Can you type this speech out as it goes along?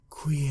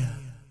queer,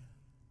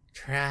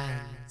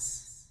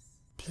 trans,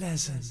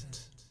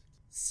 pleasant,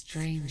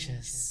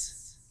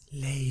 strangers,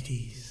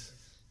 ladies,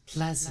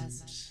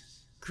 pleasant,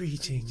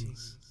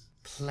 greetings,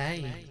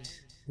 played,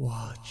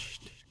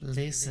 watched,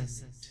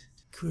 listened,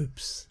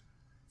 quips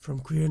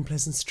from queer and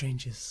pleasant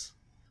strangers.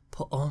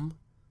 Pour homme,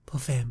 pour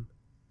femme,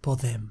 pour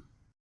them.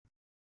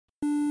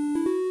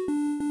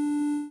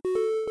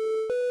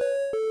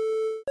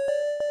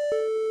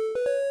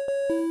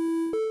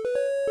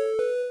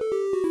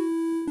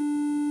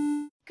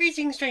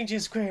 Greetings,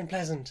 strangers, queer and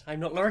pleasant. I'm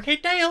not Laura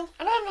Kate Dale.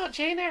 And I'm not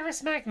Jane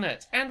Harris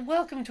Magnet, and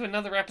welcome to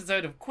another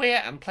episode of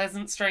Queer and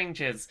Pleasant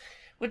Strangers.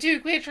 We're two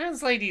queer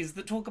trans ladies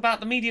that talk about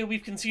the media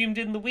we've consumed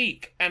in the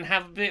week and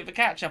have a bit of a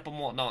catch-up and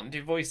whatnot and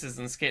do voices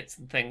and skits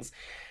and things.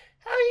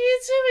 How are you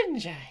doing,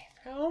 Jane?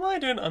 How am I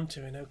doing? I'm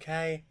doing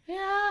okay.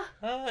 Yeah?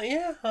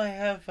 I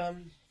have,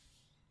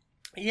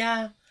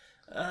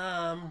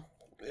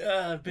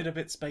 been a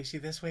bit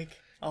spacey this week.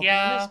 I'll be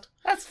honest.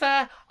 That's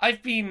fair.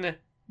 I've been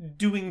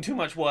doing too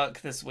much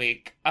work this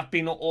week. I've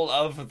been all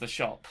over the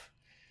shop.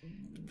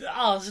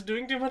 So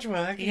doing too much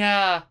work.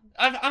 Yeah.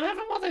 I'm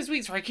having one of those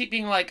weeks where I keep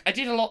being like, I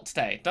did a lot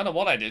today. Don't know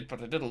what I did,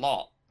 but I did a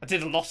lot. I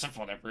did a lot of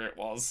whatever it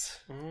was.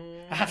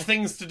 I have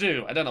things to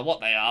do. I don't know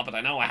what they are, but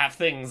I know I have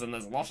things and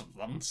there's a lot of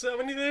them. So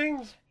many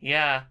things.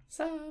 Yeah,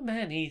 so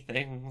many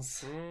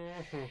things.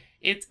 Mm-hmm.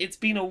 It's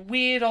been a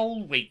weird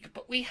old week,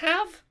 but we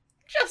have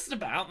just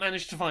about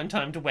managed to find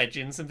time to wedge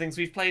in some things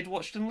we've played,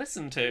 watched and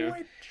listened to.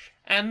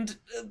 And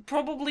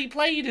probably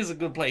played is a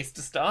good place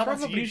to start.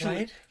 Probably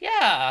played.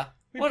 Yeah.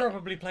 We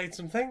probably played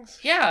some things.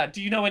 Yeah,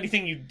 do you know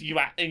anything you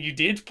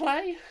did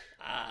play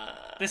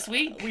this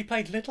week? We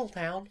played Little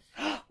Town.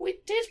 We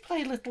did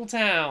play Little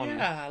Town.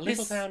 Yeah,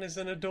 Little Town is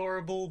an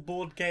adorable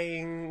board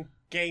game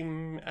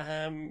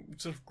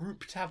sort of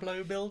group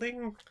tableau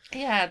building.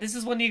 Yeah, this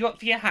is one you got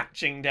for your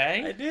hatching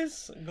day. It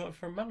is. I got it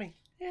from Mummy.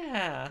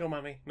 Yeah. Your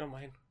Mummy, not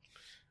mine.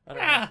 I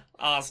don't know.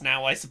 Ours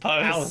now, I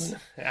suppose. Ours.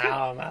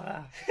 Oh,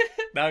 mother.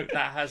 No,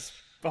 that has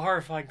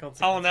horrifying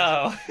consequences. Oh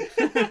no.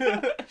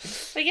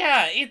 But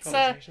yeah,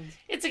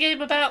 it's a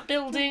game about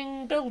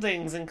building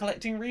buildings and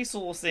collecting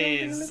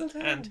resources.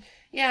 And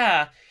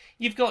yeah,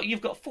 you've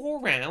got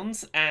 4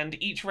 rounds,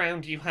 and each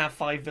round you have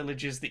 5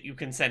 villages that you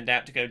can send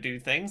out to go do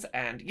things,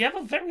 and you have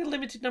a very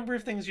limited number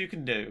of things you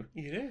can do.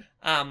 You do.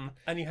 And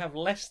you have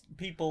less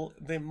people,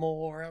 the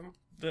more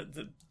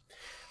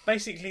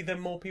basically, the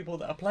more people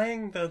that are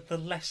playing, the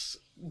less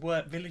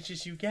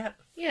villages you get.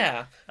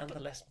 Yeah. And the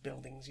less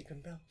buildings you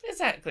can build.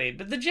 Exactly.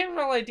 But the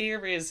general idea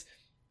is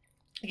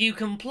you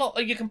can pop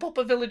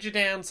a villager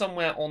down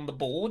somewhere on the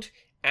board,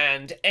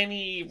 and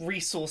any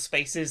resource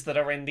spaces that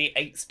are in the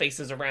 8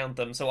 spaces around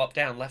them, so up,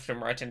 down, left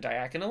and right and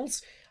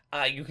diagonals,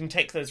 you can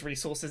take those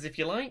resources if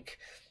you like.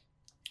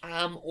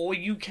 Or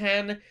you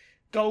can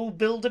go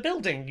build a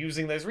building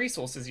using those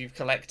resources you've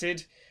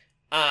collected,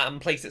 and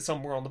place it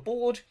somewhere on the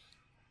board.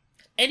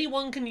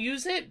 Anyone can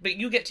use it, but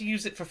you get to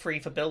use it for free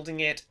for building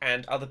it,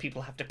 and other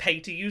people have to pay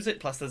to use it,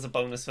 plus there's a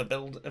bonus for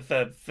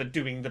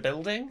doing the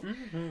building.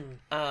 Mm-hmm.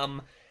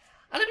 And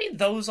I mean,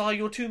 those are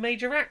your 2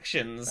 major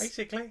actions.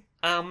 Basically.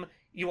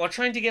 You are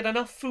trying to get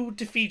enough food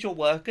to feed your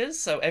workers,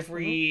 so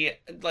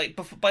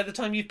by the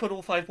time you've put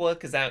all 5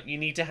 workers out, you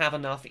need to have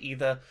enough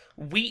either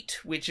wheat,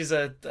 which is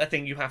a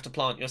thing you have to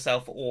plant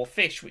yourself, or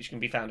fish, which can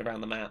be found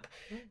around the map,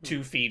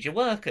 to feed your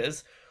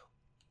workers,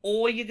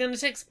 or you're going to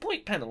take some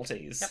point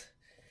penalties. Yep.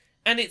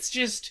 And it's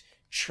just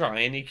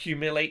try and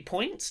accumulate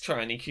points,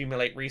 try and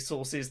accumulate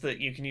resources that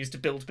you can use to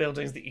build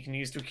buildings that you can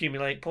use to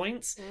accumulate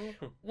points,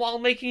 while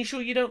making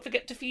sure you don't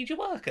forget to feed your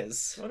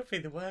workers. What to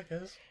feed the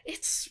workers?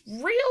 It's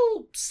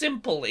real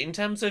simple in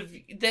terms of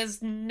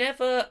there's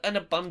never an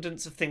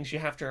abundance of things you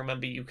have to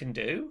remember you can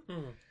do.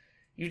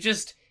 You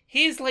just,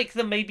 here's like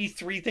the maybe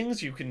 3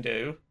 things you can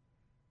do.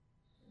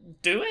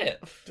 Do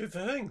it. Do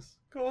the things.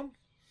 Go on.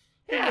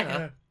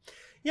 Yeah.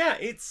 Yeah,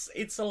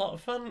 it's a lot of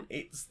fun.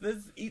 It's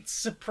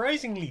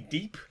surprisingly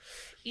deep.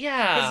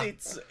 Yeah.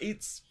 Because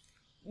it's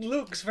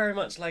looks very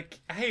much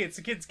like, hey, it's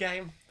a kid's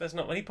game. There's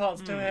not many parts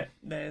to it.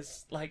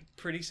 There's like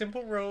pretty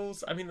simple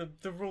rules. I mean,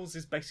 the rules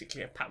is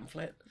basically a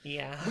pamphlet.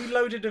 Yeah. We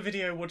loaded a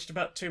video, watched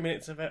about 2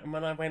 minutes of it, and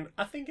when I went,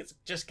 I think it's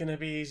just going to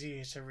be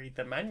easier to read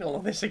the manual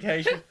on this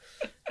occasion,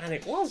 and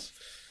it was.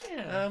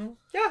 Yeah.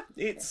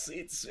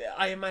 It's.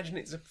 I imagine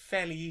it's a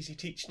fairly easy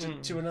teach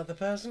to another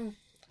person.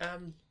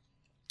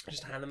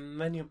 Just hand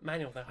them a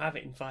manual, they'll have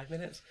it in 5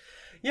 minutes.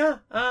 Yeah,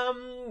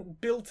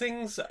 build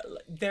things.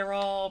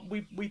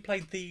 We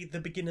played the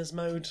beginner's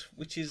mode,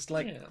 which is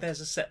like,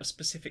 there's a set of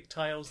specific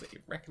tiles that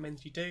it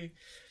recommends you do.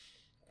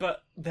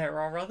 But there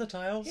are other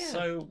tiles,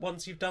 so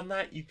once you've done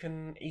that, you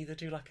can either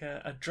do like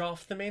a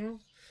draft them in,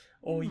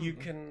 or you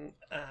can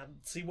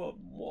see what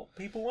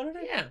people want to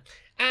do. Yeah,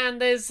 and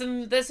there's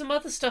some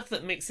other stuff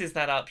that mixes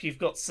that up. You've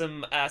got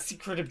some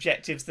secret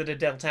objectives that are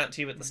dealt out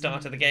to you at the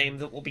start of the game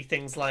that will be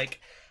things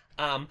like,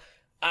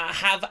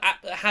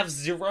 have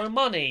zero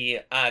money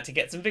to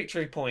get some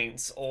victory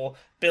points, or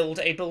build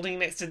a building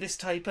next to this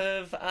type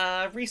of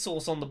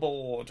resource on the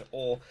board,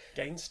 or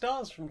Gain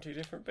stars from 2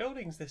 different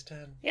buildings this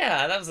turn.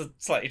 yeah, that was a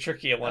slightly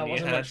trickier one. That you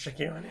wasn't had. much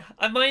trickier on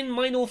it.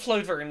 Mine all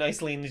flowed very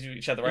nicely into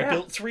each other. I Yeah.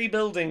 built 3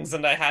 buildings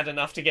and I had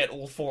enough to get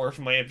all 4 of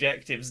my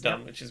objectives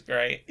done, which is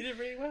great. You did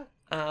really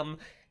well.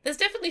 There's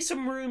definitely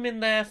some room in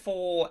there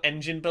for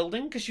engine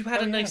building, because you had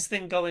Oh, a yeah. nice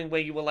thing going where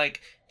you were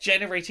like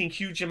generating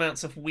huge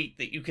amounts of wheat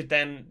that you could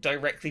then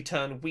directly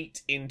turn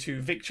wheat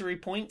into victory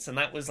points, and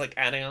that was like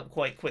adding up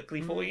quite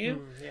quickly for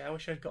you. Yeah, I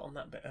wish I'd got on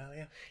that bit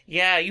earlier.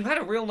 Yeah, you had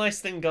a real nice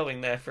thing going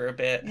there for a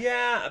bit.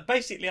 Yeah,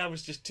 basically I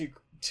was just too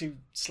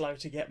slow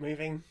to get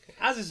moving,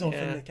 as is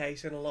often Yeah. the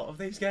case in a lot of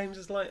these games.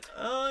 It's like,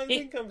 I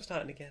think I'm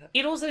starting to get it.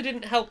 It also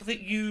didn't help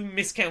that you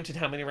miscounted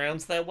how many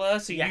rounds there were,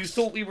 so you Yes.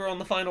 thought we were on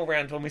the final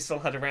round when we still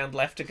had a round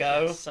left to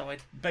go. So I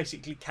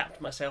basically capped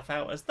myself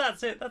out as,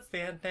 that's it, that's the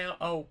end now.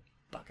 Oh,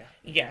 bugger.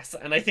 Yes,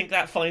 and I think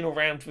that final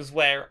round was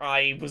where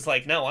I was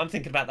like, no, I'm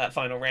thinking about that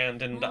final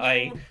round, and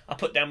I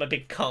put down my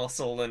big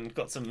castle and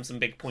got some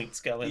big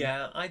points going.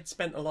 Yeah, I'd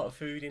spent a lot of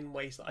food in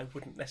ways that I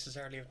wouldn't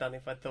necessarily have done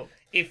if I thought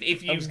If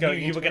you was going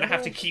knew you into were going to it.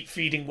 have to keep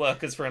feeding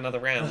workers for another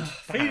round.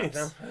 feeding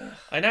perhaps. them.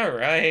 I know,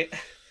 right?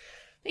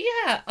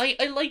 Yeah,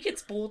 I like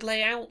its board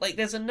layout. Like,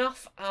 there's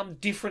enough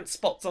different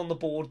spots on the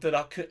board that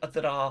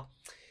are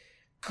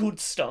good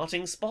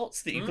starting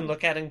spots that you can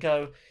look at and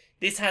go,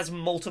 this has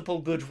multiple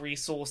good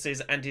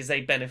resources and is a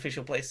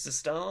beneficial place to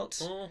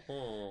start.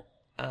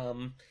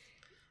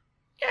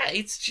 Yeah,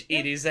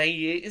 it is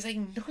a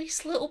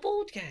nice little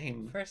board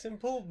game. Very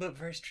simple, but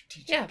very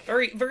strategic. Yeah,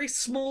 very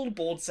small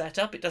board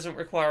setup. It doesn't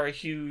require a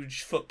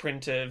huge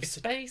footprint of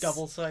space.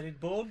 Double-sided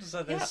board,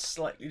 so there's Yep.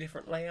 slightly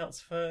different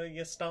layouts for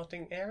your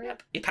starting area.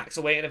 Yep. It packs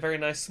away in a very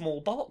nice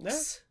small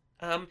box.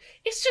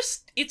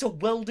 It's a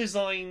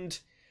well-designed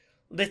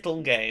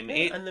little game.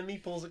 Yeah, and the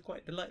meeples are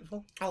quite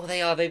delightful.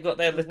 They are. They've got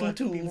their The little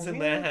working tools in people,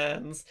 their yeah.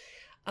 hands.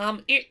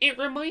 It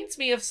reminds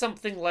me of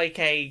something like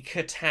a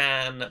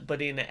Catan,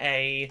 but in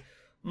a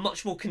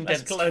much more That's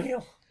condensed.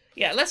 colonial.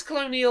 Yeah, less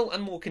colonial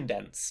and more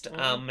condensed.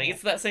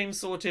 It's that same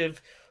sort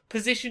of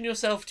position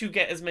yourself to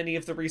get as many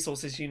of the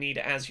resources you need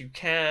as you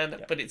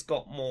can, but it's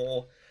got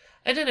more.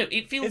 I don't know.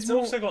 It feels It's more.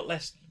 also got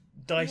less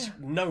dice,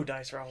 no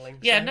dice rolling.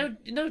 Yeah, so-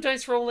 no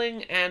dice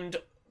rolling, and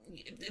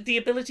the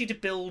ability to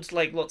build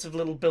like lots of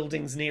little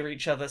buildings near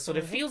each other sort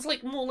of feels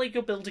like more like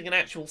you're building an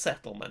actual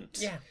settlement.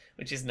 Yeah.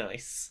 Which is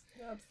nice.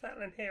 I'm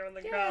settling here on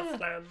the Yeah.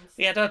 grasslands.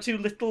 We had our 2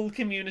 little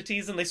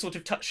communities, and they sort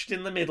of touched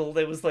in the middle.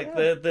 There was like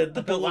I the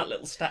built bull- that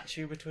little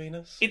statue between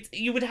us.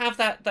 You would have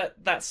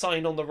that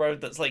sign on the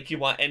road that's like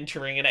you are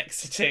entering and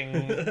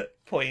exiting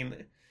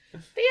point.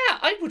 But yeah,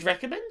 I would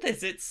recommend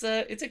this. It's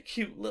a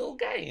cute little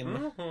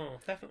game.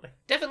 Definitely.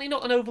 Definitely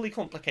not an overly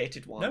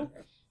complicated one.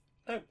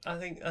 No, I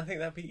think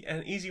that'd be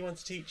an easy one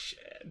to teach.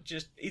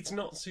 Just it's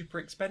not super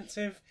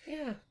expensive.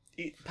 Yeah.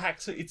 It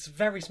packs. It's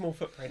very small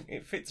footprint.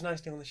 It fits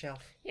nicely on the shelf.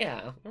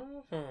 Yeah.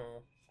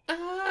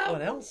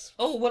 What else?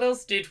 Oh, what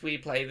else did we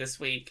play this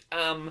week?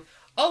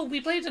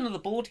 We played another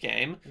board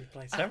game. We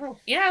played several.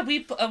 Yeah,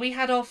 we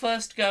had our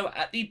first go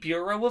at the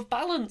Bureau of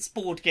Balance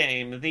board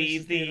game. The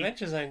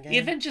Adventure Zone game. The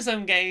Adventure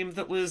Zone game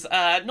that was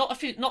not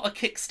a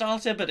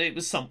Kickstarter, but it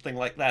was something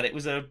like that. It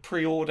was a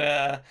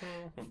pre-order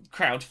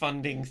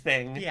crowdfunding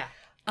thing. Yeah.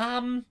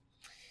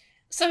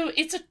 So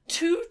it's a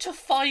 2 to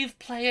 5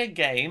 player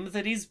game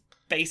that is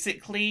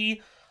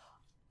basically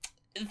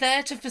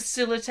there to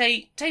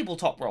facilitate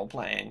tabletop role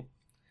playing.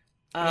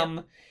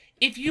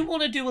 If you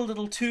want to do a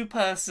little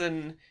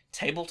 2-person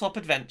tabletop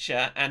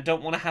adventure and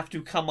don't want to have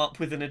to come up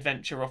with an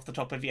adventure off the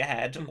top of your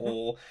head,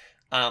 or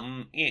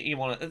you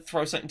want to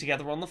throw something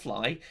together on the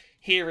fly,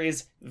 here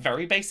is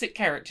very basic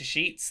character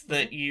sheets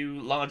that you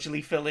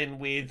largely fill in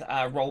with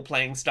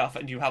role-playing stuff,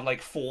 and you have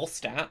like 4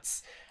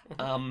 stats.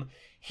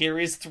 Here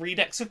is 3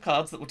 decks of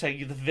cards that will tell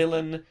you the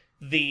villain,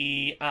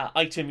 the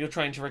item you're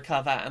trying to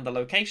recover, and the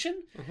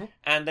location,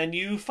 and then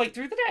you fight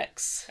through the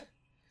decks.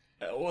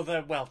 Or 2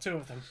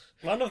 of them.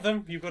 One of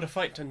them you've got to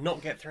fight to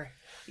not get through.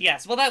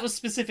 Yes, well, that was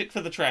specific for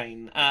the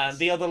train.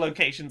 The other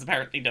locations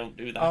apparently don't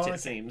do that, okay. it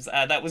seems.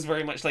 That was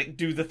very much like,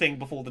 do the thing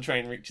before the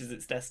train reaches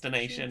its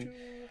destination.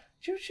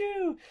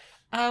 Choo-choo!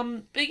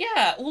 But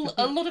yeah,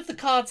 a lot of the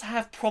cards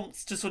have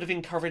prompts to sort of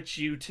encourage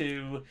you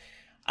to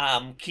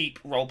keep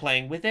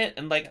role-playing with it,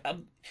 and like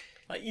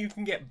you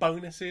can get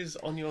bonuses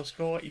on your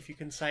score if you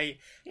can say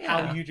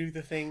how you do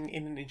the thing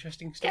in an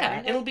interesting story.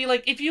 Yeah, it'll be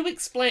like, if you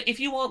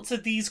answer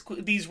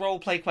these role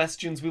play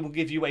questions, we will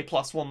give you a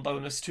 +1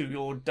 bonus to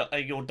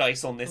your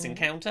dice on this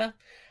encounter.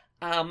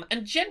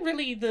 And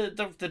generally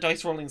the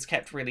dice rolling's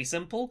kept really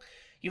simple.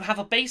 You have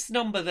a base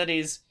number that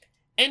is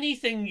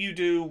anything you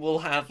do will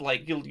have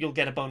like you'll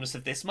get a bonus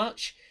of this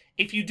much.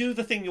 If you do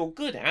the thing you're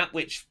good at,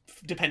 which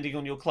depending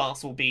on your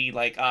class will be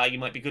like you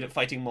might be good at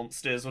fighting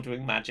monsters or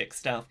doing magic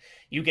stuff,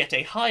 you get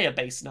a higher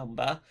base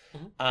number.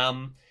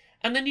 And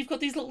then you've got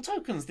these little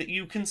tokens that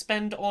you can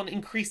spend on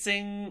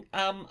increasing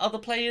other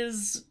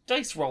players'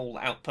 dice roll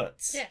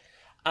outputs. Yeah.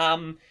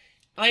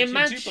 I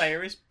imagine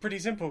two-player is pretty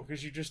simple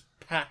because you just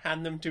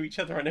hand them to each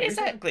other and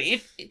everything.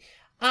 exactly.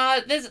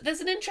 If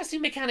there's an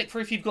interesting mechanic for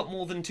if you've got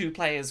more than 2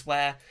 players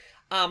where.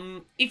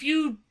 If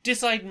you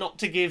decide not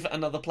to give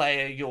another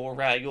player your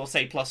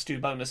say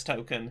 +2 bonus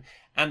token,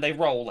 and they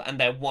roll and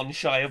they're 1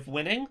 shy of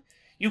winning,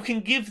 you can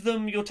give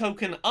them your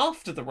token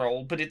after the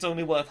roll, but it's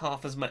only worth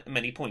half as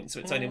many points, so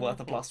it's only worth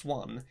a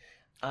 +1.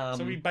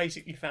 So we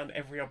basically found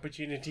every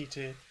opportunity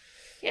to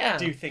yeah.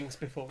 do things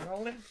before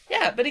rolling.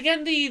 Yeah, but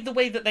again, the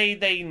way that they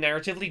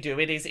narratively do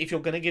it is if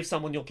you're going to give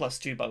someone your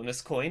 +2 bonus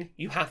coin,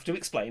 you have to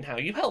explain how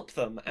you help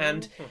them.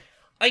 And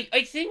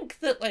I think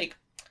that, like,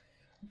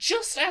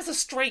 just as a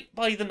straight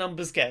by the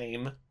numbers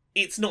game,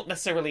 it's not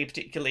necessarily a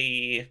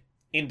particularly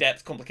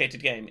in-depth,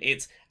 complicated game.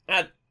 It's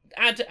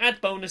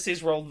add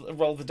bonuses,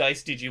 roll the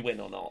dice, did you win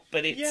or not?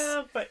 But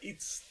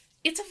it's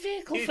it's a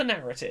vehicle for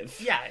narrative.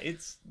 Yeah,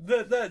 it's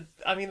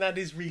I mean, that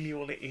is really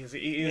all it is. It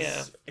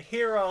is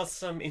here are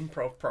some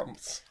improv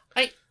prompts.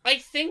 I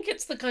think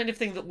it's the kind of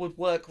thing that would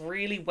work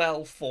really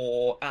well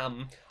for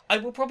I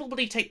will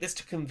probably take this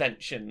to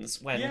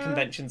conventions when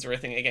conventions are a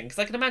thing again, because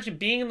I can imagine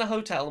being in the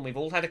hotel and we've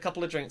all had a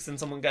couple of drinks and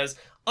someone goes,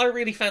 I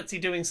really fancy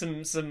doing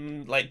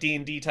some like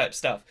D&D type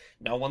stuff.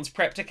 No one's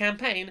prepped a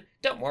campaign.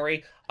 Don't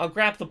worry, I'll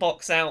grab the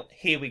box out.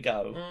 Here we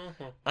go.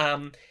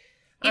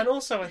 And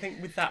also, I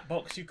think with that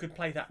box, you could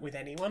play that with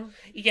anyone.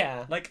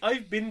 Yeah. Like,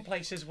 I've been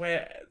places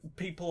where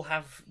people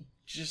have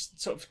just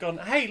sort of gone,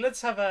 hey,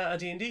 let's have a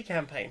D&D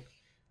campaign.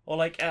 Or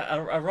like a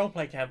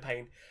roleplay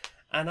campaign.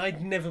 And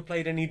I'd never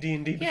played any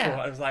D&D before. Yeah.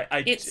 I was like,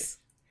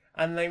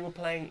 and they were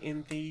playing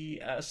in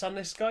the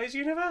Sunless Skies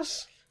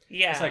universe.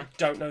 Yeah. It's like,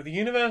 don't know the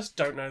universe,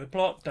 don't know the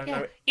plot, don't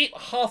know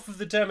half of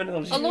the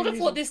terminology. A lot of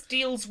what this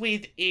deals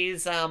with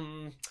is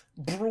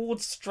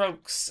broad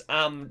strokes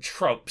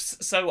tropes.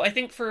 So I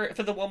think for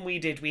the one we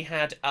did, we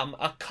had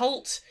a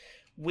cult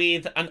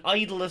with an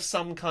idol of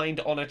some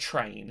kind on a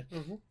train.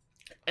 Mm-hmm.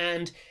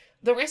 And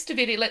the rest of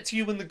it lets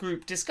you and the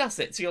group discuss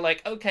it. So you're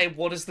like, okay,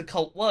 what does the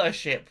cult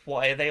worship?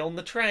 Why are they on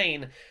the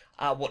train?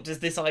 What does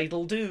this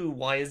idol do?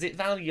 Why is it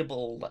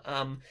valuable?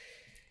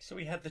 So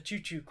we had the Choo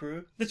Choo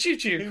Crew. The Choo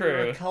Choo Crew. Who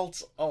were a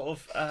cult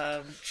of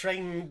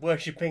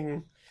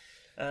train-worshipping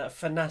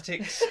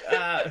fanatics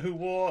who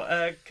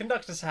wore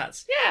conductor's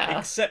hats. Yeah.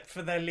 Except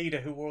for their leader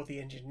who wore the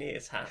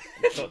engineer's hat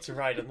and got to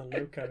ride on the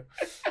loco.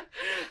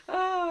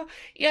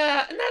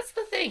 Yeah, and that's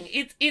the thing.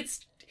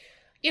 It's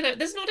you know,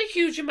 there's not a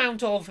huge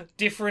amount of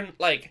different,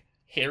 like,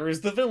 here is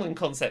the villain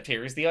concept,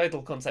 here is the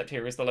idol concept,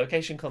 here is the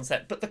location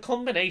concept, but the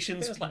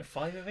combinations... There's like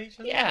 5 of each,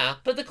 yeah,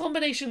 but the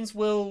combinations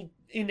will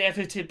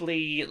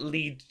inevitably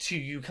lead to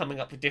you coming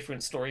up with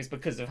different stories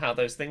because of how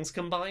those things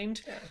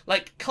combined. Yeah.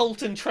 Like,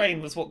 Cult and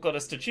Train was what got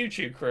us to Choo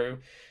Choo Crew.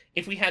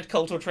 If we had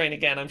Cult or Train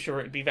again, I'm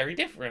sure it'd be very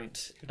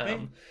different. Could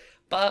be.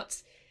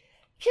 But,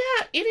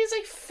 yeah, it is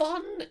a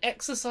fun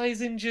exercise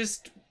in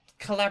just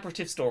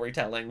collaborative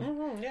storytelling.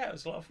 Mm-hmm, yeah, it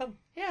was a lot of fun.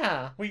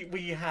 Yeah.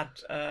 We had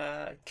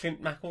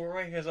Clint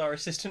McElroy as our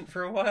assistant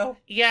for a while.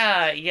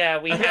 Yeah,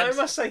 we had... I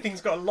must say things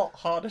got a lot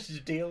harder to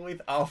deal with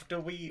after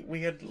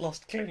we had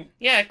lost Clint.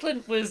 Yeah,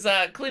 Clint was...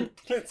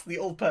 Clint's the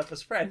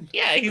all-purpose friend.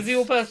 Yeah, he's the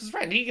all-purpose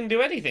friend. He can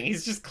do anything.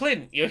 He's just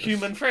Clint, your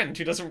human friend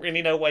who doesn't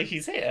really know why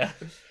he's here.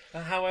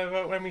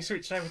 However, when we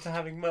switched over to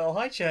having Merle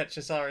Highchurch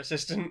as our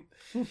assistant,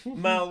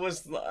 Merle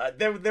was...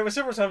 there were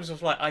several times I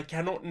was like, I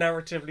cannot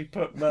narratively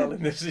put Merle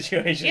in this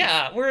situation.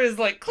 Yeah, whereas,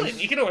 like,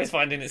 Clint, you can always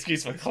find an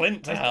excuse for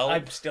Clint to help.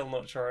 I'm still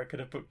not sure I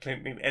could have put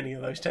Clint in any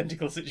of those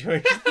tentacle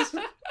situations.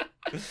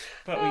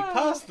 But we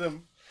passed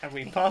them, and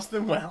we passed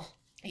them well.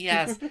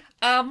 Yes.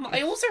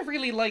 I also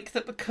really like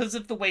that because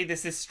of the way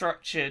this is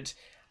structured,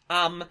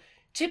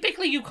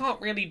 typically you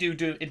can't really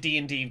do a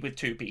D&D with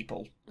 2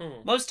 people.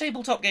 Most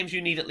tabletop games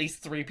you need at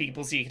least 3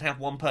 people so you can have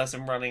one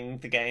person running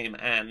the game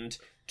and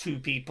 2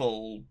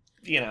 people,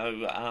 you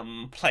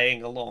know,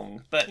 playing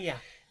along. But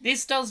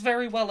this does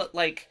very well at,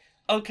 like,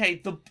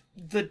 okay,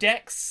 the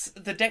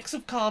decks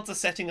of cards are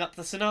setting up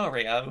the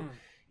scenario.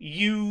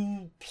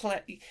 You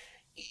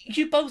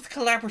both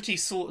collaboratively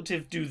sort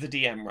of do the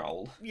DM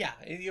role. Yeah,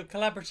 you're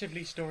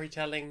collaboratively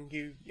storytelling.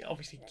 You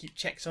obviously keep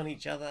checks on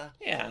each other.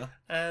 Yeah.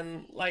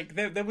 And, like,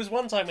 there was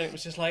one time when it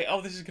was just like,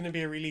 oh, this is going to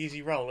be a really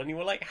easy roll. And you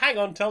were like, hang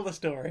on, tell the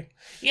story.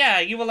 Yeah,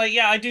 you were like,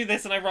 yeah, I do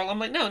this and I roll. I'm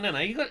like, no,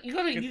 you got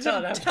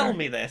to tell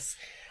me this.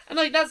 And,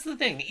 like, that's the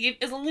thing.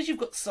 As long as you've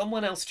got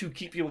someone else to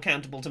keep you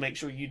accountable to make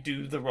sure you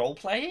do the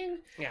role-playing,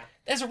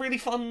 there's a really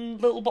fun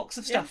little box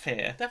of stuff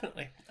here.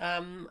 Definitely.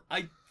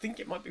 I think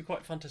it might be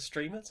quite fun to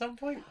stream at some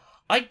point.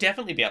 I'd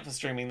definitely be up for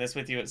streaming this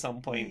with you at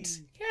some point.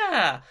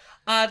 Yeah.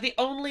 The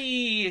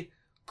only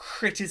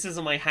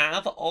criticism I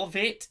have of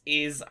it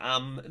is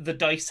the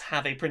dice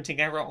have a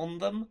printing error on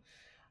them.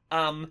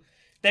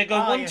 They go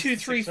 1, 2,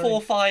 3,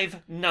 4,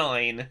 5,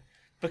 9...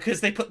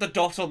 because they put the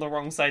dot on the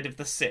wrong side of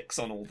the 6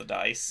 on all the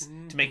dice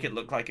to make it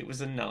look like it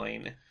was a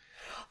 9.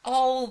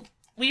 Oh,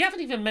 we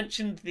haven't even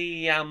mentioned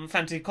the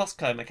Fantasy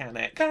Costco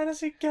mechanic.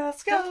 Fantasy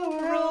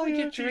Costco, where all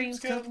your dreams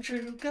come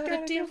true. Got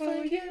a deal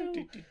for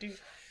you.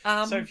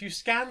 So if you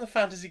scan the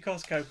Fantasy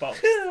Costco box,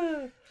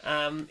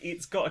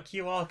 It's got a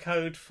QR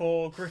code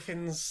for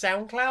Griffin's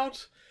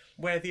SoundCloud,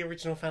 where the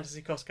original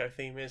Fantasy Costco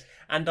theme is,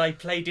 and I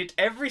played it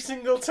every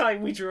single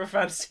time we drew a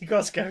Fantasy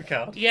Costco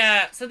card.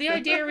 Yeah, so the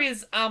idea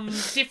is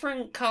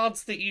different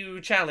cards that you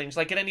challenge.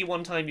 Like at any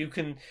one time, you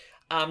can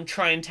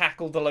try and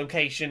tackle the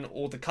location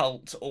or the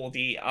cult or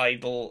the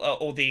idol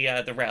or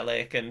the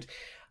relic, and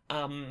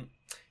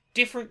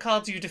different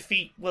cards you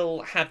defeat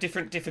will have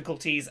different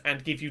difficulties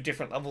and give you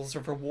different levels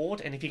of reward.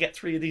 And if you get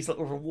 3 of these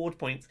little reward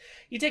points,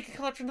 you take a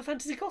card from the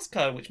Fantasy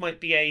Costco, which might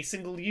be a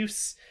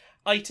single-use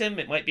item,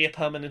 it might be a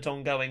permanent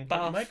ongoing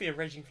buff. It might be a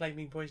Raging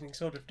Flaming Poisoning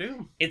Sword of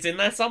Doom. It's in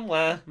there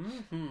somewhere.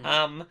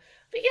 Mm-hmm.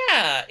 But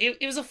yeah,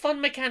 it was a fun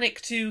mechanic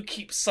to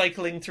keep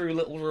cycling through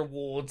little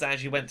rewards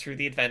as you went through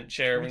the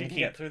adventure. We didn't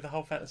get through the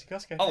whole Fantasy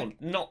Costco Oh, thing.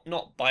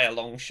 not by a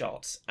long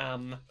shot.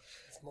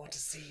 There's more to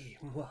see.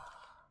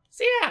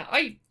 So yeah,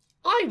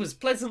 I was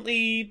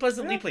pleasantly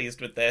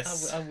pleased with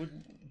this. I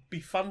would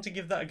be fun to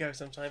give that a go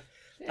sometime.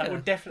 Yeah. That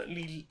would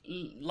definitely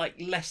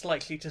less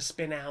likely to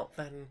spin out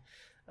than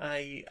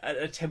an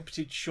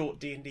attempted short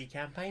D&D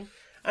campaign,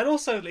 and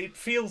also it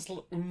feels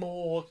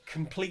more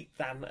complete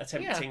than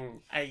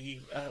attempting a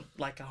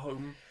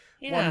home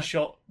one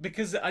shot,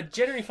 because I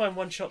generally find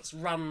one shots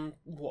run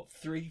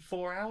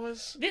 3-4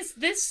 hours.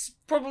 This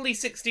probably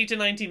 60 to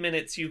 90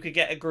 minutes you could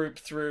get a group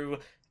through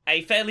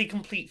a fairly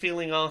complete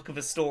feeling arc of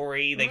a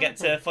story. They get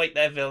to fight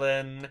their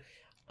villain.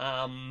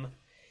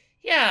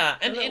 Yeah,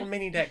 and little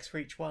mini decks for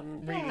each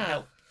one really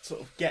help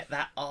sort of get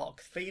that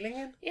arc feeling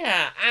in.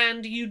 Yeah,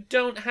 and you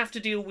don't have to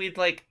deal with,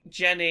 like,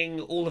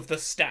 genning all of the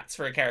stats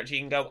for a character.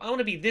 You can go, I want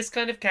to be this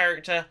kind of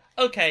character.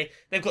 Okay,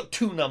 they've got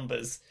 2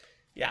 numbers.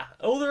 Yeah,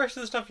 all the rest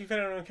of the stuff you fill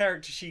in on a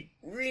character sheet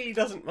really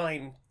doesn't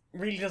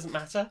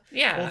matter.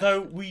 Yeah.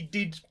 Although we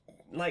did,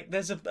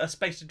 there's a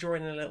space to draw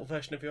in a little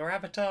version of your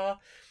avatar.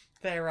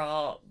 There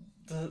are,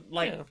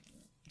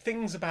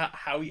 things about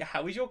how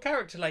is your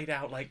character laid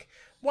out, like,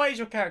 why is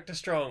your character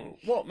strong?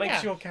 What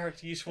makes your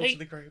character useful to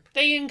the group?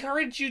 They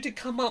encourage you to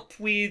come up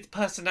with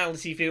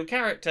personality for your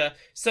character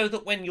so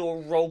that when you're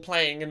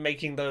role-playing and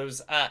making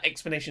those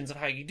explanations of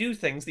how you do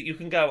things, that you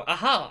can go,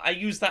 aha, I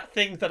use that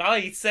thing that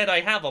I said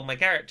I have on my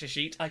character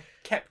sheet. I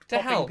kept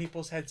popping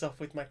people's heads off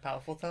with my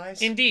powerful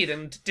thighs. Indeed,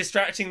 and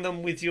distracting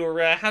them with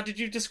your, how did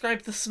you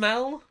describe the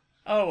smell?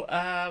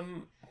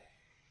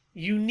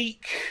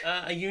 Unique.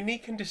 A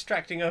unique and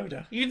distracting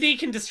odour.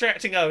 Unique and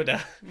distracting odour.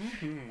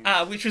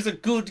 Mm-hmm. Which was a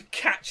good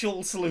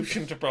catch-all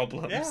solution to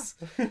problems.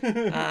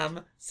 Yeah.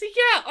 So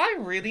yeah, I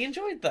really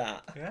enjoyed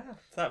that. Yeah.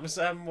 That was,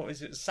 what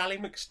is it, Sally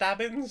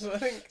McStabbins, I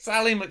think?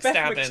 Sally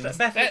McStabbins.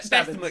 Beth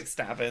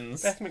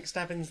McStabbins. Beth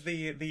McStabbins,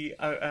 the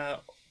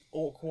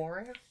orc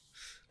warrior.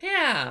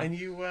 Yeah. And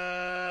you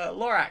were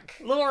Lorak.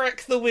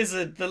 Lorak the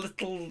wizard, the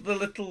little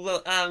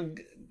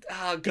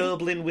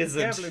Gerblin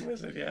wizard. Gerblin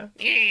wizard, yeah.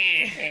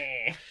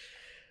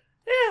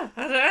 Yeah,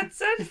 I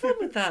had fun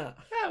with that.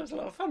 Yeah, it was a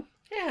lot of fun.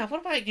 Yeah,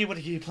 what about you? What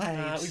have you played?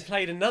 We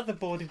played another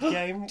boarded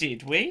game.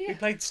 Did we? We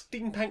played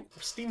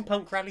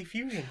Steampunk Rally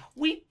Fusion.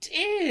 We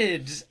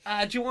did.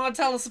 Do you want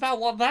to tell us about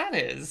what that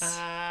is?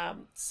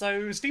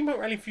 So Steampunk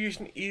Rally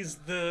Fusion is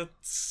the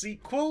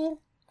sequel,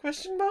 to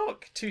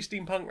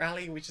Steampunk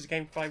Rally, which is a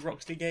game by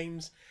Rocksteady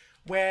Games,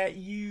 where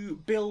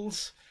you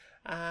build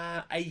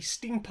a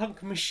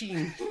steampunk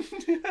machine.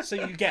 So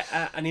you get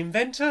an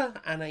inventor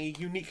and a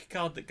unique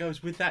card that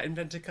goes with that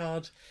inventor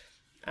card,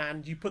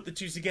 and you put the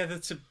two together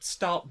to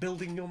start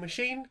building your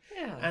machine.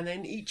 Yeah. And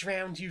then each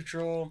round you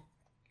draw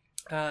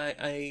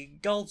a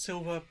gold,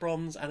 silver,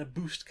 bronze, and a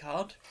boost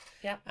card.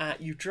 Yeah.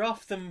 You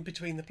draft them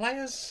between the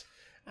players,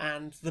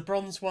 and the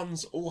bronze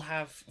ones all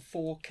have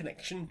 4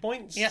 connection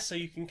points, so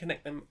you can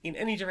connect them in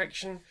any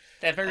direction.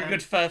 They're very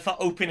good for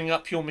opening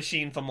up your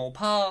machine for more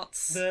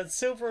parts. The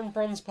silver and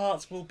bronze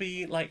parts will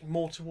be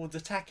more towards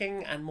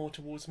attacking and more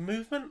towards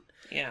movement.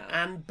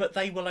 Yeah. But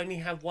they will only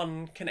have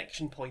 1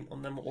 connection point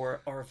on them,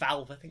 or a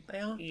valve, I think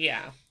they are.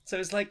 Yeah. So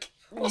it's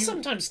or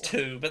sometimes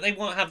 2, but they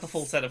won't have the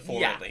full set of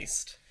 4 at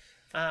least.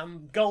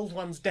 Gold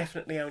ones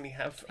definitely only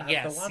have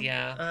the 1.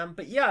 Yeah.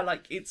 But yeah,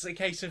 it's a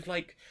case of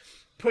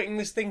putting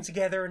this thing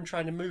together and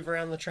trying to move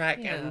around the track,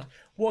 and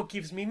what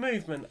gives me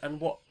movement,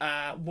 and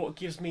what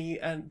gives me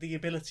the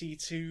ability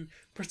to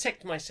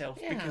protect myself,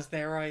 because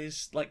there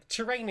is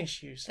terrain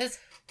issues.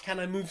 Can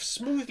I move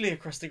smoothly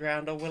across the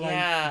ground, or will I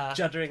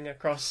be juddering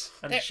across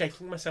and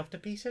shaking myself to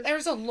pieces? There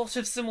is a lot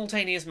of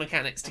simultaneous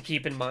mechanics to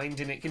keep in mind,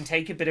 and it can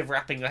take a bit of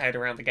wrapping your head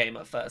around the game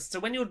at first. So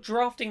when you're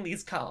drafting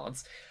these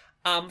cards,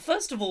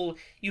 first of all,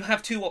 you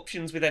have 2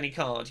 options with any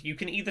card. You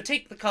can either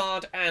take the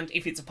card and,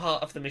 if it's a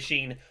part of the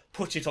machine,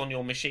 put it on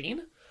your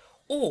machine,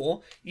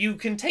 or you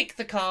can take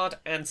the card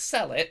and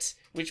sell it,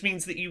 which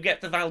means that you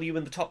get the value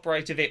in the top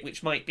right of it,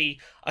 which might be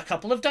a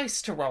couple of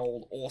dice to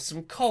roll, or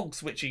some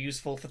cogs, which are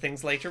useful for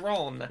things later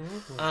on.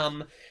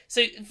 Mm-hmm.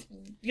 So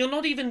you're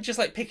not even just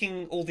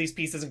picking all these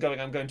pieces and going,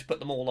 I'm going to put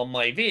them all on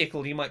my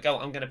vehicle. You might go,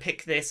 I'm going to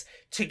pick this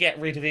to get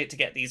rid of it, to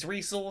get these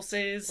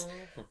resources.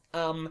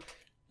 Mm-hmm.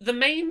 The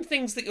main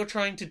things that you're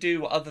trying to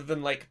do, other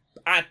than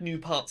add new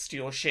parts to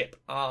your ship,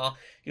 are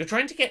you're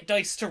trying to get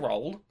dice to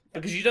roll,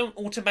 because you don't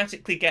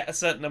automatically get a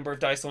certain number of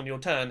dice on your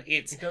turn.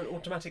 It's You don't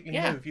automatically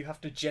Yeah. move. You have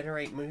to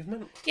generate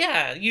movement.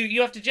 Yeah,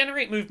 you have to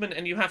generate movement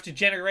and you have to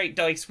generate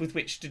dice with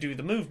which to do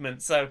the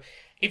movement. So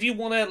if you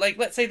want to, like,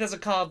 let's say there's a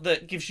card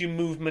that gives you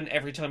movement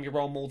every time you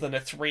roll more than a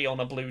 3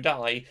 on a blue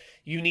die,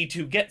 you need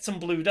to get some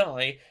blue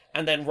die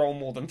and then roll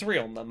more than 3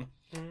 on them.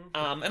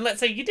 And let's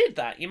say you did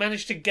that. You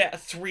managed to get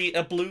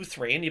a blue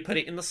 3 and you put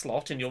it in the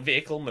slot and your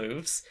vehicle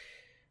moves.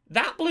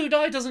 That blue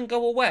die doesn't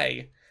go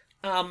away.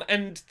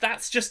 And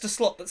that's just a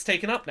slot that's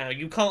taken up now.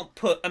 You can't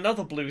put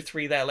another blue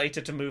 3 there later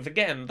to move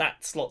again.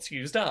 That slot's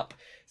used up.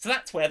 So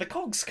that's where the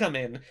cogs come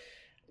in.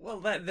 Well,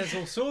 there's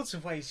all sorts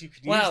of ways you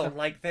could use Well- them.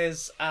 Like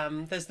there's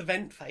the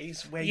vent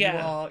phase where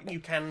Yeah. you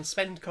can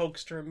spend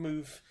cogs to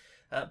remove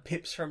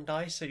pips from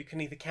dice, so you can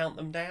either count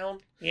them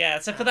down. Yeah,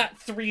 so for that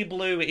 3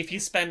 blue, if you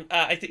spent,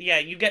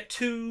 you get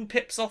 2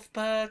 pips off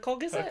per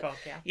cog, is Per it? cog,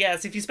 yeah. Yeah,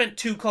 so if you spent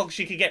 2 cogs,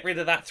 you could get rid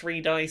of that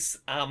 3 dice,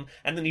 and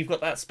then you've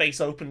got that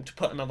space open to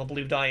put another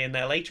blue die in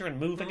there later and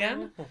move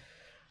again.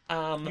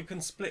 You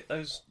can split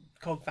those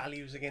cog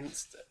values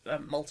against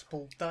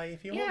multiple die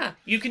if you want. Yeah,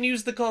 you can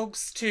use the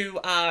cogs to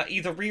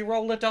either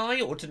re-roll a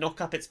die or to knock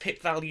up its pip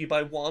value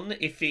by 1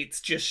 if it's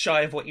just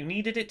shy of what you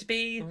needed it to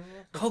be.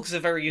 Cogs are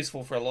very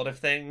useful for a lot of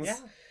things.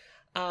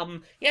 Yeah.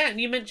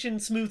 And you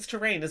mentioned smooth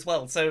terrain as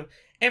well. So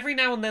every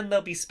now and then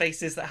there'll be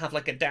spaces that have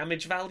like a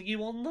damage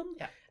value on them.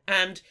 Yeah.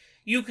 And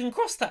you can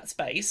cross that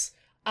space,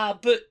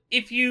 but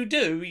if you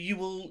do, you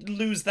will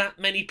lose that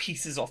many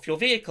pieces off your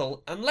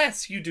vehicle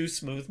unless you do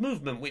smooth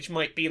movement, which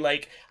might be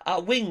like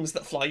wings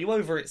that fly you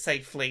over it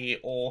safely,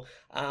 or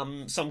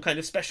some kind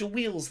of special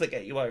wheels that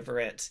get you over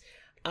it.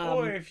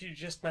 Or if you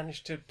just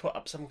manage to put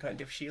up some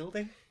kind of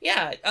shielding.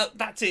 Yeah,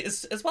 that's it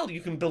as well.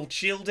 You can build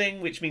shielding,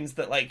 which means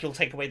that like you'll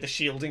take away the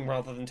shielding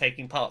rather than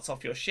taking parts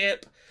off your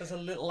ship. There's a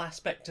little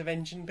aspect of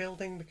engine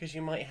building because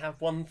you might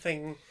have one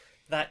thing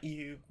that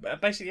you...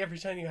 basically every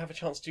time you have a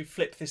chance to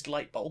flip this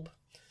light bulb,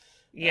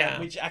 Yeah.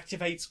 which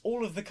activates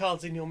all of the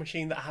cards in your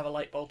machine that have a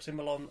light bulb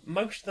symbol on.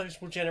 Most of those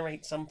will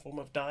generate some form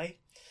of die.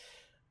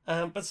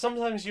 But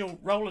sometimes you'll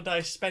roll a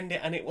dice, spend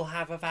it, and it will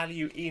have a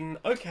value in,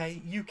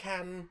 okay, you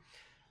can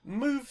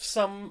move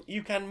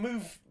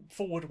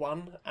forward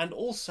 1, and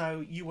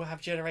also you will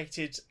have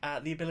generated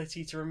the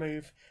ability to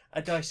remove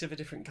a dice of a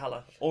different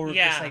colour, or of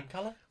the same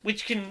colour.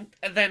 Which can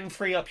then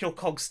free up your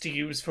cogs to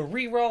use for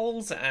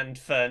rerolls and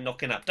for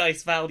knocking up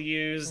dice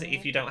values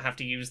if you don't have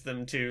to use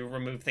them to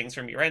remove things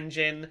from your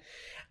engine.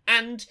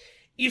 And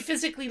you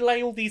physically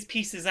lay all these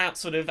pieces out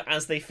sort of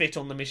as they fit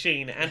on the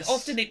machine, and Yes.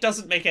 often it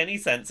doesn't make any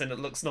sense and it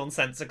looks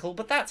nonsensical,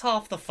 but that's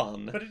half the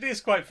fun. But it is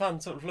quite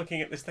fun sort of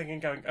looking at this thing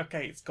and going,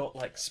 okay, it's got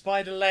like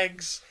spider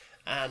legs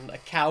and a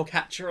cow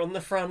catcher on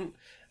the front,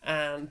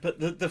 but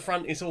the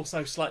front is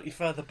also slightly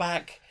further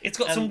back. It's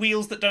got some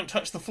wheels that don't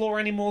touch the floor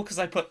anymore because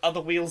I put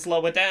other wheels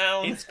lower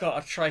down. It's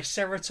got a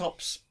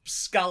Triceratops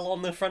skull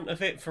on the front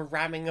of it for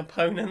ramming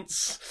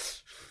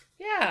opponents.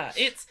 Yeah,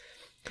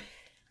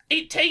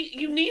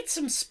 you need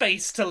some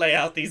space to lay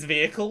out these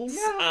vehicles.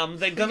 Yeah.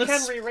 They're You gonna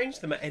can rearrange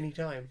them at any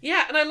time.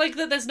 Yeah, and I like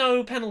that there's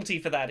no penalty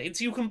for that.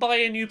 It's you can buy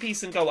a new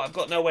piece and go, I've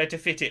got nowhere to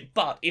fit it,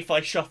 but if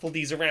I shuffle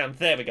these around,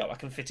 there we go, I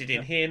can fit it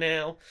in here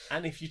now.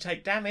 And if you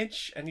take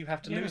damage and you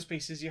have to lose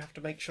pieces, you have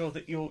to make sure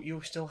that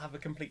you'll still have a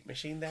complete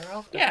machine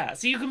thereafter. Yeah,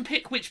 so you can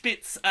pick which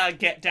bits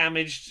get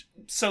damaged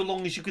so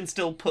long as you can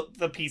still put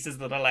the pieces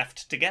that are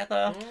left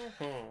together.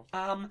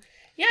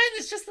 Yeah, and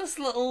it's just this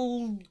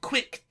little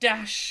quick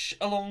dash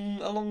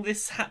along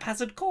this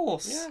haphazard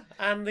course. Yeah,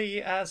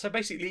 and so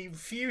basically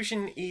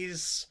fusion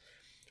is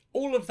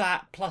all of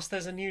that, plus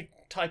there's a new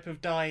type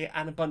of die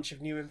and a bunch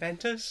of new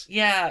inventors.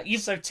 Yeah,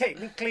 So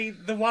technically,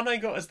 the one I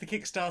got as the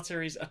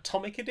Kickstarter is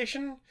Atomic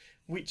Edition,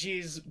 which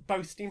is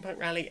both Steampunk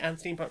Rally and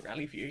Steampunk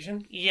Rally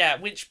Fusion. Yeah,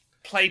 which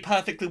play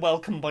perfectly well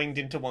combined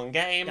into one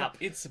game. Yep,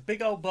 it's a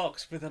big old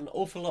box with an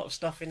awful lot of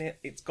stuff in it.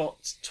 It's got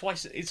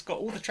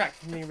all the track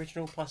from the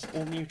original, plus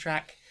all new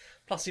track,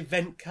 plus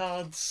event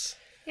cards.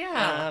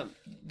 Yeah.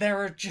 There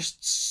are just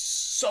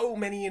so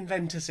many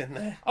inventors in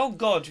there. Oh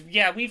god,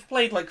 yeah, we've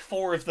played like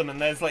 4 of them and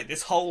there's like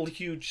this whole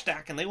huge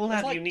stack and they all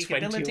have like unique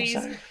 20 or abilities.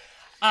 so.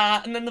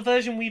 And then the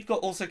version we've got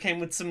also came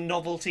with some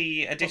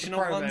novelty Got the additional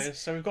promos. ones.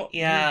 So we've got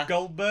Yeah. Rube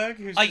Goldberg,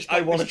 who's I just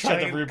like wanna this try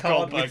the giant Rube card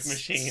Goldberg with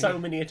machine. So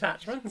many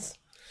attachments.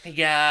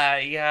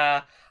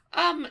 Yeah.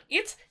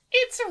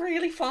 It's a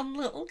really fun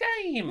little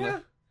game. Yeah.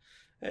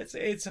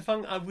 It's a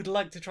fun. I would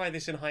like to try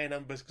this in higher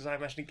numbers because I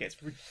imagine it gets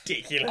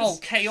ridiculous. Oh,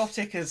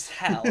 chaotic as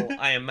hell,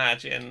 I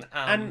imagine.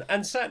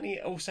 And certainly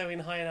also in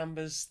higher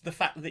numbers, the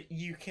fact that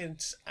you can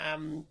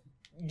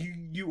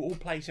you all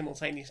play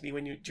simultaneously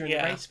when you during the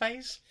Yeah. race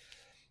phase,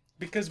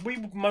 because we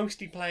were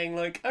mostly playing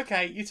like,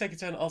 okay, you take a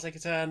turn, I'll take a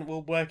turn,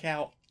 we'll work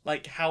out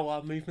like how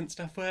our movement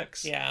stuff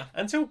works. Yeah.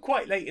 Until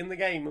quite late in the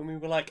game when we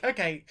were like,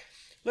 okay,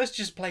 let's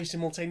just play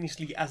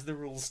simultaneously as the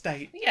rules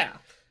state. Yeah.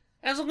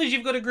 As long as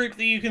you've got a group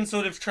that you can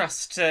sort of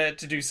trust to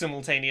do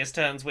simultaneous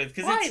turns with,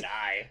 because it's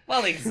I?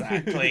 well,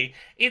 exactly.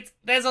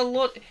 There's a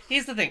lot.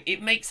 Here's the thing: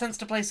 it makes sense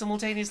to play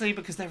simultaneously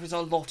because there is a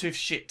lot of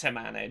shit to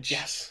manage.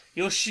 Yes.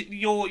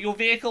 Your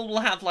vehicle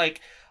will have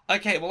like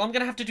Okay, well, I'm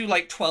gonna have to do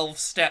like 12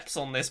 steps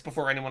on this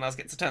before anyone else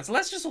gets a turn. So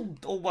let's just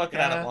all work it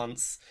out at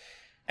once.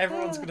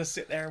 Everyone's going to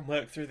sit there and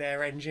work through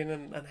their engine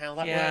and how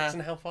that Yeah. works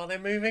and how far they're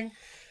moving.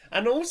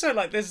 And also,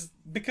 like,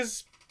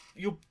 because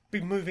you'll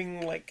be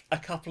moving, like, a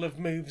couple of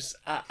moves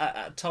at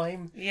a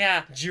time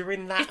Yeah.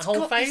 during that It's whole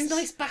got phase. this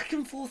nice back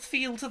and forth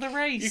feel to the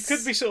race. You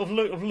could be sort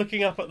of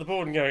looking up at the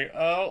board and going,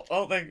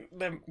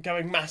 they're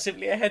going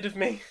massively ahead of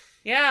me.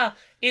 Yeah,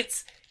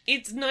 it's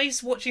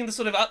nice watching the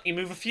sort of up, you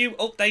move a few,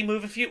 they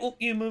move a few,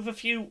 you move a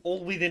few,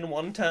 all within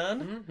one turn.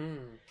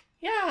 Mm-hmm.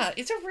 Yeah,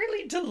 it's a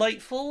really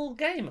delightful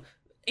game.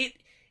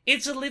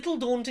 It's a little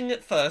daunting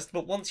at first,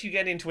 but once you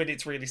get into it,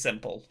 it's really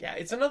simple. Yeah,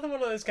 it's another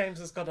one of those games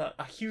that's got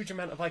a huge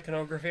amount of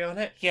iconography on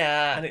it.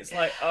 Yeah. And it's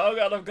like, oh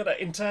god, I've got to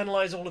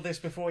internalise all of this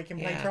before we can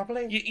play Yeah.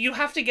 properly. You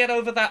have to get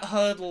over that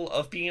hurdle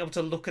of being able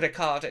to look at a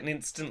card and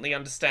instantly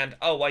understand,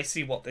 oh, I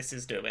see what this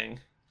is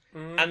doing.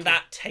 And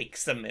that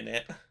takes a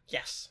minute.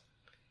 Yes.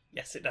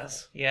 Yes, it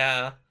does.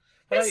 Yeah.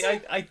 But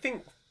I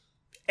think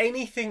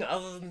anything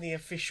other than the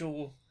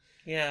official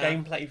Yeah.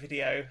 gameplay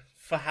video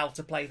for how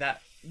to play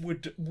that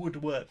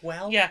would work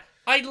well. Yeah,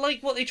 I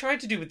like what they tried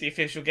to do with the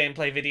official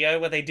gameplay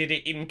video, where they did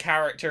it in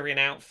character, in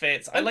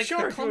outfits. I I'm like sure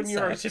the if you're concept.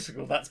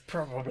 neurotypical, that's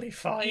probably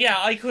fine. Yeah,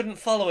 I couldn't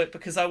follow it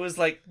because I was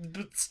like,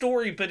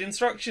 story but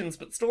instructions,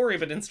 but story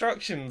but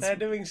instructions. They're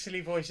doing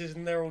silly voices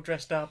and they're all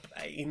dressed up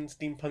in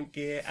steampunk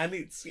gear, and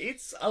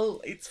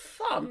it's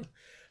fun.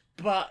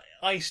 But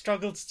I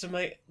struggled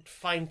to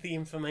find the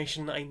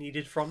information that I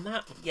needed from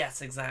that.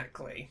 Yes,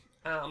 exactly.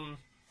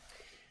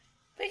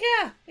 But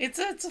yeah, it's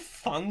a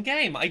fun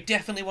game. I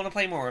definitely want to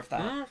play more of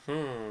that.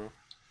 Mm-hmm. Do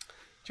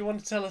you want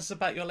to tell us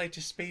about your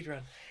latest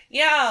speedrun?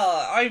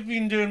 Yeah, I've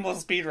been doing more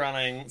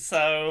speedrunning,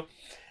 so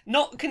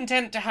not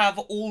content to have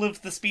all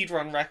of the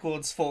speedrun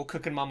records for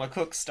Cookin' Mama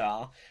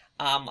Cookstar,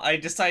 I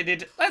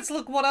decided, let's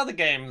look what other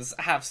games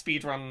have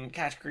speedrun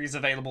categories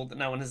available that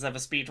no one has ever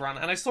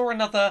speedrun, and I saw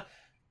another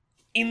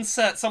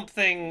insert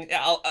something,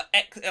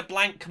 a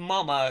blank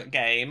mama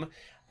game,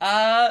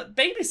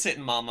 Babysitting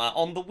Mama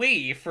on the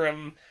Wii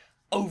from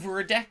over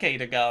a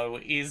decade ago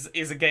is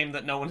a game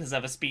that no one has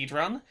ever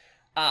speedrun.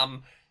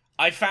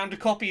 I found a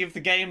copy of the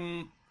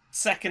game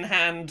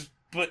secondhand,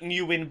 but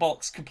new in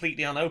box,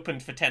 completely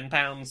unopened for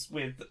 £10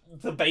 with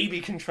the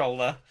baby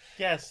controller.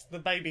 Yes, the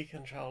baby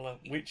controller,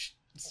 which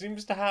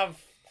seems to have,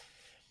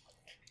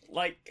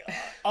 like,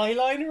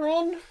 eyeliner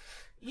on.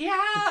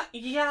 Yeah.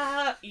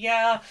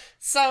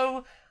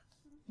 So,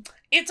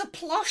 it's a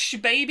plush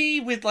baby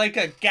with, like,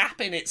 a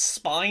gap in its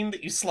spine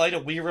that you slide a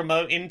Wii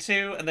Remote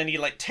into, and then you,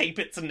 like, tape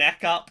its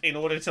neck up in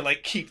order to,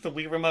 like, keep the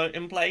Wii Remote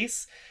in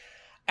place.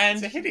 And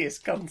It's a hideous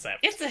concept.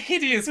 it's a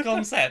hideous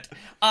concept.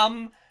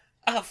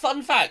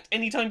 Fun fact,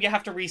 anytime you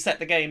have to reset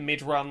the game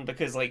mid-run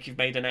because, like, you've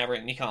made an error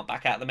and you can't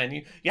back out the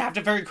menu, you have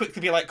to very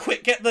quickly be like,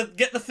 quick, get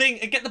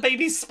the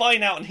baby's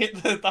spine out and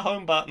hit the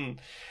home button,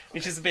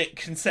 which is a bit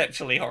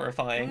conceptually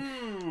horrifying.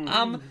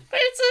 But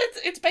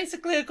it's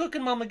basically a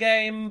Cookin' Mama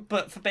game,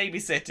 but for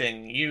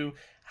babysitting. You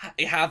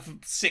have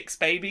 6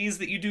 babies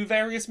that you do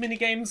various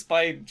minigames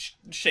by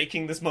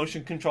shaking this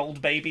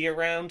motion-controlled baby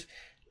around.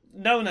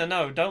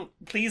 No,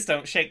 please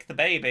don't shake the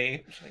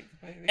baby.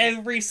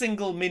 Every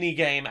single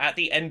minigame, at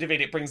the end of it,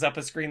 it brings up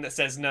a screen that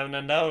says,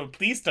 no,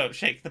 please don't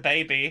shake the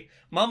baby.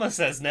 Mama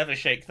says never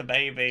shake the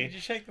baby. Did you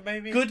shake the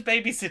baby? Good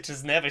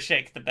babysitters never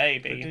shake the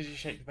baby. Or did you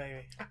shake the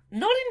baby?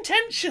 Not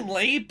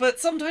intentionally, but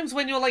sometimes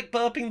when you're, like,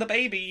 burping the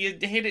baby, you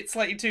hit it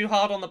slightly too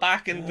hard on the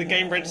back and the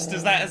game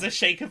registers that as a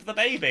shake of the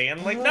baby.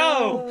 And, like,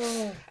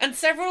 no! And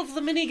several of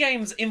the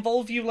minigames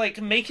involve you, like,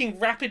 making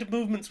rapid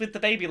movements with the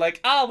baby. Like,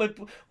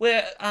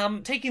 we're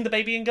taking the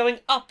baby and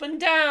going up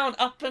and down.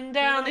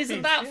 Uppies,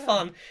 Isn't that yeah.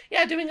 fun?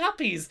 Yeah, doing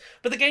uppies.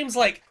 But the game's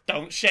like,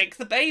 don't shake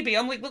the baby.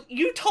 I'm like, well,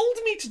 you told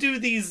me to do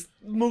these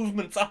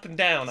movements up and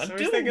down. So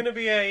is there going to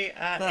be a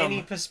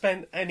any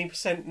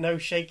percent no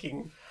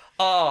shaking?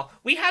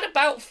 We had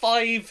about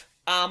 5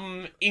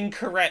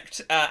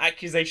 incorrect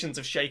accusations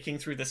of shaking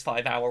through this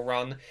 5-hour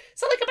run.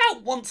 So, like,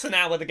 about once an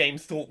hour the game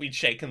thought we'd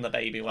shaken the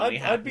baby when we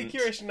hadn't. I'd be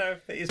curious to know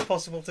if it is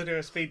possible to do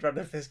a speed run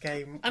of this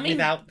game mean-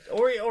 without,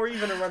 or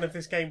even a run of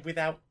this game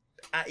without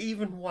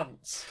even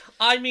once.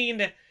 I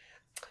mean,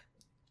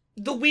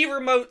 the Wii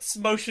Remote's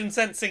motion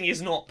sensing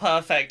is not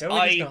perfect.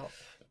 No, it is not.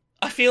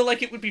 I feel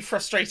like it would be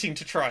frustrating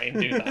to try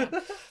and do that.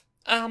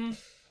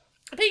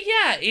 But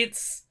yeah,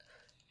 it's...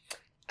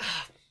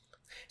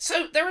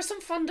 So, there are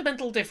some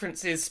fundamental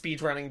differences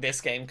speedrunning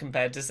this game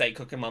compared to, say,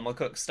 Cookin' Mama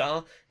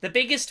Cookstar. The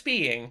biggest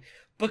being,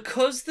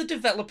 because the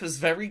developers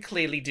very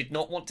clearly did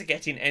not want to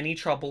get in any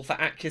trouble for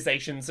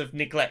accusations of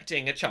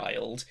neglecting a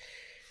child,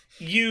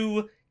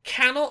 you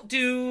cannot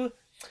do...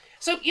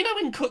 So, you know,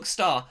 in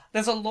Cookstar,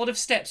 there's a lot of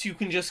steps you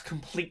can just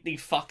completely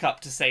fuck up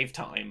to save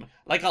time.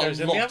 Like, a lot.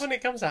 Goes in the oven,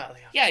 it comes out of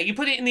the oven. Yeah, you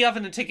put it in the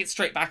oven and take it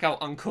straight back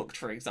out uncooked,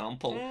 for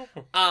example.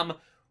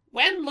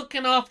 When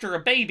looking after a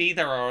baby,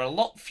 there are a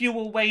lot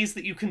fewer ways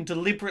that you can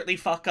deliberately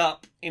fuck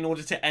up in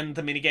order to end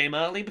the minigame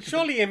early. Because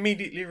Surely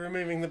immediately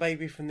removing the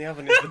baby from the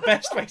oven is the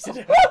best way to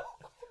do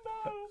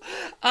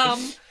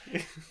it.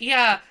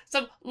 Yeah,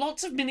 so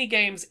lots of mini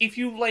games. If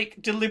you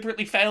like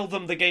deliberately fail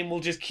them, the game will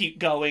just keep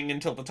going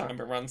until the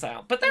timer runs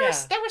out. But there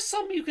are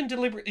some you can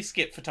deliberately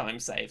skip for time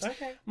saves.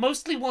 Okay.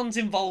 Mostly ones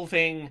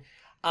involving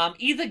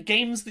either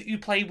games that you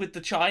play with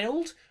the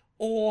child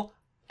or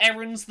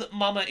errands that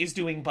Mama is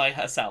doing by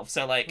herself.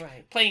 So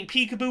like playing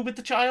peekaboo with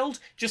the child,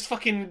 just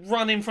fucking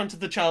run in front of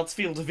the child's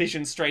field of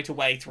vision straight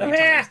away 3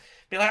 times.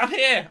 Be like,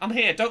 I'm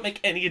here. Don't make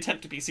any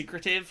attempt to be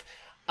secretive.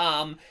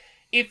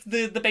 If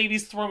the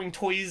baby's throwing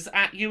toys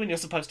at you and you're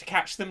supposed to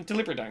catch them,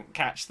 deliberately don't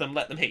catch them,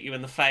 let them hit you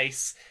in the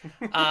face.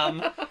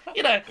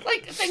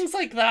 Like things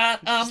like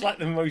that. It's like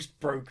the most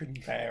broken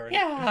parent.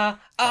 Yeah.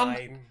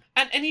 Fine.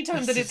 And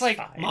anytime that it's like,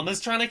 fine.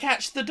 Mama's trying to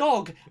catch the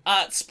dog,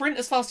 sprint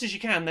as fast as you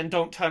can, then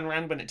don't turn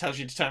around when it tells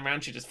you to turn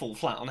around. She just fall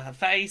flat on her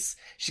face.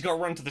 She's got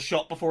to run to the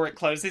shop before it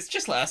closes.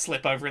 Just let her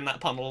slip over in that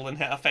puddle and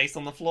hit her face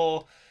on the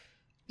floor.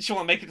 She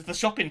won't make it to the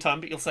shop in time,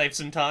 but you'll save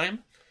some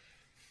time.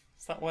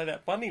 Is that why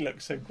that bunny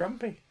looks so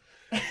grumpy?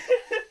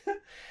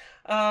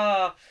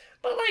 But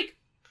like,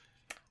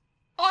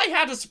 I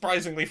had a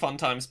surprisingly fun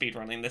time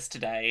speedrunning this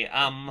today.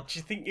 Do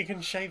you think you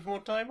can shave more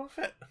time off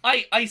it?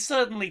 I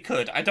certainly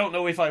could. I don't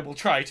know if I will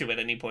try to at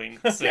any point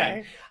soon.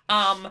 Okay.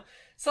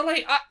 So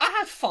like, I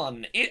had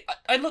fun.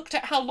 I looked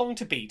at how long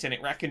to beat, and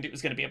it reckoned it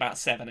was going to be about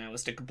 7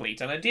 hours to complete.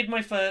 And I did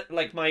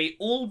my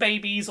all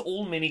babies,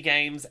 all mini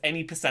games,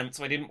 any percent,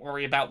 so I didn't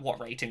worry about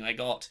what rating I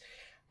got.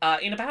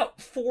 In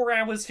about 4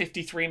 hours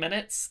 53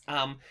 minutes.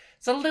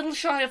 So a little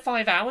shy of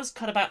 5 hours,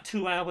 cut about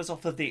 2 hours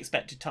off of the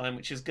expected time,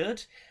 which is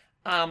good.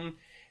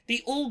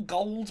 The all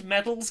gold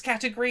medals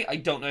category, I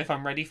don't know if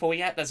I'm ready for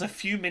yet. There's a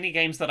few mini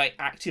games that I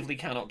actively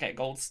cannot get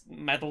gold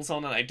medals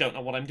on, and I don't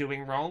know what I'm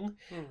doing wrong.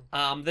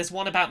 There's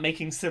one about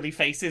making silly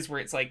faces where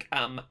it's like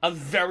a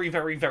very,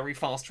 very, very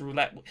fast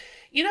roulette.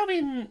 You know,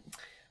 in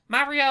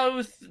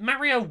Mario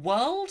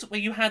World, where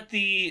you had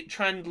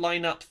try and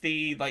line up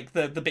the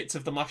bits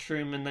of the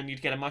mushroom and then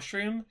you'd get a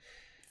mushroom.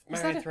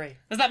 Mario 3.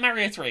 Is that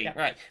Mario 3? Yeah.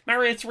 Right.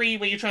 Mario 3,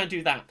 where you're trying to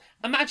do that.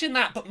 Imagine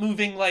that, but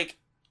moving, like,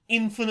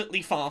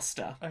 infinitely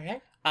faster.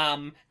 Okay.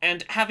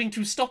 And having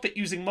to stop it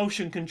using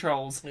motion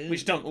controls,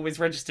 which don't always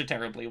register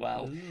terribly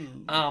well.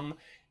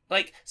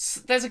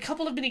 There's a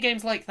couple of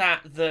minigames like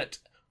that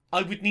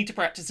I would need to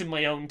practice in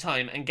my own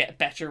time and get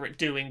better at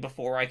doing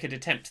before I could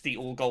attempt the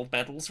all gold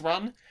medals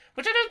run,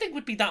 which I don't think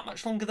would be that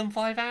much longer than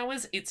 5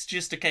 hours. It's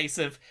just a case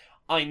of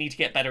I need to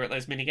get better at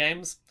those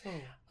minigames.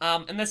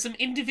 And there's some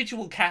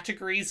individual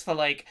categories for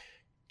like,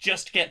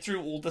 just get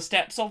through all the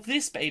steps of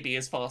this baby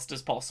as fast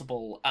as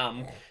possible.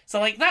 So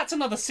like that's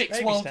another 6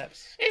 Baby world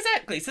steps.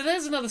 Exactly. So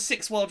there's another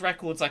 6 world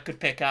records I could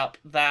pick up,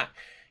 that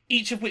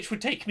each of which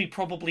would take me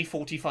probably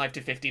 45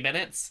 to 50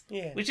 minutes.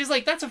 Yeah. Which is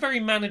like, that's a very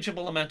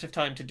manageable amount of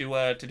time to do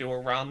a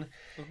run.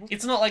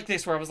 It's not like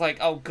this where I was like,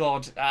 oh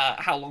god,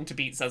 How Long to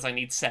Beat says I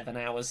need 7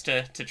 hours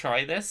to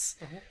try this.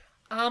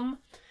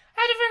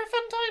 Had a very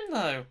fun time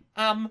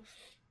though.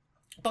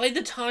 By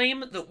the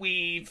time that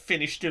we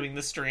finished doing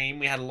the stream,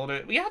 we had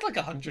like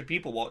 100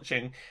 people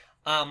watching.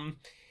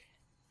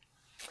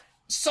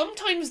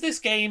 Sometimes this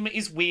game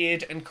is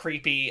weird and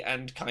creepy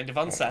and kind of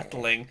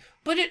unsettling,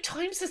 but at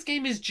times this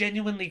game is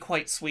genuinely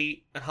quite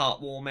sweet and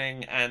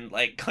heartwarming and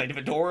like kind of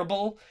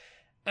adorable.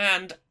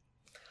 And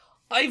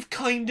I've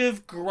kind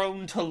of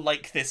grown to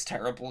like this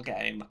terrible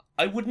game.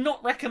 I would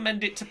not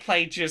recommend it to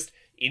play just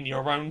in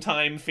your own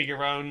time for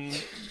your own,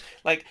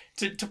 like,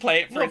 to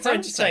play it for Not its for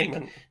own sake.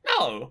 entertainment.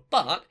 No,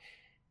 but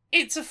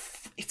it's a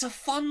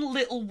fun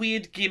little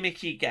weird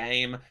gimmicky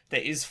game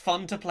that is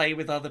fun to play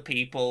with other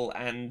people,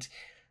 and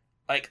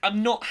like,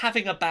 I'm not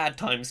having a bad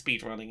time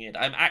speedrunning it.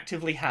 I'm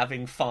actively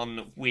having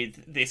fun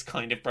with this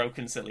kind of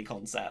broken silly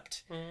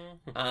concept.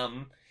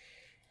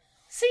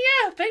 So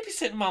yeah,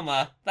 Babysitting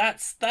Mama.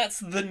 That's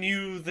the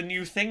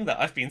new thing that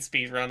I've been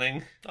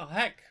speedrunning. Oh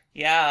heck.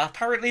 Yeah,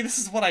 apparently this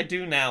is what I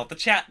do now. The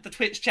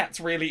Twitch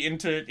chat's really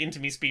into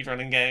me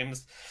speedrunning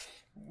games.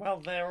 Well,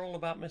 they're all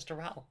about Mr.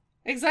 Rattle.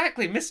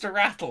 Exactly, Mr.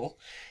 Rattle.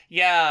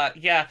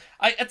 Yeah.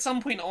 At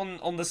some point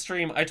on the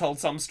stream, I told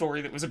some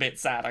story that was a bit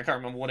sad. I can't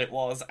remember what it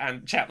was,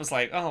 and chat was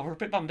like, "Oh, we're a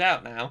bit bummed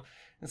out now."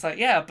 It's like,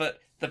 yeah, but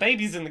the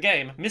baby's in the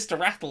game. Mr.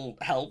 Rattle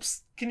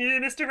helps. Can you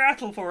do Mr.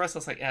 Rattle for us? I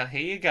was like, yeah,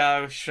 here you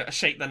go.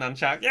 Shake the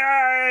nunchuck.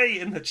 Yay!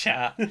 In the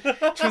chat.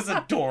 Which was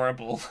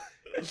adorable.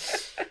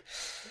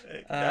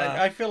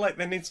 I feel like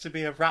there needs to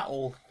be a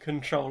rattle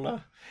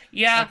controller.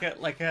 Yeah.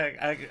 Like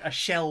a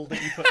shell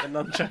that you put the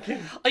nunchuck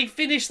in. I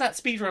finished that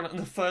speedrun, and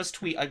the first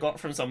tweet I got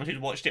from someone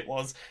who'd watched it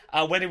was,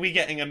 when are we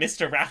getting a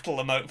Mr. Rattle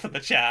emote for the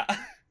chat?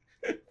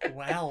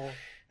 Well.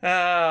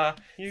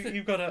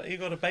 You've got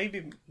a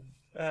baby...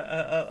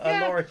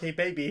 Laura K.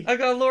 baby. I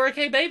got a Laura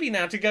K. baby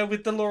now to go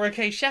with the Laura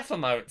K. chef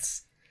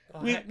emotes.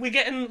 Oh, We're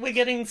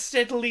getting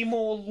steadily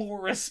more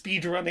Laura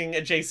speedrunning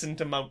adjacent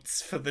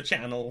emotes for the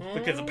channel,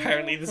 because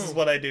apparently this is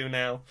what I do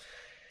now.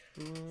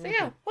 So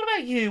yeah, what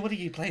about you? What have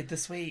you played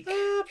this week?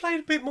 I played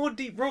a bit more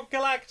Deep Rock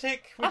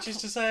Galactic, which is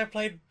to say I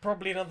played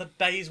probably another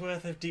day's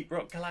worth of Deep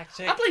Rock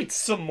Galactic. I played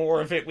some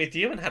more of it with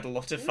you and had a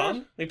lot of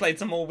fun. We played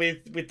some more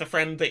with the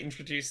friend that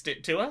introduced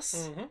it to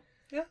us.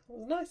 Yeah, it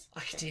was nice. I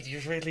continue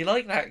to really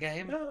like that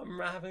game. Yeah, I'm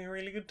having a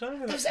really good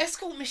time with Those it.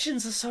 escort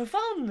missions are so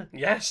fun.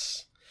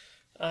 Yes.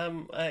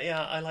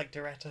 Yeah, I like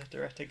Doretta.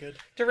 Doretta good.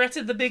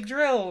 Directed the big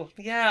drill.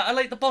 Yeah, I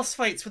like the boss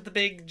fights with the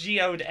big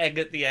geode egg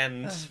at the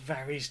end. That's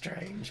very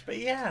strange, but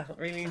yeah,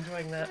 really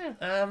enjoying that.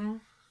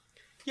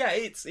 Yeah,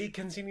 it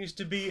continues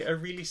to be a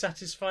really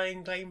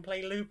satisfying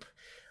gameplay loop.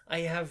 I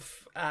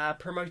have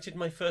promoted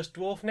my first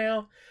dwarf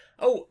now.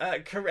 Oh,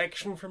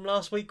 correction from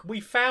last week. We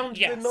found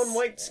Yes. the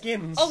non-white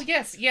skins. Oh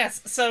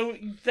yes. So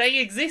they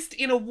exist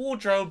in a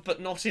wardrobe, but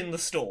not in the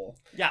store.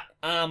 yeah.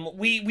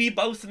 We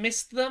both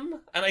missed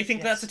them, and I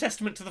think Yes. that's a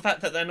testament to the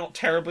fact that they're not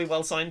terribly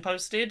well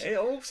signposted. It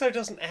also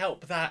doesn't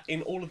help that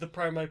in all of the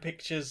promo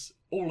pictures,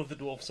 all of the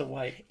dwarfs are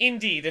white.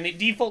 Indeed, and it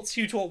defaults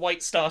you to a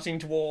white starting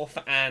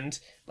dwarf, and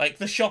like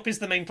the shop is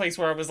the main place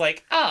where I was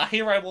like,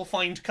 here I will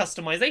find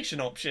customization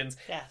options.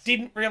 Yes.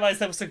 Didn't realise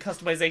there were some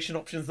customization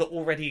options that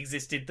already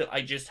existed that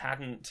I just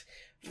hadn't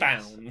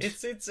found.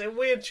 It's a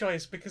weird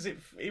choice because it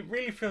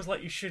really feels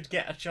like you should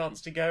get a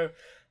chance to go,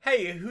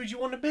 hey, who do you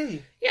want to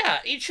be? Yeah,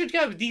 it should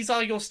go. These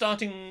are your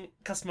starting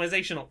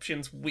customization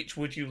options. Which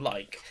would you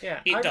like?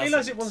 Yeah, It I realise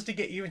doesn't. it wants to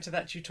get you into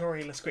that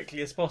tutorial as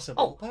quickly as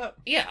possible. But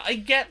Yeah, I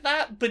get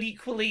that, but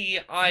equally,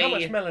 how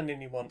much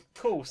melanin you want?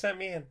 Cool, send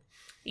me in.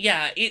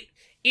 Yeah,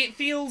 it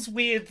feels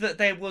weird that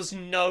there was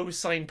no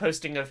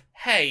signposting of,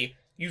 hey,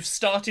 you've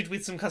started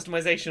with some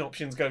customization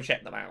options, go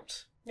check them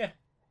out. Yeah.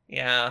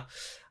 Yeah.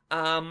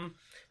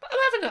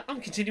 But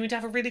I'm continuing to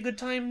have a really good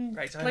time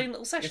Great time. playing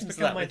little sessions It's of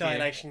become that my with you.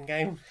 dilation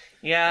game.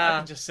 I Yeah.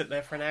 can just sit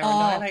there for an hour Oh.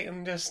 and dilate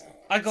and just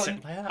I got sit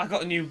and play that. I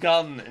got a new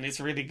gun and it's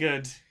really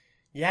good.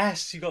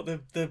 Yes, you got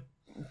the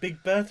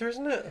Big Bertha,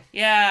 isn't it?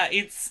 Yeah,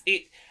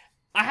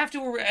 I have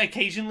to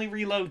occasionally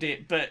reload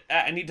it, but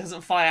and it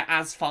doesn't fire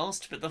as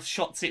fast, but the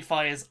shots it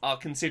fires are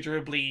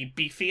considerably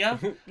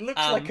beefier. Looks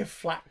like a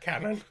flat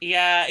cannon.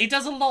 Yeah, it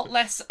does a lot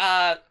less.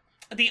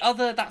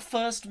 That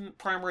first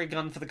primary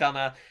gun for the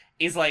gunner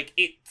is like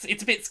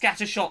it's a bit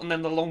scattershot, and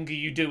then the longer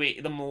you do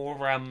it, the more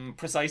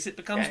precise it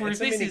becomes. Yeah, whereas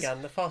it's a this is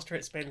minigun. The faster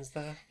it spins,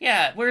 the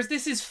whereas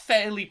this is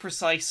fairly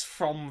precise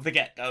from the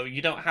get go.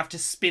 You don't have to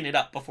spin it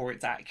up before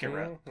it's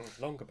accurate.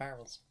 Longer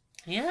barrels.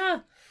 Yeah,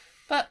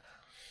 but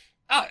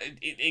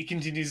it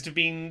continues to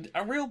be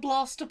a real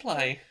blast to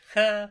play.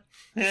 Ha.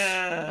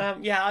 Yeah.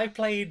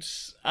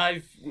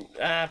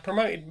 I've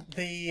promoted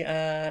the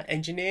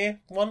engineer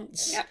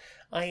once. Yeah.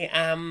 I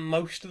am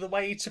most of the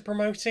way to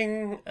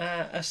promoting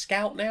a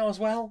scout now as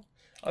well.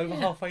 Over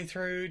halfway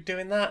through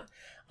doing that.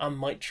 I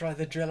might try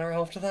the driller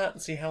after that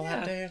and see how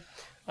that do.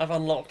 I've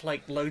unlocked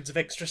like loads of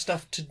extra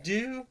stuff to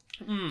do.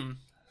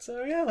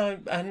 So yeah,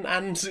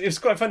 and it was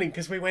quite funny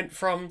because we went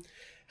from,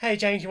 hey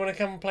James, you want to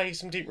come and play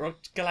some Deep Rock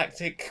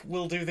Galactic?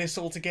 We'll do this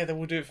all together.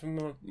 We'll do it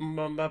for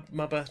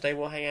my birthday.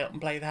 We'll hang out and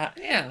play that.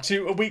 Yeah.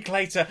 To a week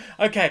later,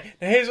 okay,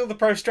 now here's all the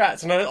pro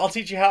strats, and I'll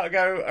teach you how to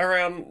go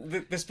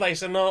around this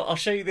place, and I'll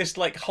show you this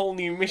like whole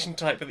new mission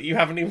type that you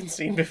haven't even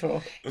seen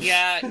before.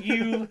 Yeah,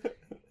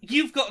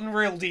 you've gotten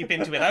real deep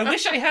into it. I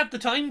wish I had the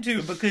time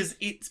to, because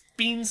it's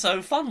been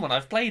so fun when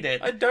I've played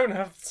it. I don't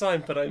have the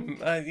time, but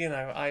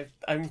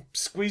I'm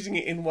squeezing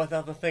it in with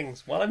other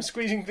things while I'm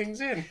squeezing things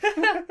in.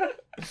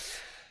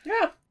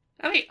 Yeah.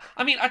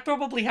 I mean, I'd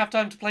probably have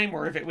time to play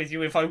more of it with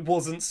you if I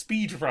wasn't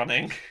speed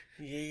running.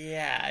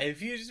 Yeah,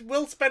 if you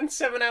will spend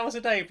 7 hours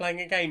a day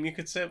playing a game, you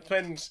could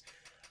spend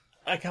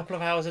a couple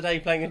of hours a day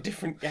playing a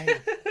different game.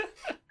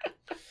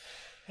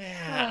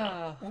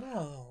 Yeah.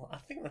 Well, I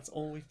think that's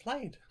all we've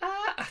played.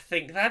 I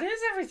think that is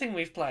everything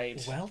we've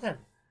played. Well then.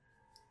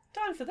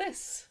 Time for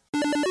this.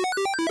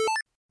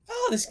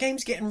 Oh, this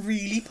game's getting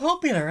really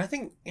popular. I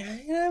think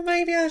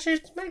maybe I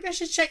should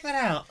check that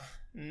out.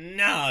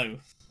 No.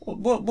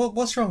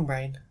 What's wrong,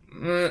 Brain?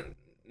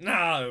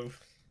 No.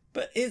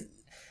 But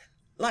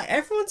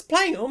everyone's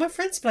playing it. All my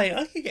friends play it.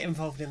 I could get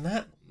involved in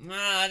that.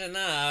 I don't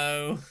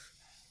know.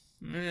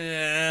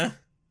 Yeah.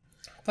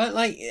 But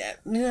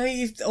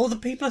all the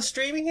people are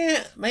streaming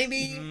it.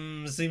 Maybe.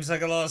 Seems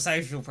like a lot of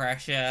social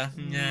pressure.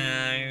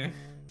 No.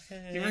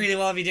 You really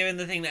want to be doing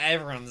the thing that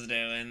everyone's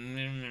doing.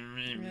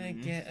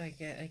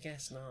 I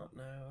guess not.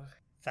 No.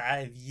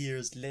 5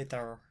 years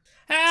later.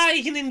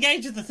 You can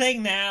engage with the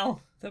thing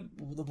now. The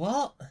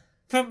what?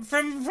 From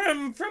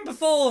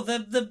before,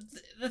 the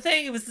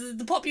thing, it was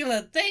the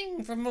popular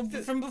thing from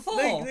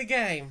before. The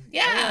game.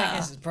 Yeah. I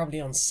guess it's probably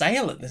on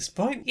sale at this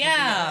point.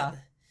 Yeah.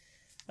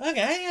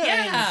 Okay.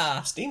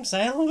 Yeah. Steam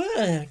sale.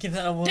 Give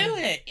that a whirl. Do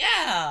it,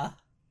 yeah.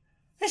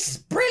 This is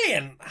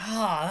brilliant.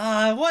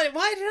 Why did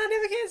I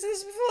never get to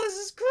this before? This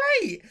is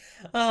great.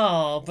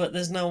 Oh, but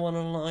there's no one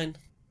online.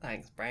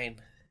 Thanks,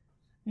 Brain.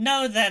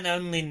 No, then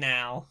only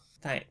now.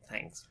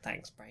 Thanks,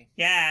 Brain.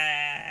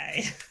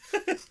 Yay!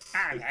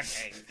 I'm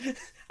happy.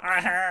 I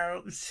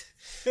hope.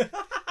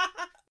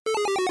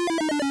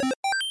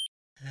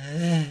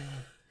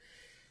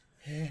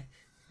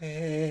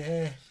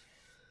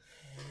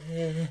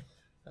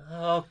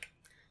 Oh,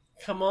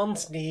 come on,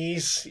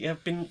 Sneeze.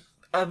 I've been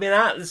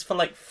at this for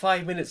like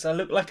 5 minutes. I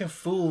look like a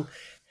fool.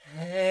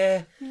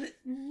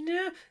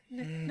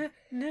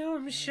 No,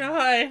 I'm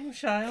shy. I'm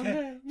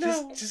shy.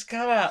 No. Just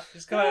come out.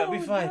 Just come out. It'll be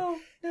fine.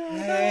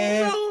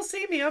 No,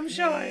 see me, I'm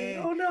shy.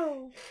 Oh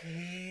no.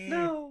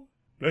 No.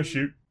 Bless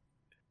you.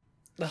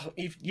 Oh,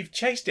 you've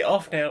chased it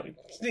off now.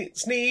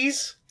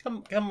 Sneeze.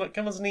 Come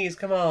on, sneeze.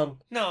 Come on.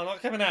 No, I'm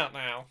not coming out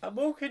now. I'm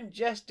all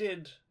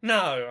congested.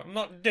 No, I'm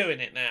not doing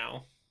it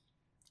now.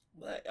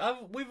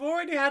 We've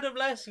already had a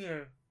bless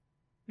you.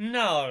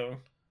 No.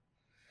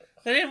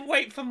 They didn't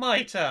wait for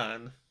my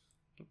turn.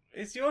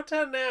 It's your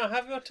turn now.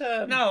 Have your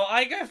turn. No,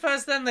 I go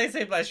first, then they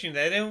say bless you.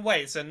 They didn't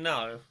wait, so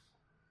no.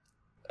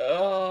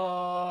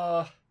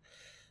 Oh,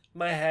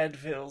 my head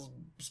feels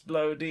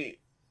bloody.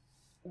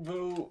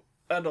 Boo.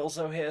 And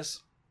also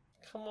hiss.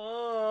 Come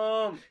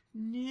on.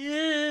 No.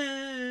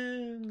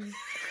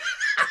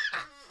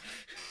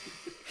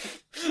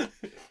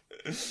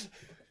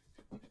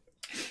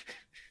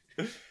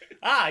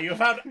 You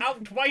found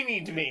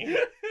outwhined me.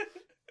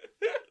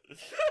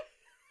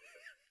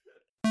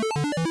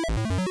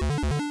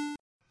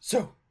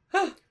 So,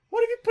 what have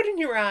you put in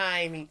your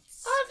eye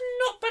meats? I've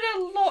not put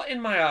a lot in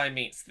my eye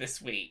meats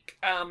this week.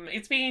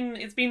 It's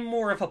been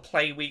more of a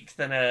play week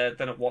than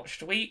a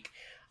watched week.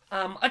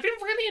 I've been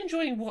really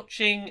enjoying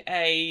watching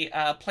a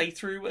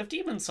playthrough of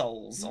Demon's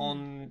Souls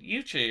on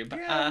YouTube.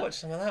 Yeah, I watched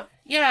some of that.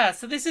 Yeah,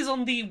 so this is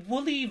on the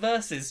Wooly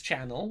Versus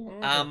channel.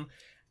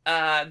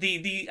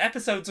 The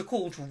episodes are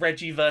called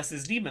Reggie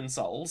versus Demon's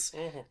Souls.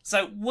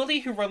 So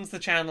Wooly, who runs the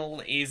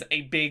channel, is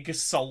a big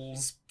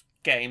Souls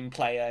game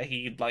player.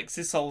 He likes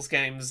his Souls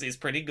games, is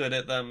pretty good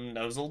at them,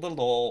 knows all the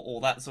lore, all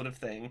that sort of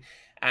thing.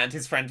 And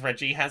his friend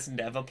Reggie has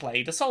never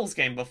played a Souls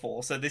game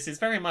before, so this is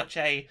very much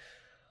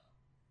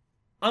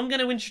I'm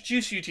going to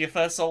introduce you to your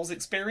first Souls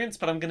experience,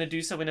 but I'm going to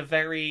do so in a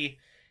very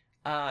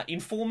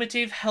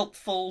informative,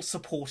 helpful,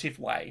 supportive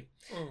way.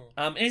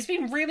 And it's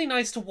been really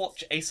nice to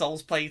watch a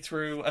Souls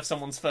playthrough of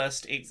someone's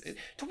first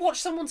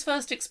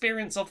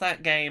experience of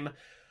that game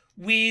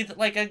with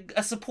like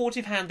a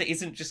supportive hand that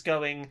isn't just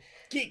going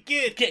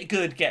get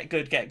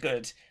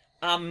good.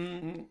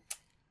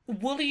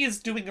 Wooly is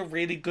doing a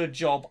really good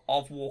job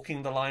of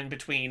walking the line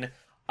between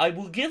I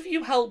will give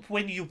you help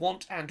when you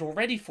want and are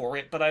ready for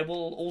it, but I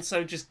will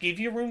also just give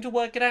you room to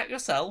work it out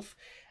yourself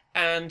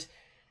and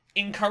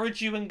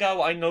encourage you and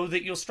go, I know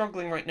that you're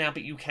struggling right now,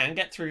 but you can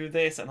get through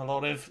this. And a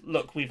lot of,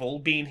 look, we've all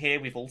been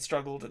here, we've all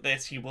struggled at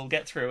this, you will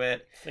get through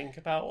it. Think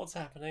about what's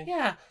happening.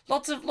 Yeah,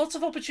 lots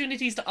of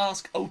opportunities to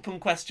ask open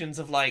questions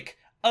of like,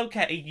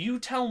 okay, you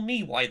tell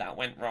me why that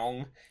went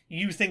wrong,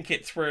 you think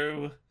it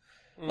through.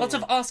 Lots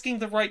of asking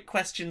the right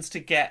questions to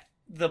get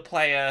the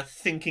player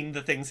thinking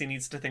the things he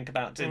needs to think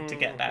about to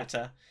get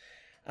better.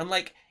 And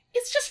like,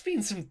 it's just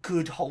been some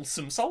good,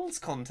 wholesome Souls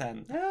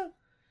content. Yeah.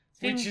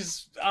 Which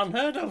is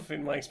unheard of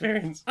in my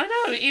experience. I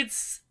know,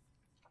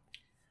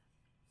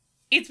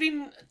 it's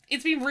been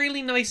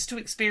really nice to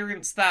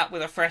experience that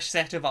with a fresh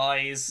set of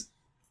eyes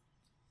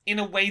in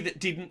a way that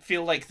didn't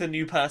feel like the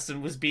new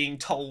person was being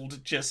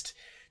told just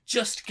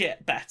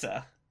get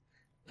better.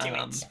 Do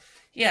it.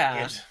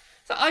 Yeah. Good.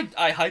 So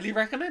I highly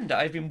recommend it.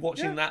 I've been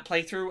watching that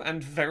playthrough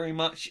and very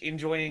much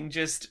enjoying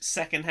just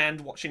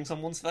secondhand watching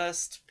someone's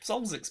first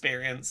Souls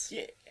experience.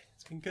 Yeah,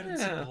 it's been good and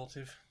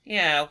supportive.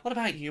 Yeah, what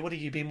about you? What have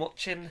you been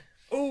watching?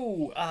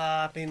 Oh,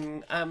 I've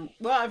been,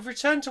 I've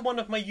returned to one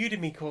of my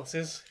Udemy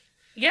courses.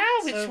 Yeah,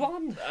 which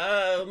one?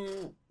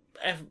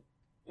 I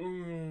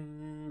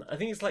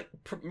think it's like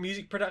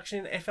music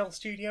production in FL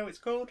Studio, it's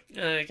called.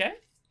 Okay.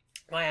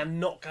 I am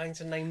not going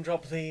to name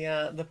drop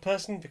the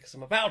person because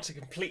I'm about to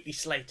completely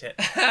slate it.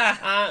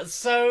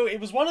 So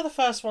it was one of the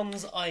first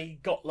ones I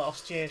got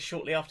last year,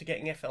 shortly after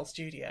getting FL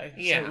Studio.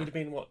 Yeah. So it would have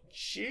been,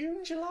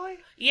 June, July?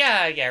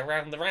 Yeah,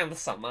 around the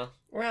summer.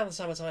 Around the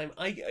summertime.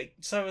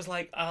 So I was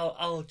like,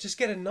 I'll just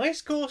get a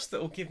nice course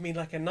that will give me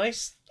like a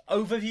nice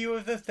overview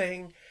of the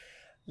thing,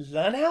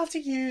 learn how to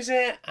use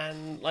it,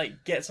 and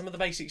like get some of the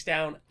basics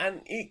down.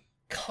 And it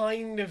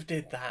kind of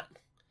did that.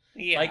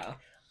 Yeah. Like,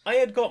 I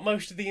had got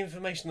most of the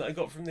information that I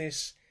got from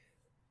this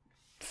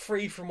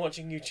free from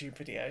watching YouTube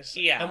videos.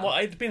 Yeah. And what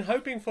I'd been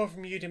hoping for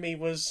from Udemy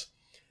was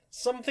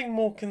something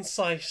more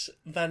concise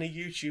than a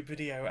YouTube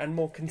video and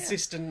more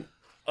consistent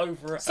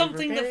over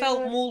something over a that felt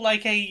period. more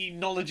like a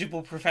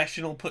knowledgeable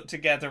professional put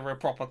together a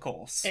proper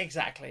course.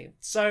 Exactly.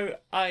 So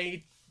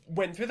I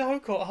went through the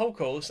whole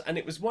course, and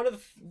it was one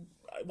of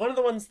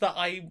the ones that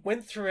I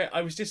went through it.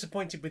 I was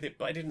disappointed with it,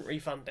 but I didn't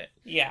refund it.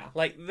 Yeah.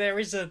 Like, there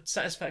is a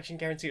satisfaction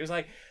guarantee. It was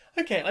like,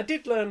 okay, I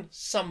did learn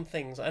some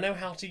things. I know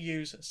how to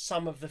use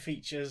some of the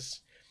features.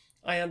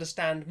 I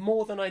understand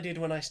more than I did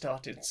when I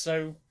started.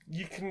 So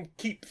you can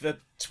keep the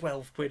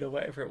 12 quid or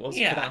whatever it was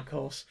for that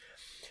course.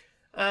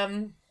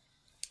 Didn't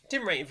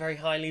rate it very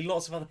highly.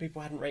 Lots of other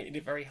people hadn't rated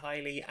it very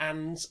highly.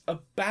 And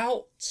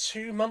about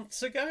 2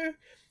 months ago,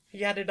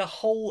 he added a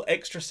whole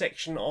extra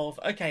section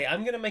of, okay,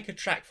 I'm going to make a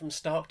track from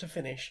start to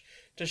finish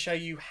to show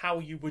you how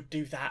you would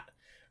do that.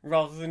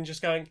 Rather than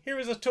just going, here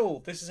is a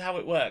tool, this is how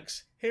it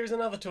works. Here is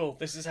another tool,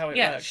 this is how it works.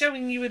 Yeah,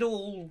 showing you it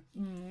all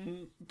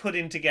put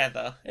in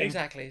together.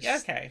 Exactly. Yeah,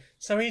 okay.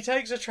 So he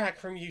takes a track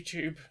from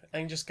YouTube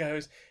and just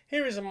goes,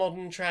 here is a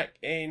modern track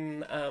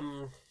in,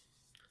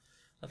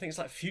 I think it's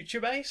like Future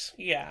Bass.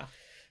 Yeah.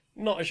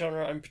 not a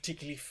genre I'm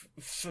particularly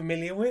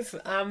familiar with.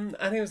 And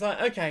he was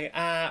like, okay,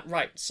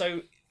 right,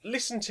 so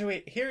listen to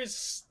it.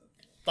 Here's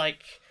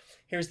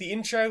the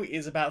intro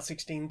is about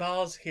 16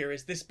 bars. Here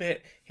is this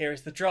bit. Here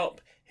is the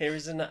drop. Here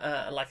is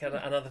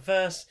another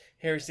verse.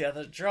 Here is the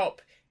other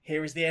drop.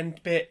 Here is the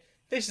end bit.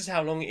 This is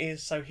how long it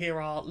is. So here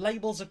are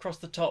labels across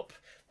the top.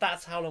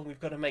 That's how long we've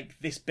got to make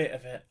this bit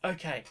of it.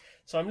 Okay,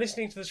 so I'm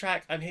listening to the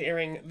track. I'm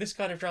hearing this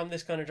kind of drum,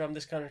 this kind of drum,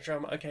 this kind of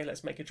drum. Okay,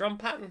 let's make a drum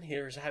pattern.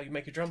 Here is how you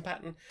make a drum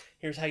pattern.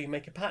 Here's how you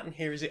make a pattern.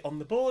 Here is it on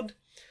the board.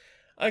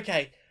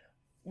 Okay,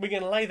 we're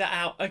going to lay that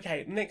out.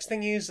 Okay, next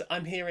thing is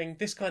I'm hearing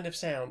this kind of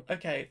sound.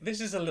 Okay,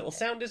 this is a little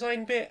sound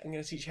design bit. I'm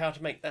going to teach you how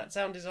to make that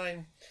sound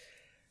design.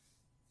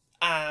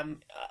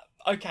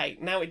 Okay,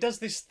 now it does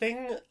this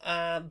thing.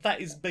 That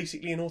is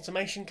basically an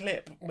automation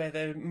clip where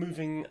they're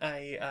moving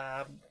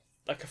a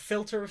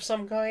filter of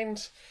some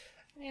kind.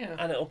 Yeah.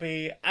 And it'll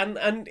be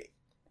and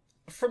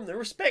from the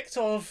respect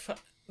of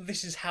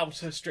this is how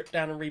to strip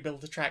down and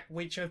rebuild a track,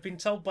 which I've been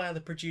told by other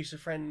producer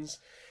friends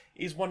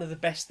is one of the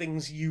best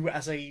things you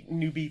as a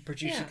newbie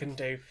producer can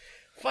do.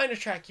 Find a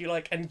track you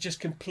like and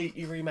just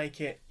completely remake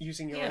it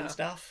using your own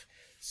stuff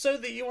so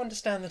that you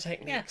understand the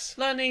techniques.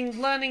 Yeah.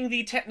 Learning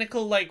the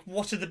technical, like,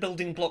 what are the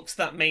building blocks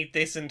that made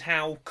this and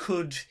how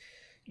could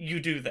you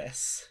do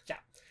this?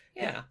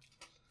 Yeah.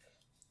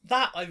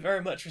 That I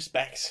very much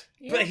respect.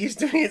 Yeah. But he's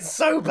doing it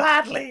so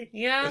badly.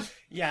 Yeah.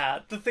 Yeah,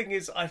 the thing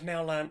is, I've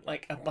now learned,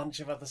 like, a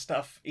bunch of other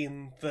stuff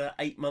in the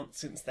 8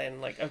 months since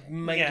then. Like, I've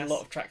made a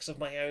lot of tracks of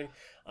my own.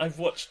 I've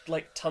watched,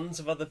 like, tons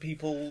of other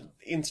people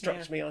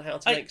instruct me on how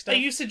to make stuff.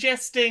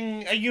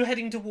 Are you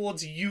heading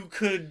towards you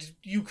could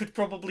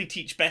probably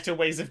teach better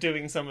ways of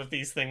doing some of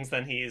these things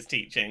than he is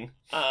teaching?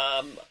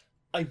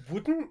 I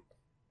wouldn't.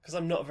 Because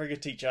I'm not a very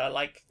good teacher.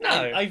 Like, no,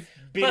 I've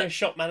been a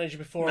shop manager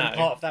before, and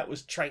part of that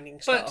was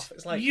training stuff. But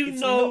it's like, you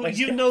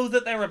know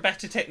that there are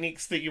better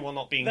techniques that you are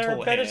not being taught here.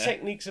 There are better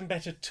techniques and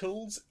better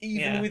tools,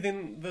 even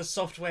within the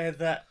software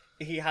that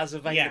he has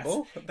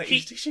available. Yes. That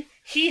he's teaching.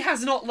 He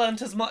has not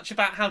learnt as much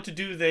about how to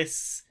do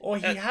this. Or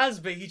he has,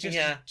 but he just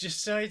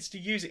decides to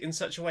use it in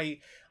such a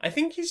way. I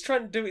think he's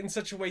trying to do it in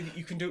such a way that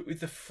you can do it with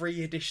the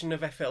free edition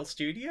of FL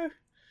Studio.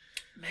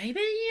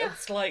 Maybe?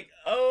 It's like,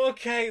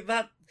 okay,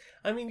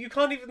 I mean, you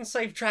can't even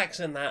save tracks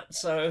in that,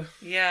 so...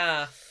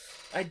 Yeah.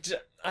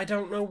 I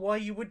don't know why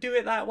you would do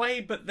it that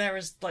way, but there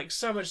is, like,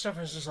 so much stuff,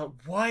 and it's just like,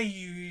 why are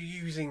you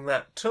using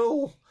that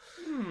tool?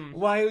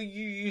 Why are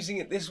you using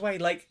it this way?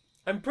 Like,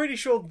 I'm pretty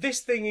sure this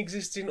thing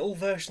exists in all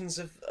versions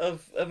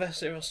of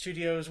FL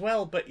Studio as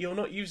well, but you're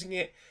not using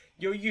it...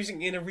 You're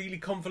using it in a really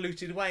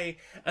convoluted way,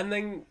 and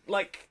then,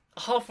 like,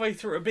 halfway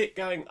through a bit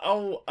going,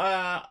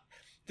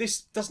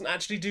 this doesn't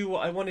actually do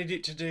what I wanted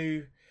it to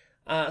do,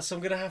 so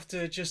I'm going to have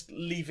to just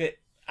leave it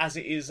as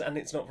it is, and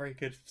it's not very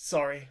good.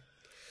 Sorry.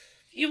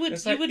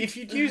 If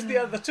you'd used the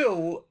other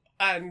tool,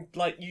 and,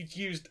 like, you'd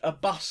used a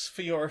bus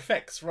for your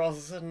effects,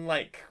 rather than,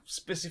 like,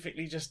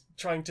 specifically just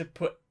trying to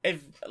put,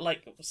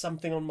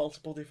 something on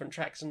multiple different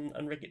tracks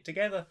and rig it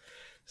together.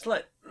 It's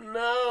like,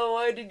 no,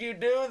 why did you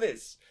do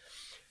this?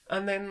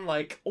 And then,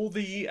 like, all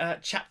the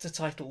chapter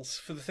titles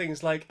for the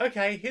things like,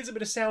 okay, here's a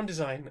bit of sound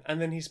design,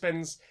 and then he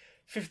spends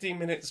 15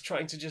 minutes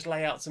trying to just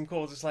lay out some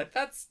chords. It's like,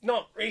 that's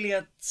not really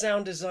a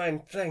sound design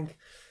thing.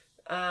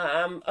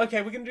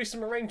 Okay, we're going to do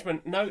some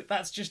arrangement. No,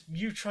 that's just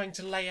you trying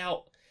to lay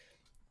out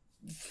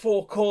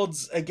 4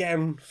 chords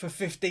again for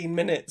 15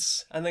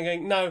 minutes. And then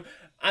going, no.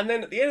 And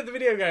then at the end of the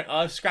video going,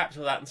 I've scrapped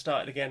all that and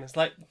started again. It's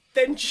like,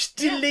 then just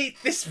delete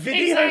this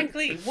video.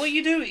 Exactly. What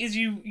you do is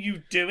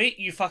you do it,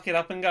 you fuck it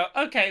up and go,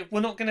 okay,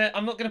 I'm not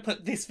gonna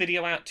put this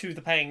video out to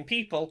the paying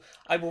people.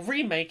 I will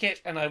remake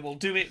it and I will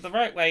do it the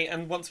right way,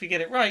 and once we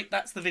get it right,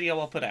 that's the video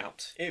I'll put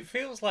out. It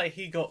feels like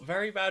he got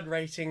very bad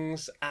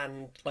ratings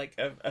and like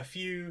a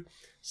few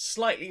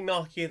slightly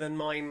narkier than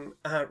mine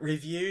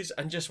reviews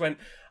and just went,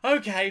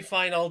 okay,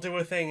 fine, I'll do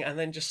a thing, and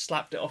then just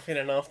slapped it off in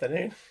an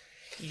afternoon.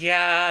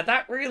 Yeah,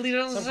 that really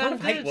doesn't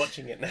sound good. I kind of hate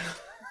watching it now.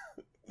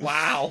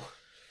 Wow.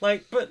 I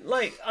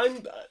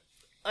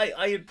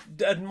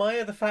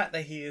admire the fact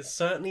that he is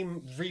certainly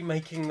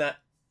remaking that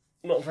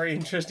not very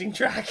interesting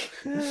track.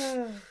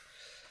 Have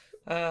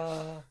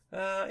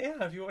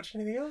you watched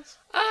anything else?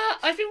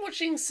 I've been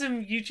watching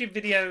some YouTube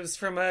videos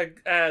from a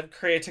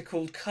creator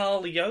called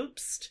Carl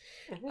Jobst.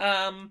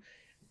 Mm-hmm.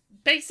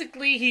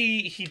 Basically,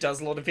 he does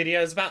a lot of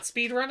videos about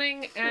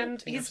speedrunning,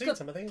 and he's got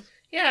some of these.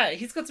 Yeah,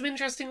 he's got some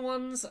interesting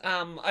ones.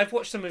 I've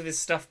watched some of his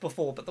stuff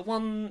before, but the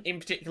one in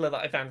particular that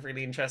I found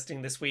really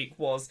interesting this week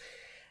was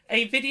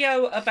a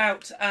video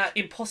about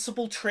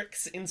impossible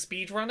tricks in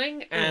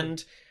speedrunning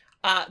and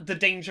the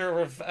danger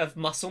of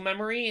muscle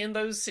memory in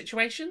those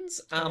situations.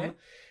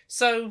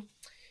 So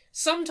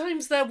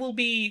sometimes there will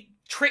be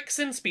tricks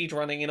in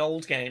speedrunning in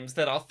old games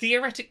that are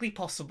theoretically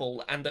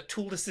possible and that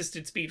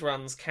tool-assisted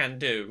speedruns can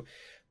do,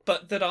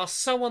 but that are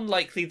so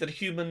unlikely that a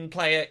human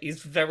player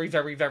is very,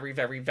 very, very,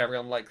 very, very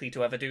unlikely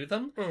to ever do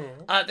them,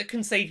 that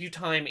can save you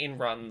time in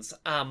runs.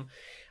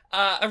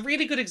 A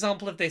really good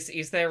example of this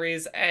is there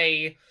is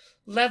a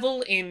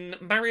level in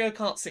Mario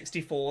Kart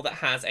 64 that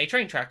has a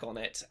train track on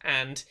it,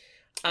 and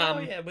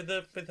with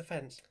the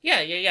fence.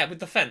 Yeah, with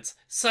the fence.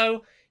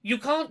 So you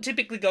can't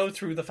typically go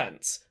through the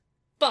fence,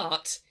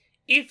 but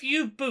if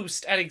you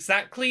boost at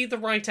exactly the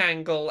right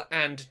angle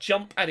and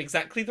jump at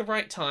exactly the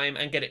right time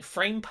and get it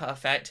frame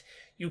perfect,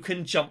 you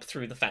can jump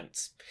through the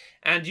fence.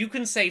 And you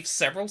can save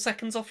several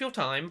seconds off your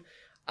time.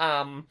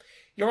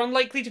 You're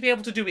unlikely to be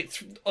able to do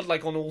it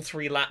on all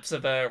 3 laps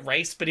of a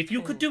race, but if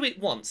you could do it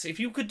once, if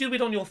you could do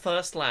it on your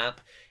first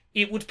lap,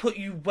 it would put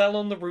you well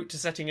on the route to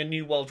setting a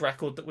new world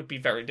record that would be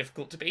very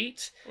difficult to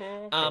beat.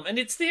 And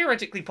it's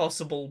theoretically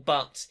possible,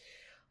 but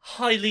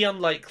highly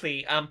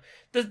unlikely.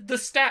 The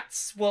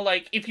stats were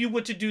like, if you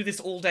were to do this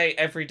all day,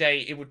 every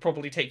day, it would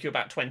probably take you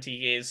about 20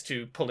 years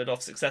to pull it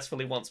off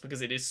successfully once,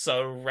 because it is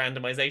so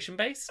randomization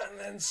based. And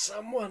then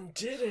someone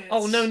did it.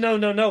 Oh,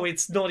 no,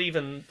 it's not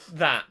even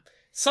that.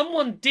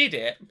 Someone did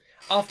it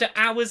after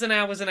hours and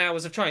hours and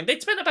hours of trying.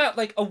 They'd spent about,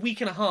 like, a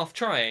week and a half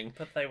trying.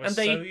 But they were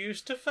so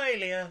used to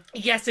failure.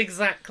 Yes,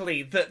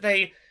 exactly. That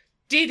they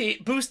did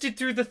it, boosted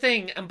through the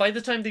thing, and by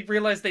the time they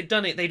realised they'd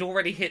done it, they'd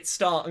already hit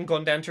start and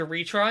gone down to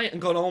retry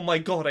and gone, oh my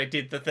god, I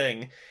did the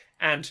thing.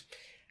 And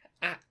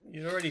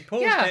you'd already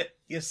paused it.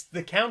 Yes,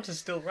 the counter's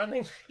still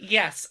running.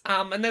 Yes,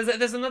 and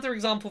there's another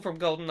example from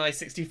GoldenEye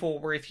 64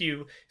 where if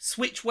you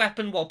switch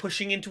weapon while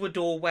pushing into a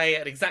doorway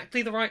at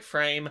exactly the right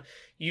frame,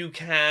 you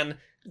can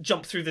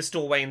jump through this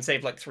doorway and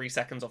save like 3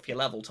 seconds off your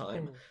level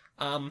time.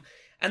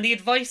 And the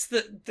advice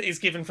that is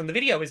given from the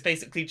video is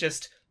basically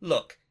just,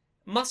 look,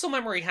 muscle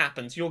memory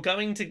happens.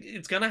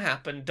 It's gonna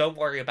happen. Don't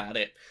worry about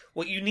it.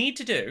 What you need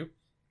to do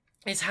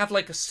is have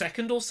like a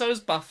second or so's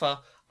buffer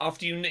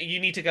after you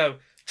need to go,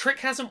 trick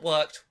hasn't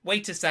worked,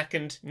 wait a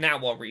second, now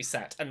I'll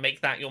reset, and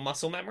make that your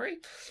muscle memory.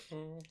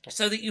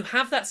 So that you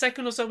have that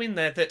second or so in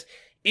there that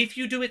if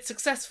you do it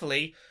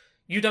successfully,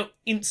 you don't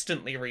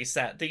instantly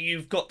reset, that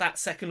you've got that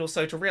second or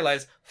so to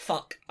realise,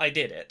 fuck, I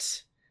did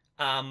it.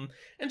 And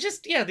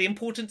just, the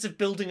importance of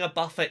building a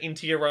buffer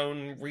into your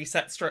own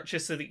reset structure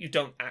so that you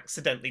don't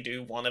accidentally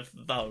do one of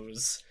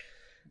those.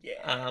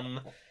 Yeah.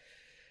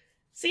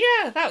 So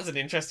that was an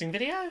interesting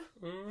video.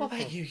 What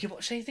about you? You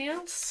watched anything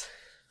else?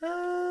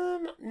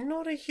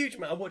 Not a huge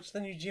amount. I watched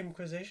the new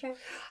Jimquisition.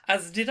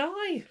 As did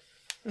I.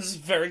 This is a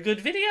very good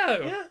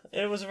video. Yeah,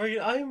 it was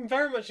I'm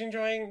very much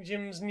enjoying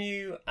Jim's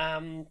new,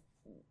 not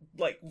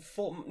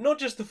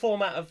just the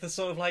format of the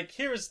sort of like,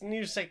 here is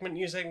new segment,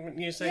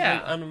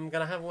 and I'm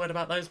gonna have a word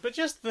about those, but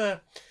just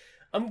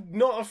I'm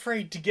not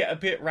afraid to get a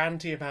bit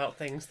ranty about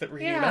things that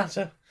really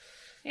matter.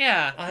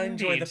 Yeah, I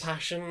enjoy the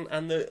passion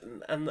and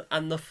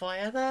the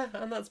fire there,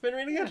 and that's been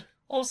really good.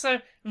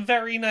 Also,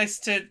 very nice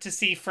to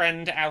see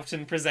Friend out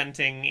and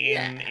presenting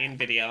in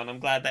video, and I'm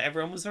glad that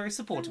everyone was very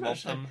supportive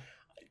of them.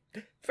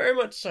 Very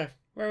much so.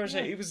 Very much so.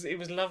 It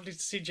was lovely to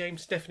see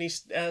James Stephanie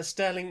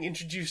Sterling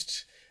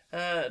introduced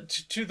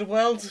to the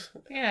world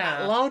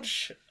at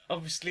large.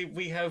 Obviously,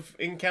 we have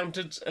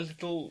encountered a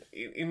little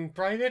in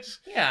private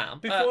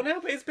before now,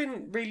 but it's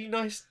been really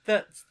nice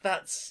that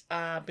that's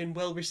been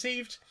well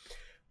received.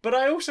 But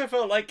I also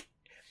felt like,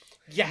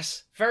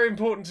 yes, very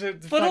important to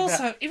the but also,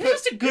 that, it was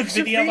just a good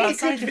video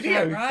outside of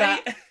that,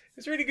 right?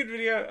 It's a really good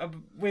video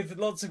with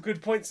lots of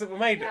good points that were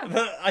made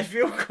that I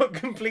feel got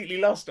completely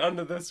lost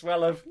under the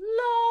swell of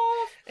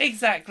love.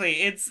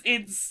 Exactly.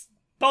 It's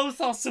both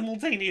are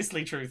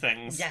simultaneously true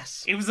things.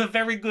 Yes. It was a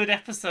very good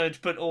episode,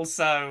 but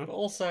also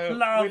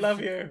love. We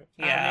love you.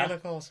 Yeah. And you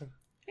look awesome.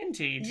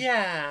 Indeed.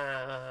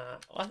 Yeah.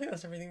 I think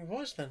that's everything we've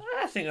watched then.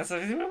 I think that's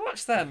everything we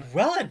watched then.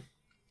 Well then.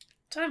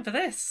 Time for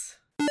this.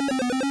 Laura,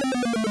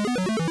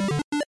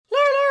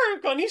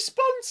 we've got a new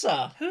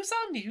sponsor. Who's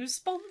our new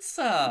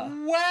sponsor?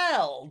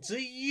 Well, do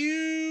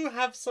you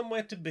have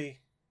somewhere to be?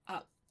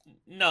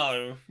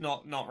 No,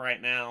 not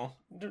right now.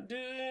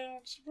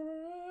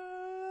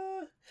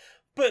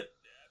 But,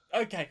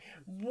 okay,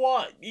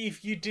 what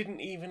if you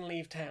didn't even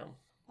leave town?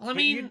 Well, I but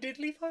mean, you did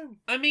leave home.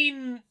 I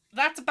mean,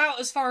 that's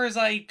about as far as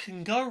I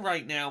can go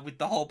right now with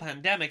the whole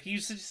pandemic. Are you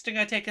suggesting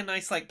I take a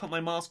nice, put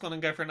my mask on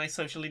and go for a nice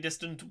socially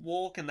distant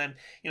walk, and then,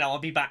 I'll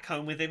be back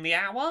home within the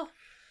hour?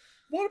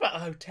 What about a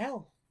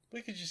hotel?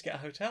 We could just get a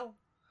hotel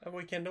a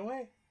weekend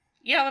away.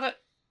 Yeah,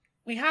 but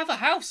we have a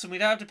house and we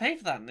don't have to pay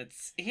for that, and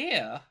it's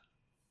here.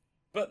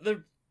 But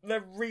the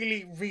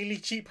really, really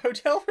cheap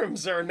hotel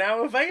rooms are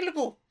now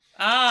available.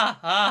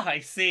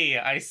 I see.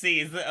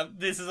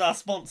 This is our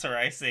sponsor,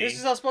 I see. This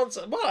is our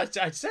sponsor. Well, I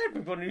said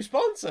we've got a new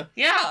sponsor.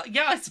 Yeah,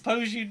 I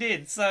suppose you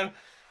did, so...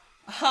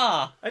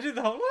 I did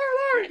the whole,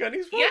 Laura, got a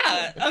new sponsor.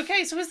 Yeah,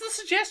 okay, so is the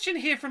suggestion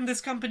here from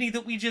this company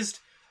that we just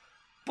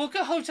book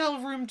a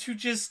hotel room to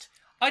just,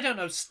 I don't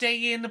know,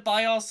 stay in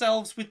by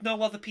ourselves with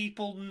no other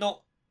people,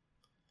 not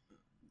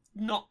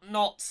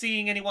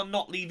seeing anyone,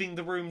 not leaving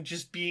the room,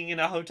 just being in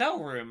a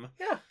hotel room?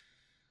 Yeah.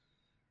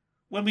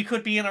 When we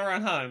could be in our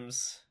own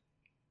homes?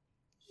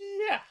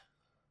 Yeah.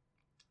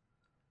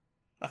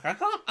 Look,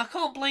 I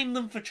can't blame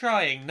them for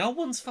trying. No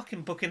one's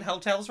fucking booking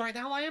hotels right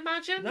now, I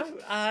imagine. No,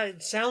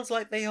 it sounds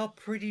like they are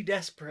pretty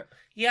desperate.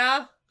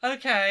 Yeah,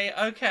 okay.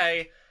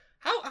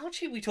 How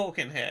cheap we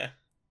talking here?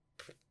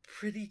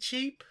 Pretty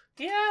cheap.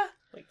 Yeah.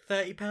 Like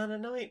 £30 a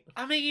night.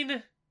 I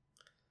mean,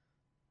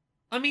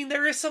 I mean,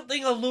 there is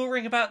something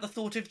alluring about the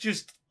thought of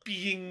just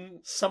being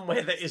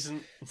Somewhere that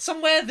isn't.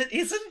 somewhere that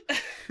isn't.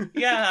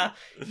 Yeah,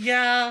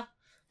 yeah.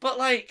 But,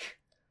 like,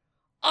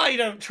 I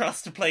don't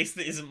trust a place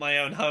that isn't my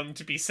own home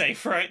to be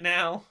safe right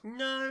now.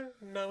 No,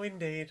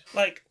 indeed.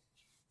 Like,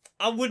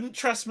 I wouldn't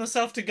trust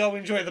myself to go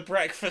enjoy the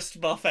breakfast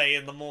buffet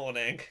in the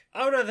morning.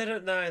 Oh, no, they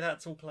don't know.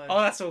 That's all closed.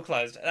 Oh, that's all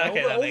closed.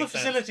 Okay, all the makes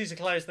sense. facilities are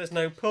closed. There's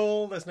no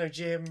pool. There's no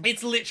gym.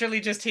 It's literally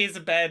just here's a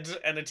bed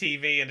and a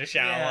TV and a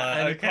shower. Yeah,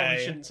 and you probably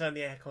Okay. shouldn't turn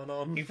the aircon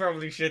on. You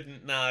probably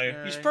shouldn't, no.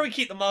 No. You should probably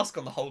keep the mask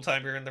on the whole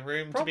time you're in the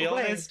room, to be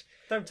Probably. honest.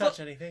 Don't touch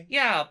anything.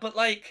 Yeah, but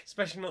like...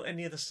 Especially not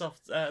any of the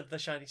soft, the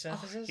shiny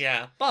surfaces.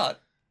 Yeah,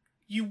 but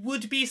you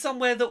would be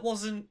somewhere that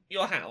wasn't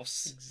your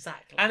house.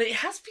 Exactly. And it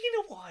has been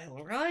a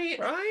while, right?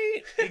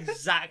 Right?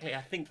 Exactly.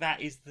 I think that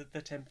is the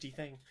tempty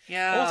thing.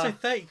 Yeah. Also,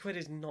 30 quid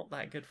is not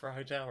that good for a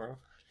hotel room.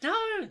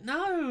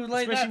 No,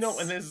 like Especially that's... not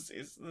when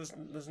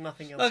there's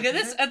nothing else. Look, you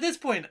can do. at this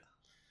point,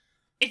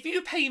 if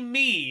you pay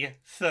me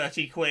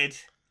 30 quid,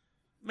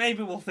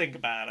 maybe we'll think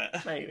about it.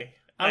 Maybe.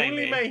 Maybe.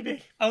 Only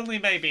maybe. Only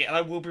maybe, and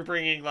I will be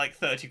bringing like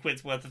 30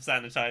 quid's worth of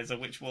sanitizer,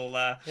 which will,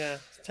 Yeah.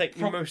 Take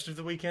me Prob- most of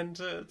the weekend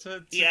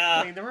to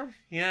Yeah. clean the room.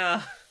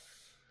 yeah.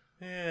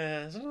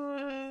 Yes.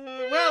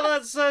 Well,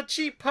 that's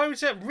cheap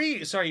hotel.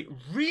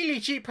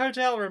 Really cheap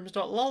hotel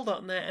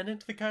rooms.lol.net and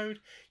enter the code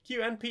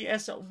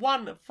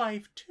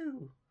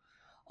QNPS152.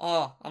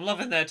 Oh, I'm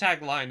loving their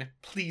tagline.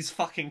 Please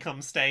fucking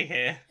come stay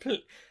here.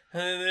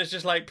 And it's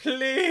just like,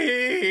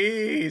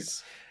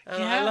 please.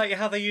 And I Yeah. like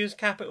how they use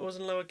capitals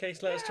and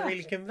lowercase letters to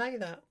really convey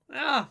that.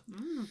 Ah,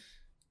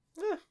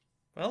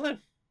 Well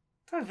then.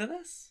 time for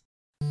this.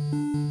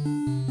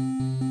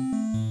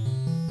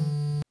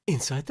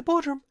 Inside the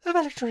boardroom of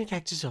Electronic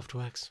Actor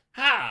Softworks.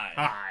 Hi.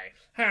 Hi.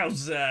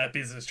 How's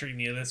business treating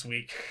you this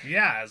week?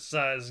 Yeah, it's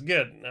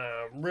good.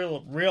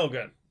 Real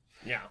good.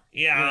 Yeah.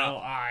 Yeah. You know,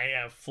 I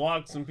have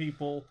flogged some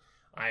people.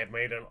 I have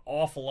made an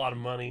awful lot of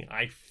money.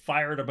 I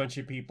fired a bunch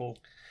of people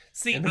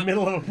See, in the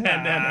middle of a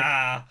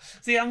pandemic.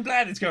 See, I'm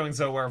glad it's going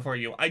so well for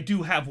you. I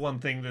do have one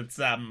thing that's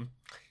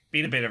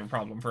been a bit of a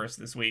problem for us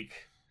this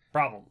week.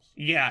 Problems.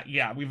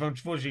 Yeah, we've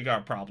unfortunately got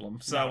a problem.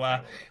 So Not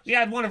problems. we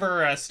had one of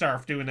our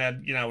staff doing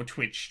a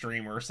Twitch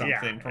stream or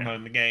something Yeah,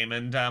 promoting the game,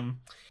 and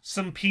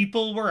some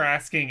people were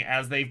asking,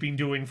 as they've been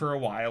doing for a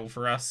while,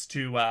 for us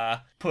to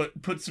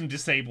put some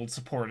disabled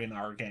support in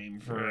our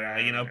game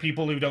for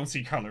people who don't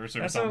see colors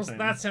or something.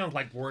 That sounds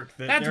like work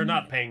that That's- they're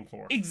not paying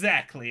for.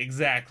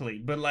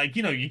 Exactly. But like,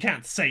 you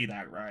can't say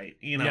that, right?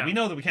 No. We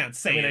know that we can't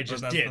say it. I but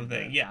just that's did. the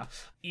thing. Yeah.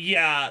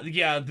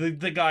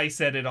 The guy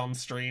said it on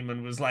stream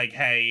and was like,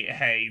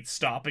 "Hey,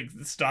 stop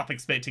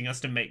expecting us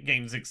to make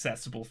games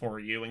accessible for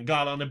you," and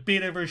got on a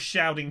bit of a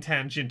shouting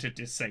tangent at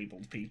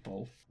disabled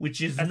people,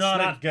 which is That's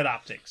not good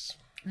optics.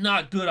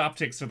 not good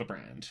optics for the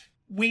brand.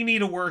 We need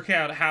to work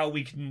out how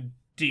we can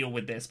deal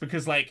with this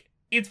because, like,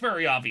 it's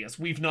very obvious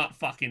we've not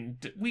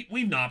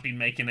been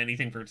making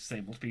anything for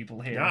disabled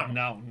people here.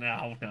 No.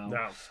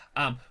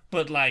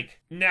 But like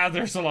now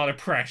there's a lot of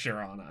pressure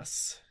on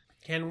us.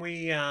 Can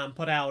we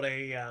put out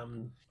a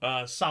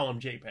solemn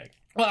JPEG?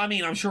 Well, I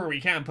mean, I'm sure we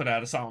can put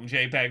out a solemn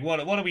JPEG. What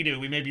do we do?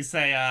 We maybe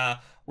say,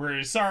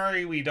 we're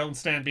sorry, we don't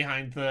stand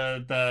behind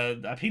the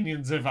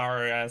opinions of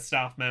our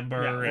staff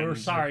member. Yeah, we're and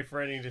sorry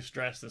for any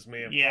distress this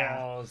may have Yeah.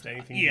 caused,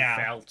 anything Yeah.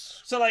 you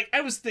felt. So, like,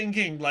 I was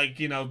thinking, like,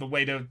 the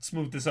way to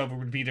smooth this over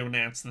would be to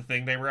announce the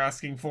thing they were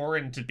asking for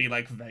and to be,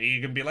 like,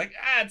 vague and be like,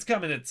 it's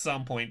coming at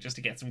some point just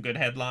to get some good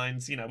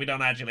headlines. We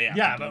don't actually have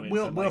Yeah, to do but it.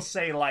 we'll like,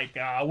 say, like,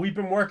 we've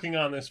been working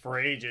on this for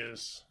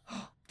ages.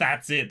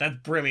 That's it. That's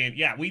brilliant.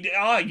 Yeah,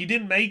 you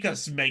didn't make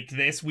us make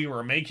this. We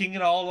were making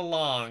it all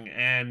along,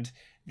 and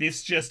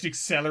this just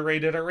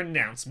accelerated our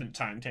announcement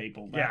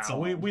timetable. That's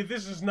all.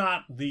 This is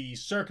not the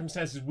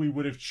circumstances we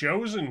would have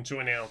chosen to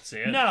announce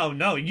it.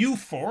 No, you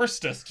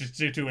forced us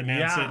to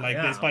announce Yeah, it like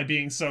yeah. this by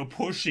being so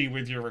pushy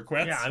with your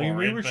requests. Yeah, I mean,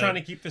 we were but... trying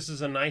to keep this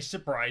as a nice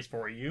surprise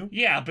for you.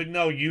 Yeah, but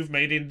no, you've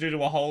made it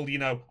into a whole,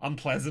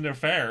 unpleasant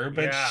affair.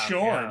 But Yeah, sure,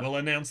 yeah. we'll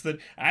announce that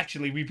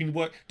actually we've been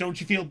Don't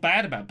you feel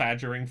bad about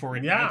badgering for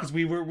it? Yeah. because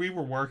we were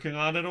working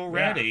on it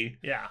already.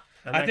 Yeah.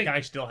 And I that think- guy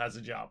still has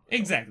a job.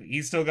 Exactly.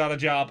 He's still got a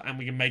job, and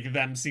we can make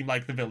them seem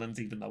like the villains,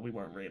 even though we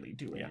weren't really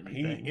doing Yeah,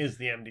 anything. he is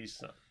the MD's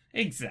son.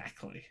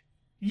 Exactly.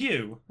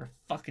 You are a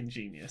fucking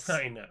genius.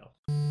 I know.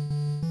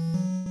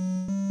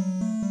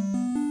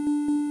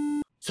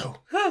 So,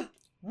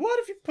 what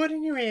have you put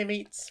in your ear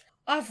meats?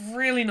 I've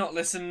really not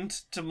listened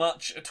to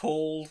much at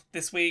all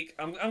this week.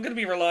 I'm going to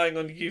be relying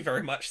on you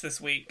very much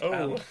this week.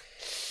 Oh.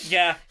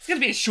 Yeah, it's going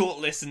to be a short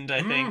listened,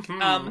 I think.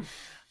 Mhm.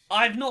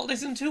 I've not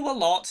listened to a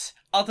lot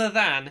other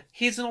than,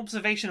 here's an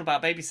observation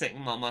about Babysitting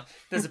Mama.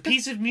 There's a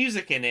piece of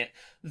music in it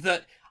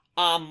that,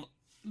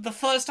 the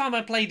first time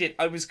I played it,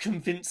 I was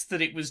convinced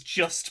that it was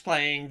just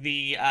playing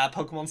the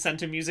Pokemon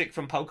Center music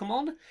from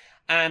Pokemon.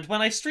 And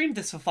when I streamed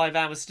this for 5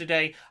 hours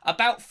today,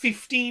 about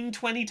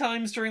 15-20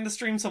 times during the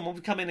stream, someone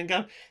would come in and go,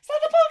 "Is that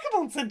the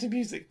Pokemon Center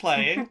music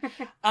playing?"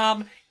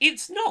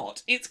 It's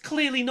not. It's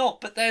clearly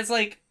not, but there's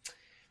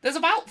There's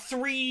about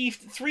three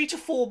to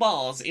four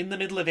bars in the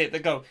middle of it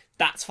that go,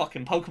 that's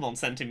fucking Pokemon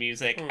Center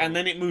music, and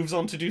then it moves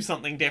on to do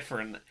something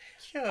different.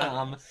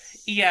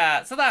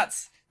 Yeah, so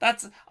that's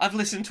I've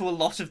listened to a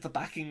lot of the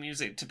backing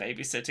music to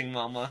Babysitting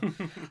Mama.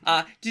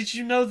 Did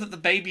you know that the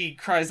baby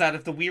cries out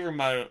of the Wii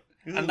remote?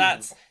 Ooh. And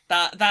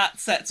that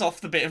sets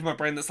off the bit of my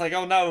brain that's like,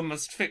 oh no, I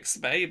must fix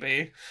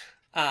baby.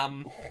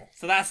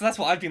 So that's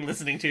what I've been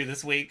listening to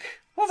this week.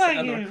 What about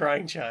Sound you? of a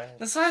crying child.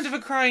 The sound of a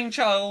crying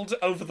child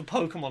over the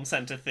Pokemon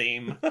Center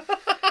theme.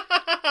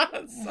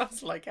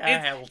 Sounds like a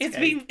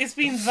hellscape. It's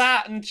been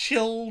that and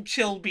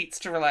chill beats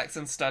to relax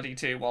and study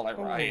to while I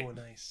write. Oh,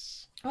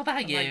 nice. What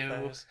about you? Like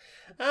those.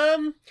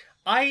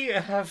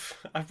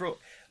 I've brought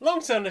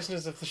long-term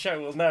listeners of the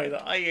show will know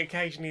that I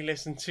occasionally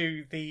listen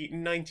to the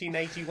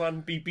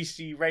 1981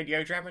 BBC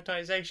radio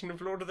dramatisation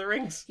of Lord of the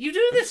Rings. You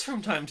do this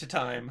from time to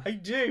time. I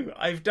do.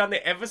 I've done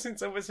it ever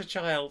since I was a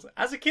child.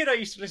 As a kid, I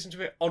used to listen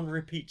to it on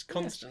repeat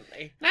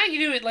constantly. Now you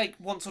do it like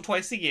once or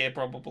twice a year,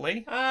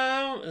 probably.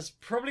 It's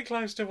probably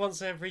close to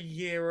once every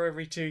year or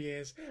every 2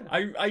 years.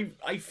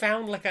 I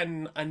found like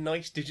a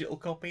nice digital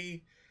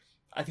copy.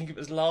 I think it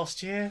was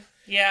last year.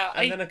 Yeah,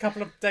 And then a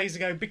couple of days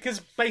ago,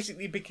 because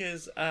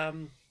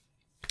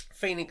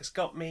Phoenix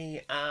got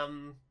me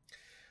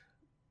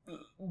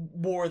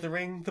War of the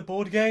Ring, the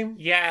board game,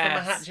 for my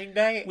hatching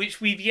day.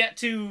 which we've yet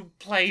to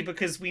play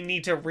because we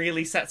need to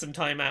really set some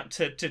time out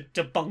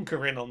to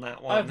bunker in on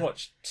that one. I've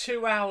watched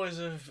 2 hours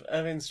of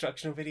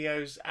instructional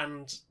videos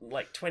and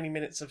like 20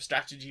 minutes of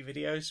strategy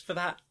videos for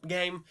that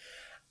game,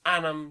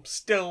 and I'm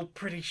still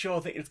pretty sure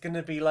that it's going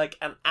to be like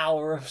an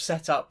hour of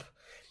setup,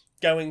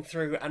 going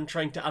through and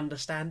trying to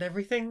understand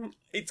everything.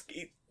 It's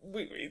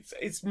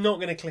not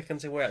going to click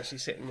until we're actually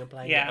sitting and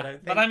playing it, I don't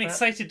think. But I'm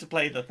excited to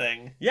play the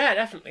thing. Yeah,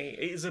 definitely.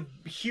 It is a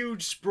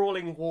huge,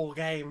 sprawling war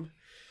game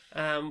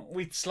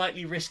with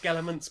slightly risk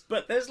elements,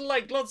 but there's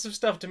like lots of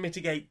stuff to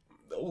mitigate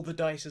all the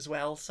dice as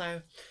well,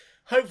 so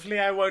hopefully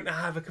I won't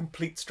have a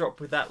complete strop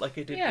with that like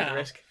I did with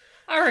Risk.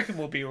 I reckon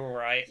we'll be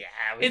alright. Yeah,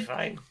 we'll be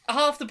fine.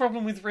 Half the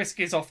problem with Risk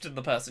is often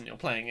the person you're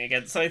playing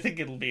against, so I think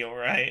it'll be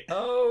alright.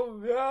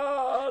 Oh,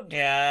 God!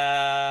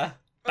 Yeah.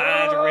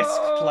 Bad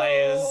Risk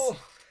players.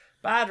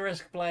 Bad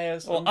Risk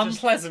players. Or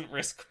unpleasant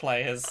Risk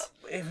players.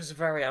 It was a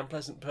very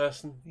unpleasant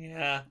person.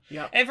 Yeah.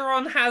 Yep.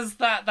 Everyone has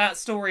that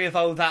story of,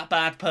 oh, that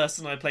bad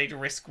person I played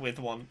Risk with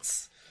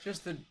once.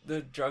 Just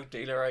the drug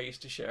dealer I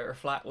used to share a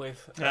flat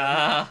with.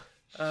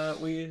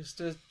 We used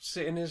to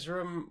sit in his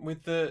room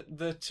with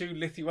the two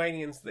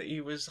Lithuanians that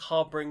he was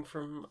harbouring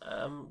from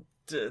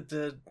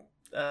the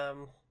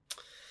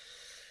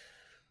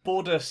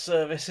border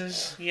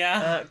services.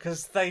 Yeah.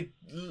 Because they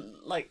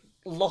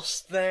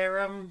lost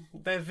their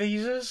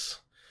visas.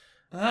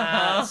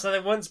 So they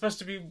weren't supposed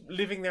to be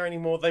living there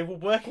anymore. They were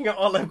working at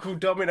our local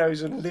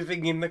Domino's and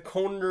living in the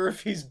corner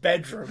of his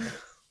bedroom.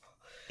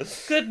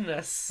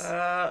 Goodness.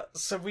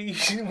 So we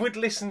would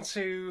listen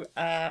to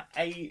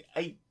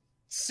a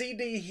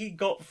CD he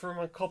got from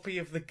a copy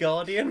of The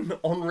Guardian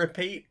on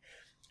repeat,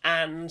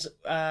 and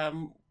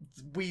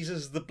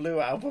Weezer's The Blue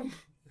Album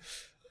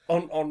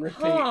on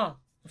repeat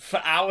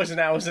for hours and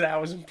hours and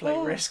hours and play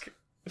Risk.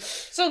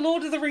 So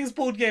Lord of the Rings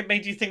board game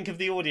made you think of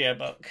the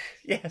audiobook?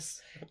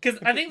 Yes. Because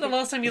I think the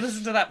last time you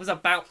listened to that was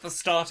about the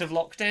start of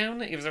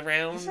lockdown. It was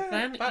around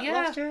then.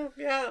 Last year?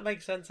 Yeah, that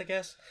makes sense, I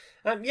guess.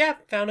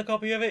 Found a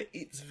copy of it.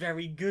 It's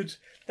very good.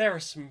 There are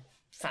some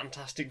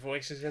fantastic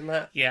voices in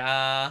that.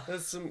 Yeah.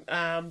 There's some,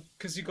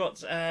 because you got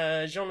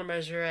Jean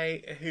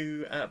Lemessurier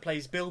who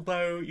plays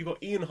Bilbo. You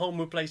got Ian Holm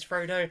who plays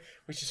Frodo,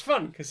 which is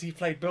fun because he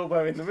played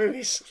Bilbo in the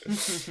movies.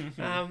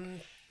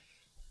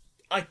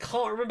 I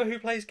can't remember who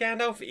plays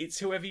Gandalf. It's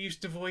whoever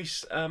used to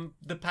voice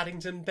the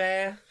Paddington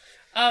Bear.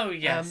 Oh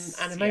yes,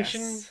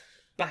 animation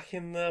back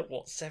in the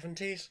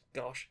 70s.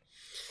 Gosh.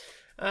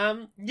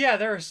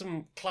 There are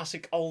some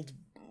classic old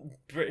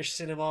British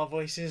cinema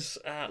voices.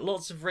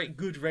 Lots of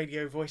good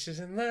radio voices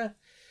in there.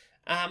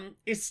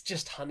 It's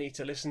just honey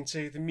to listen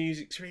to. The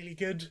music's really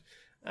good.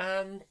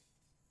 And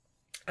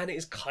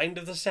it's kind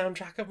of the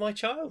soundtrack of my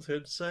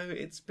childhood, so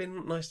it's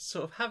been nice to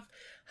sort of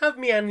have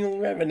me annual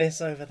reminisce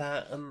over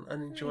that and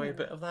enjoy a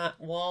bit of that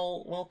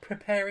while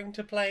preparing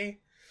to play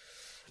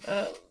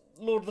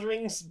Lord of the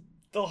Rings,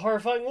 the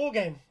horrifying war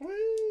game.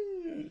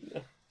 Woo!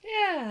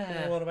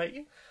 Yeah. What about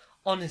you?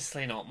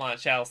 Honestly, not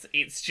much else.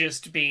 It's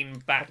just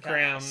been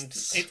background.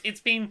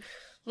 It's been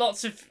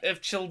lots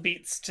of chill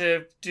beats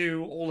to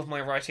do all of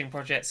my writing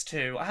projects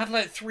too. I had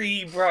like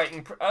 3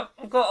 writing...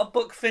 I've got a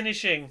book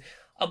finishing,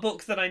 a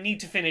book that I need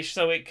to finish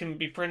so it can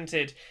be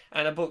printed,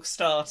 and a book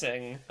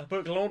starting. A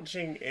book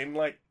launching in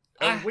like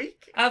a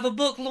week? I have a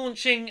book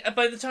launching,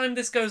 by the time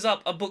this goes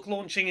up, a book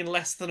launching in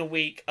less than a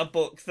week, a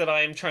book that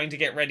I am trying to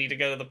get ready to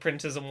go to the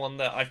printers, and one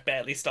that I've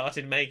barely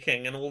started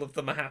making, and all of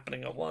them are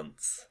happening at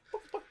once.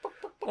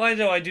 Why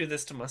do I do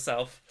this to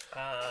myself?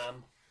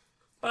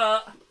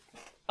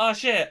 Oh,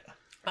 shit.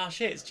 Ah,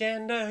 shit, it's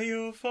gender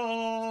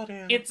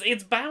euphoria.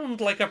 It's bound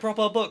like a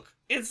proper book.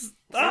 Yes,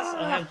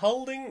 I am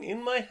holding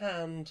in my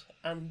hand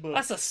and book.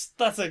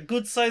 That's a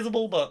good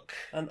sizable book.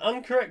 An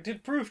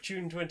uncorrected proof,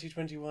 June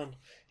 2021.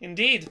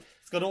 Indeed.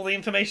 It's got all the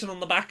information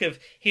on the back of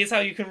here's how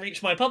you can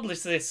reach my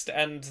publicist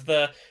and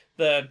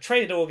the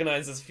trade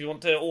organisers if you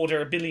want to order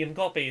 1 billion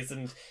copies,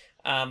 and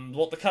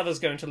what the cover's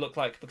going to look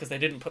like, because they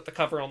didn't put the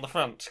cover on the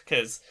front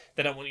because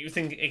they don't want you to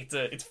think it's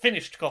a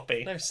finished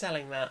copy. No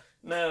selling that.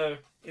 No,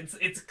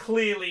 it's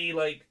clearly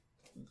like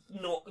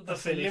not the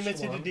That's a finished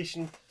limited one.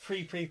 edition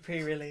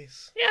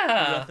pre-release.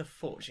 Yeah. Worth a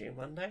fortune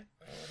one day.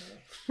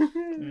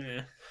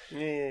 Yeah.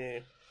 Yeah.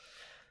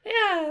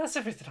 Yeah, that's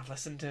everything I've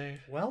listened to.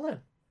 Well then.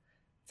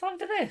 Time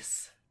for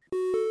this.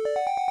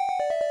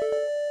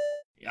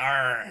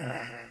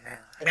 Yarr,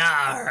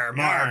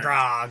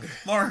 Morgrog.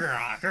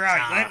 Morgrog,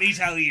 right, let me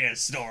tell you a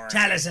story.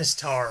 Tell us a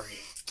story.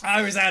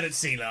 I was out at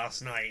sea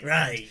last night.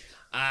 Right.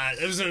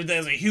 There was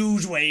a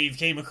huge wave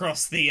came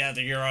across the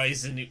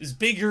horizon. It was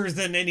bigger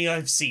than any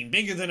I've seen,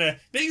 bigger than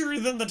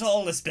the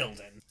tallest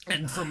building.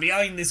 And from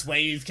behind this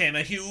wave came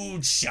a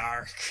huge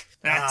shark.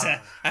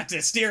 Had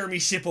to steer me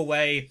ship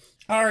away.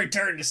 Hard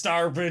turned to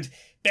starboard,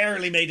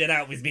 barely made it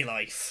out with me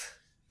life.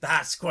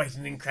 That's quite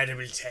an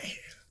incredible tale.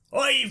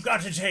 I've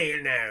got a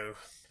tale now.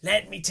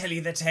 Let me tell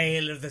you the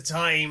tale of the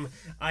time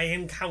I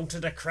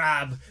encountered a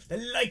crab, the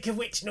like of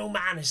which no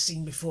man has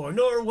seen before,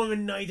 nor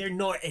woman neither,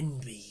 nor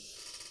envy.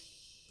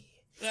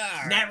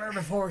 Never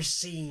before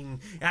seen.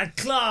 It had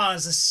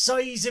claws the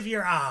size of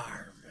your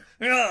arm.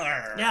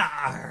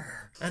 Yarr.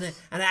 And it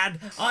had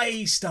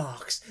eye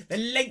stalks the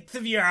length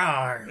of your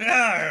arm. And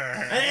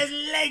it had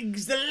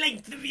legs the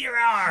length of your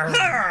arm.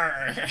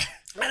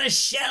 And a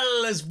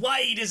shell as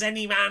wide as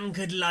any man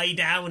could lie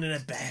down in a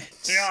bed.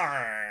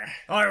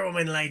 Or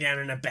woman lie down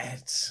in a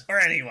bed. Or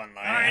anyone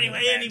like Or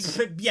anyway,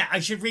 I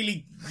should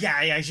really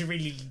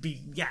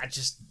be,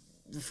 just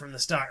from the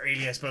start,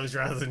 really, I suppose,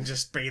 rather than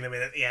just bringing them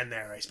in at the end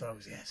there, I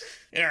suppose, yes.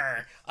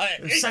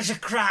 Such a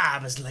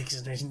crab as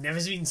has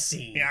never been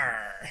seen.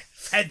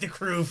 Fed the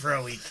crew for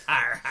a week.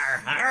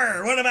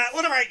 What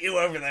about you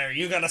over there?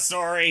 You got a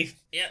story?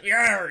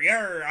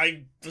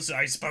 I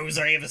suppose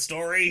I have a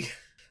story.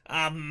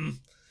 I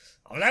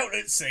was out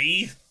at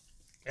sea.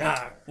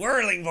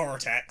 Whirling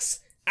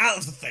vortex. Out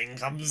of the thing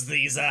comes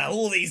these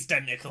all these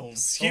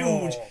tentacles,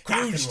 huge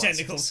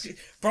tentacles,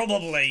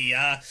 probably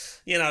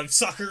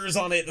suckers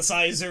on it the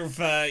size of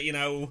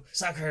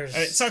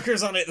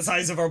suckers on it the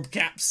size of our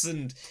caps,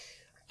 and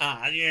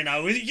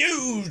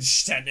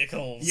huge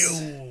tentacles,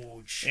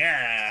 Huge.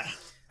 yeah.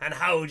 And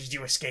how did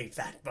you escape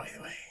that, by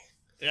the way?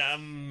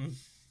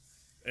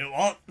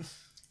 What?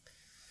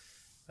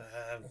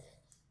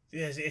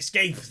 Yes,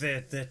 escape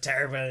the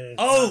terrible.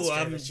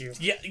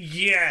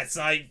 Yes,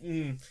 I.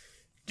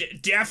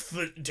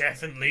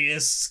 Definitely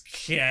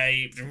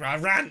escaped. I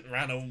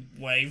ran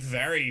away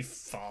very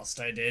fast.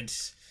 I did.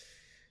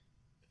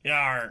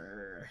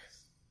 Yarr.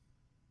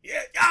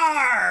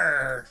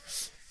 Yarr.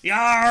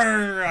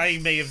 Yarr. I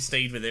may have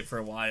stayed with it for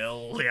a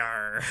while.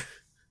 Yarr.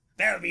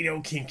 There'll be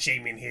no kink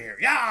shaming here.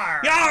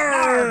 Yarr.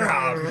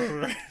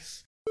 Yarr.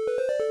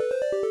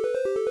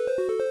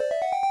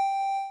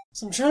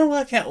 So I'm trying to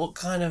work out what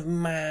kind of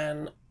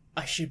man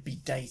I should be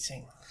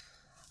dating.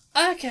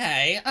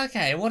 Okay,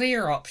 what are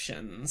your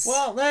options?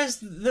 Well, there's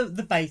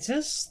the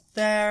betas.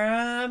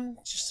 They're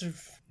just sort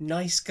of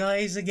nice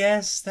guys, I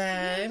guess.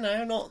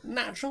 They're, not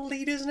natural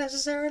leaders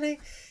necessarily.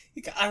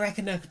 I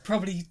reckon they could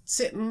probably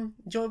sit and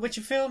enjoy what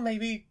you feel,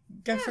 maybe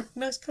go for a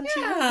nice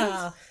country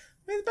walk.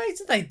 With the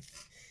beta, they,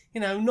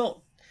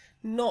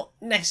 not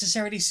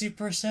necessarily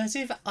super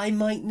assertive. I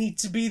might need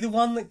to be the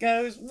one that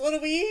goes, what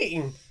are we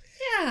eating?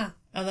 Yeah.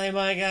 And they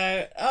might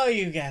go, oh,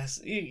 you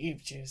guess, you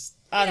choose.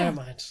 I don't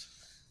mind.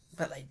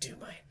 But they do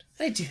mind.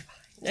 They do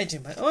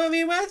mind. Well, I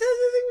mean, I think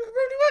we could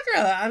probably work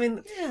around that. I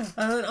mean,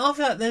 and then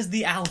after that, there's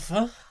the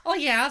alpha. Oh,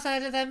 yeah, I've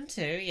heard of them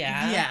too,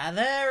 yeah.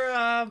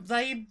 Yeah,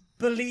 they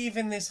believe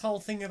in this whole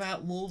thing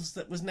about wolves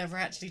that was never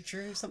actually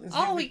true. Something's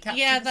to do with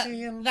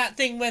captivity that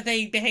thing where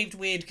they behaved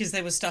weird because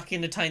they were stuck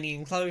in a tiny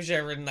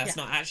enclosure, and that's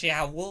not actually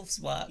how wolves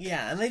work.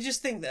 Yeah, and they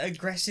just think that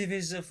aggressive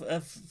is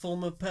a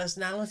form of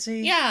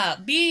personality. Yeah,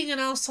 being an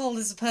asshole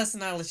is a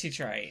personality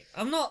trait.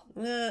 I'm not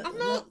thinking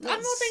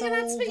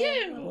that's for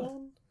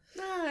you.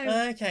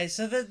 No. Okay,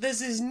 so there's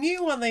this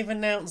new one they've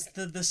announced,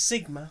 the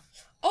Sigma.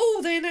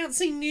 Oh, they're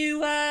announcing new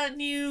man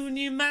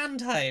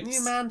types.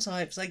 New man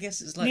types. I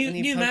guess it's like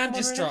new man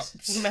just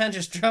dropped. New man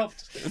just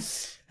dropped.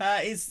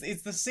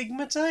 It's the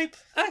Sigma type.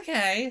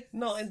 Okay.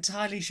 Not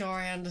entirely sure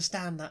I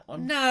understand that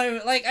one.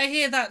 No, like I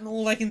hear that and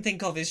all I can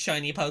think of is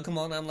shiny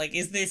Pokemon. I'm like,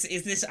 is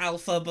this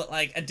alpha but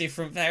like a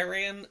different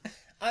variant?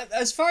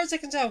 As far as I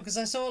can tell, because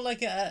I saw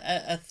like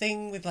a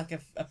thing with like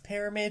a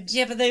pyramid.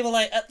 Yeah, but they were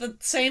like at the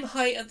same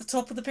height at the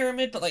top of the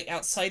pyramid, but like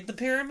outside the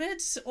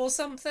pyramid or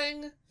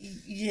something.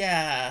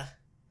 Yeah.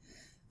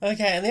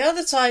 Okay, and the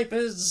other type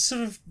is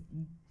sort of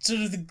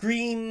the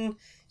green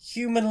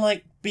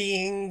human-like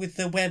being with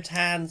the webbed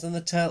hands and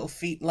the turtle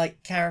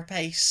feet-like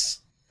carapace.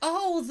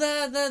 Oh,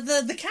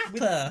 the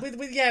Kappa.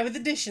 With the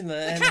dish in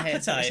the Kappa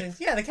head. type.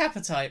 Yeah, the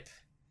Kappa type.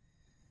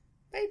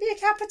 Maybe a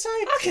Kappa type.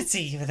 I could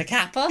see you with a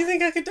Kappa. You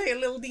think I could date a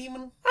little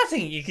demon? I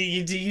think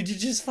you do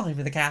just fine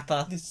with a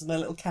Kappa. This is my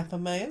little Kappa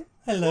male.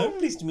 Hello,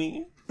 pleased to meet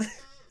you.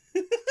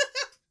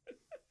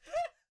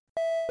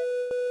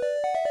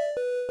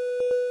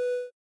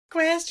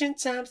 Question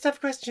time, stuff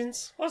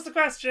questions. What's the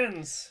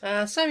questions?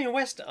 Samuel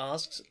West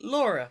asks,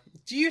 Laura,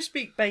 do you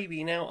speak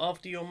baby now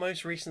after your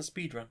most recent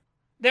speedrun?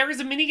 There is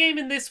a minigame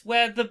in this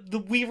where the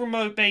Wii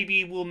Remote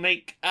Baby will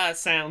make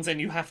sounds,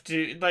 and you have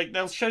to, like,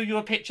 they'll show you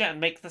a picture and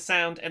make the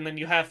sound, and then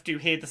you have to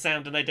hear the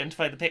sound and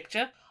identify the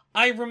picture.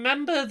 I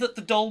remember that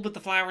the doll with the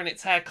flower in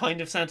its hair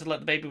kind of sounded like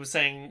the baby was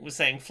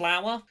saying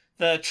flower.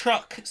 The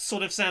truck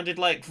sort of sounded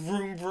like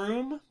vroom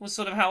vroom, was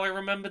sort of how I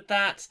remembered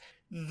that.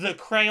 The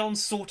crayon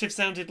sort of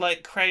sounded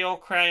like crayon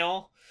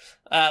crayon.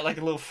 Like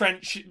a little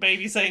French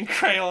baby saying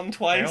crayon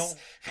twice.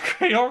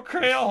 Crayon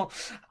crayon.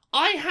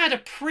 I had a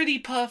pretty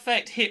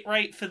perfect hit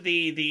rate for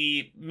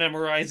the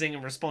memorizing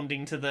and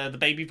responding to the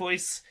baby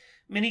voice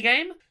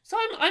minigame. So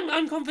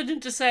I'm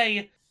confident to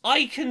say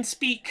I can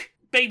speak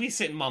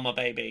babysitting mama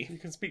baby. You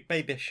can speak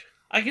babish.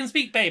 I can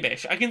speak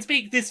babish. I can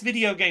speak this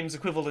video game's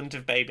equivalent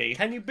of baby.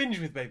 Can you binge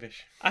with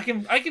babish?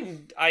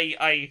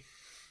 I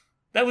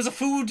there was a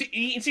food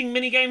eating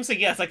minigame, so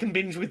yes, I can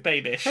binge with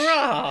babish.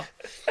 Hurrah!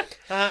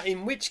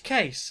 In which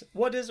case,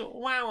 what does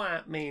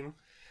wow mean?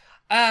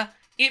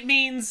 It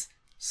means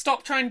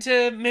stop trying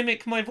to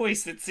mimic my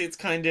voice. It's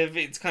kind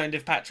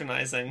of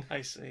patronising.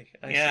 I see.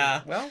 Yeah.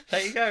 Well,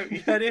 there you go.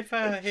 You heard it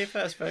here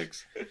first,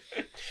 folks.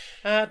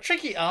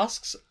 Tricky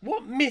asks,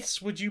 what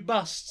myths would you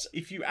bust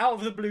if you out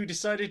of the blue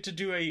decided to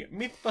do a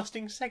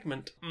myth-busting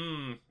segment?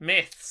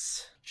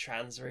 Myths.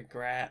 Trans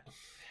regret.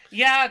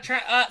 Yeah,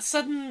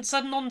 sudden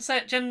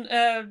onset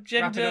gender.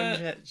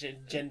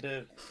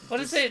 Gender.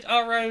 What is it?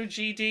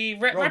 ROGD.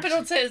 Rapid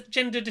onset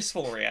gender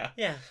dysphoria.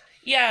 Yeah.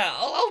 Yeah,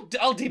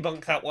 I'll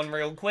debunk that one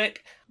real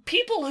quick.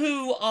 People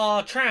who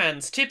are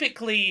trans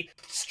typically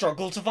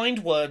struggle to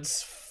find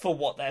words for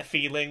what they're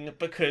feeling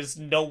because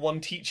no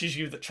one teaches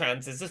you that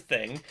trans is a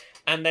thing.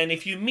 And then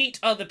if you meet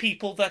other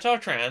people that are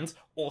trans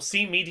or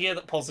see media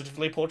that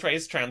positively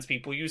portrays trans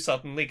people, you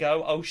suddenly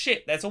go, oh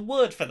shit, there's a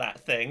word for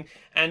that thing.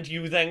 And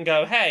you then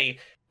go, hey,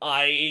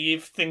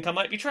 I think I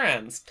might be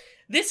trans.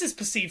 This is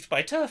perceived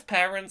by TERF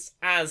parents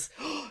as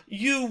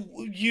you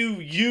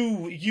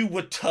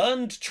were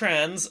turned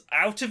trans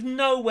out of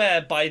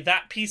nowhere by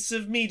that piece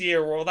of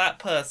media or that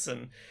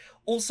person.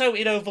 Also,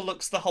 it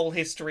overlooks the whole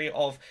history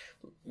of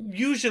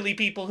usually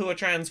people who are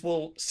trans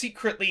will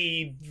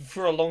secretly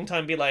for a long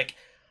time be like,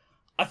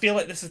 I feel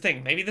like this is a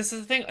thing. Maybe this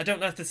is a thing. I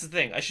don't know if this is a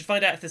thing. I should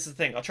find out if this is a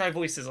thing. I'll try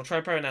voices. I'll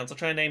try pronouns. I'll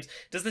try names.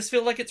 Does this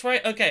feel like it's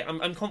right? Okay,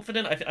 I'm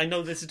confident. I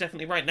know this is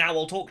definitely right. Now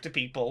I'll talk to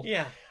people.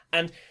 Yeah.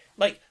 And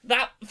like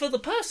that, for the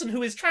person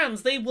who is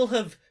trans, they will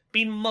have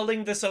been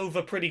mulling this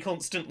over pretty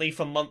constantly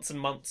for months and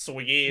months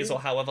or years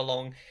or however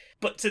long.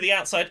 But to the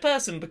outside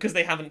person, because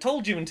they haven't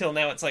told you until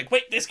now, it's like,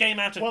 wait, this came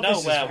out of nowhere. This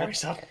is very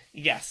subtle.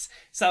 Yes.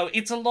 So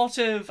it's a lot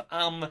of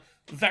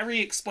very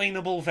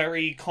explainable,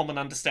 very common,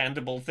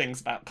 understandable things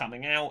about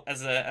coming out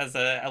as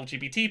a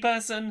LGBT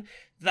person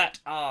that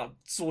are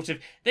sort of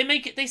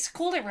they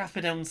call it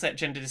rapid onset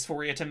gender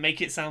dysphoria to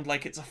make it sound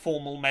like it's a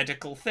formal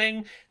medical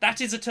thing. That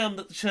is a term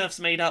that the TERFs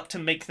made up to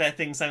make their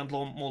thing sound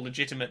more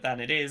legitimate than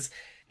it is.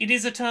 It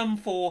is a term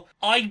for,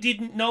 I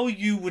didn't know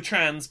you were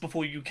trans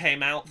before you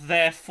came out,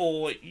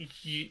 therefore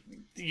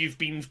you've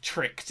been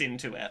tricked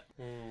into it.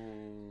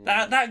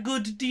 That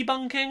good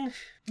debunking?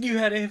 You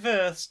had it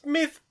first.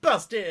 Myth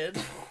busted.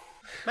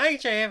 Maggie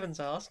J. Evans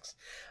asks,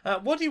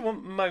 what do you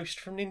want most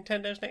from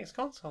Nintendo's next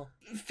console?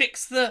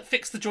 Fix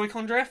the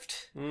Joy-Con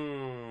drift.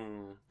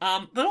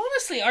 But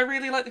honestly, I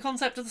really like the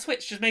concept of the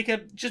Switch. Just make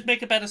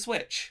a better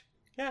Switch.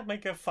 Yeah,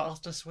 make a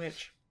faster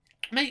Switch.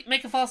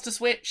 Make a faster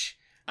Switch.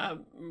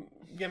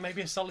 Yeah,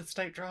 maybe a solid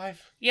state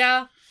drive.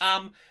 Yeah.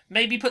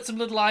 Maybe put some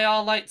little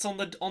IR lights on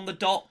the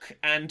dock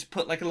and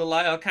put like a little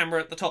IR camera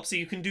at the top so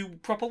you can do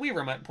proper Wii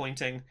remote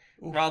pointing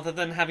rather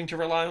than having to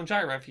rely on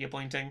gyro for your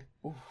pointing.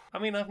 I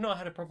mean, I've not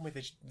had a problem with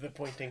the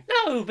pointing.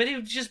 No, but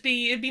it'd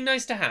be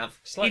nice to have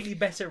Slightly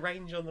better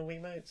range on the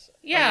Wiimotes.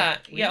 Yeah,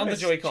 on the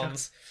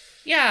Joy-Cons.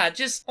 Yeah,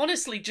 just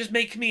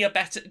make me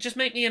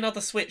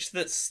another Switch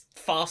that's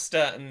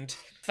faster and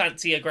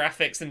fancier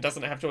graphics and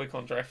doesn't have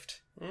Joy-Con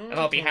drift. And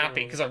I'll be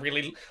happy because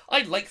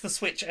I like the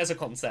Switch as a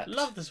concept.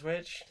 Love the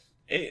Switch.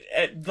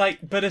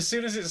 But as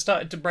soon as it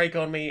started to break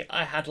on me,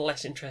 I had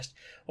less interest.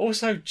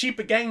 Also,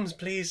 cheaper games,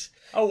 please.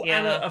 Oh, yeah.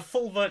 And a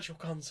full virtual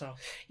console.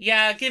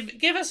 Yeah,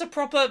 give us a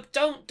proper.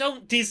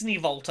 Don't Disney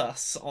Vault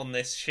us on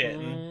this shit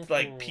and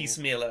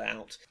piecemeal it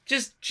out.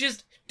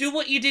 Just do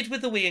what you did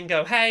with the Wii and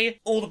go, hey,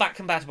 all the back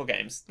compatible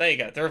games. There you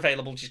go. They're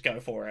available. Just go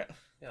for it.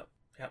 Yep.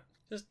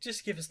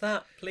 Just give us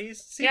that, please.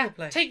 Single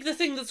play. Take the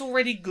thing that's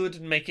already good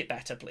and make it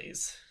better,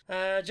 please.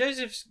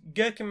 Joseph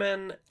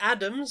Gherkiman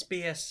Adams,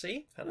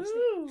 BSc. How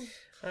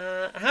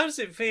does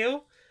it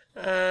feel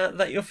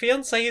that your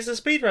fiancé is a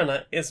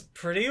speedrunner? It's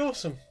pretty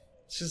awesome.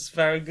 She's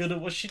very good at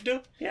what she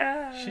do.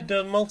 Yeah. She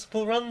done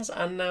multiple runs,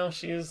 and now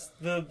she is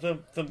the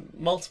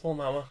multiple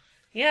mama.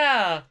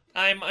 Yeah,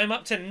 I'm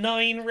up to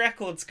 9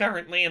 records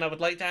currently, and I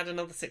would like to add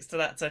another 6 to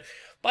that. So,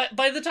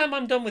 by the time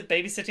I'm done with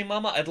Babysitting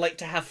Mama, I'd like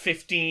to have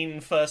 15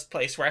 first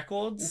place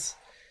records.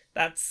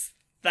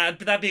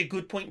 That'd be a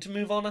good point to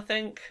move on, I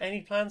think.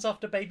 Any plans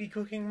after baby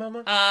cooking,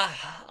 mama?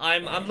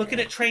 I'm looking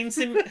at Train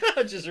Sim.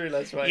 I just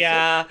realised right.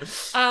 Yeah.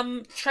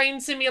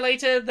 Train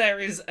Simulator, there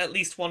is at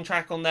least one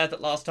track on there that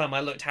last time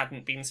I looked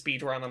hadn't been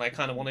speedrun, and I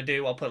kind of want to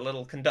do. I'll put a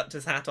little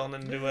conductor's hat on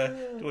and do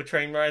a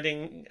train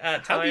riding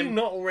time. How do you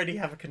not already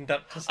have a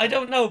conductor's hat? I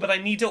don't know, but I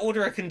need to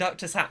order a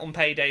conductor's hat on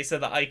payday so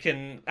that I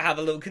can have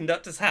a little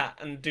conductor's hat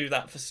and do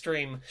that for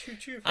stream.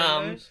 Choo-choo,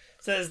 So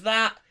there's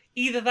that.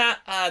 Either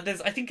that,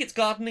 there's, I think it's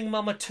Gardening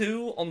Mama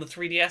 2 on the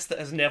 3DS that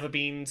has never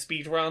been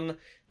speedrun.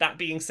 That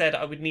being said,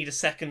 I would need a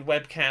second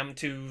webcam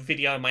to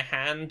video my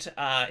hand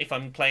if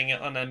I'm playing it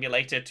on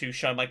emulator to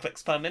show my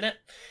clicks per minute.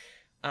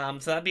 So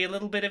that'd be a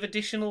little bit of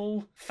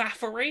additional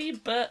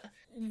faffery, but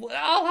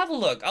I'll have a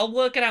look. I'll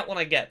work it out when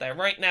I get there.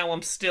 Right now,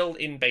 I'm still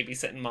in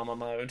Babysitting Mama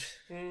mode.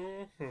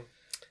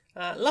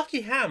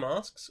 Lucky Ham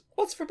asks,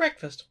 what's for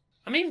breakfast?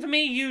 I mean, for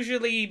me,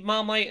 usually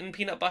Marmite and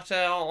peanut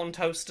butter on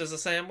toast as a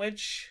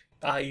sandwich.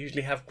 I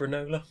usually have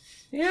granola.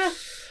 Yeah.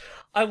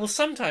 I will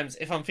sometimes,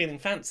 if I'm feeling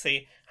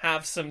fancy,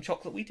 have some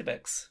chocolate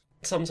Weetabix.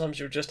 Sometimes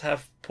you'll just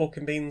have pork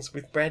and beans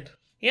with bread.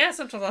 Yeah,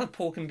 sometimes I'll have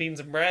pork and beans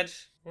and bread.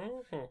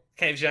 Mm-hmm.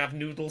 Occasionally I have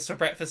noodles for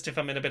breakfast if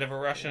I'm in a bit of a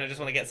rush and I just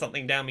want to get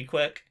something down me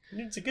quick.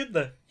 Nudes are good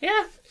though.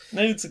 Yeah.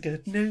 Nudes are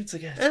good. Nudes are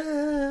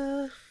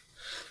good.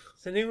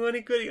 Is anyone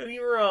got on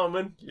your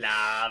ramen?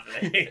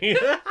 Lovely.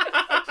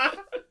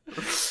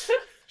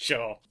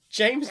 Sure.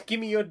 James,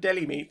 gimme your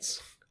deli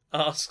meats,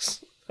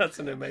 asks. That's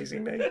an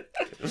amazing name.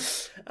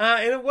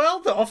 In a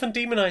world that often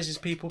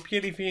demonises people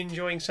purely for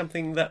enjoying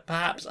something that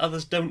perhaps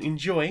others don't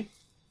enjoy,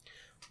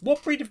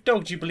 what breed of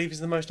dog do you believe is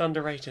the most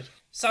underrated?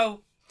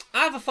 So,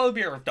 I have a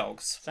phobia of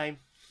dogs. Same.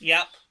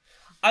 Yep.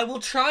 I will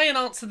try and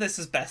answer this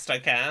as best I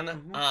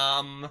can.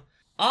 Mm-hmm.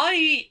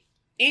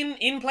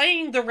 In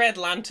playing the Red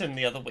Lantern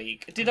the other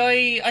week,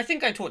 I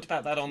think I talked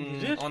about that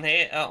on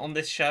here on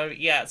this show.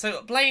 Yeah,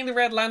 so playing the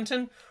Red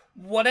Lantern,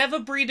 whatever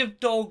breed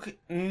of dog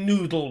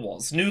Noodle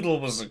was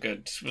a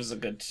good.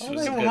 Are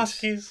they all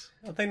huskies?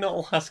 Are they not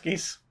all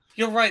huskies?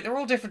 You're right, they're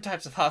all different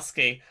types of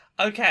husky.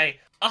 Okay,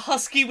 a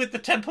husky with the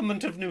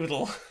temperament of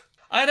Noodle.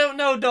 I don't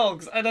know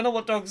dogs. I don't know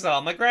what dogs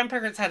are. My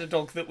grandparents had a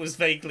dog that was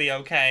vaguely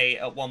okay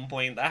at one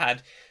point that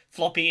had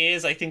floppy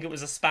ears. I think it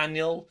was a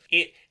spaniel.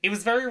 It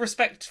was very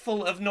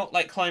respectful of not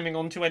like climbing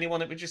onto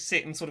anyone. It would just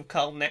sit and sort of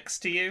curl next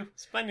to you.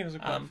 Spaniels are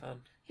quite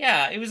fun.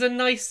 Yeah, it was a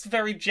nice,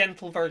 very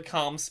gentle, very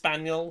calm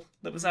spaniel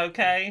that was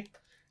okay.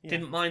 Yeah.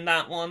 Didn't mind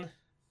that one.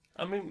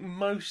 I mean,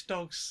 most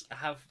dogs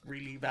have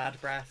really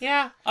bad breath.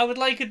 Yeah, I would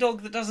like a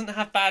dog that doesn't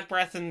have bad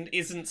breath and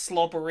isn't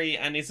slobbery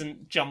and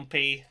isn't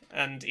jumpy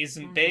and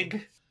isn't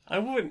big. I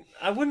wouldn't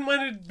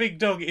mind a big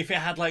dog if it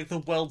had like the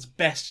world's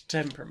best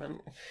temperament.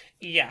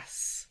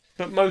 Yes.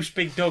 But most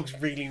big dogs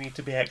really need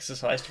to be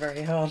exercised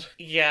very hard.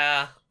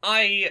 Yeah,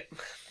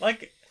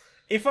 Like,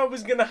 if I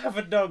was going to have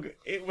a dog,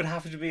 it would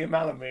have to be a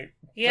Malamute.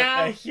 Yeah.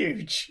 But they're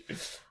huge.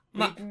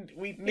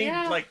 We'd need,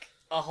 like,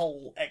 a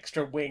whole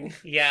extra wing.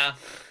 Yeah.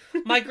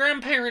 My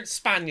grandparents'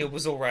 spaniel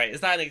was alright. Is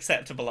that an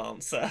acceptable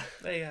answer?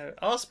 There you go.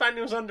 Are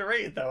spaniels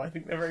underrated, though? I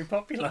think they're very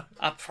popular.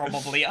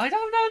 Probably. I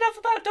don't know enough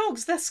about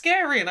dogs. They're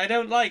scary and I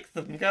don't like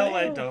them. Go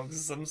away,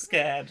 dogs. I'm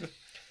scared.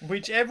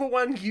 Whichever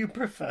one you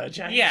prefer,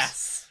 James.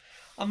 Yes.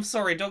 I'm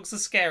sorry, dogs are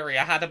scary.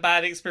 I had a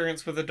bad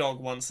experience with a dog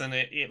once and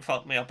it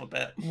fucked me up a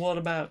bit. What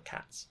about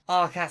cats?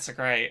 Oh, cats are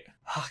great.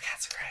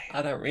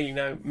 I don't really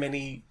know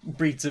many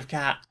breeds of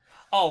cat.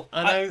 Oh,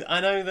 I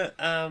know that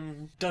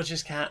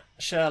Dodger's cat,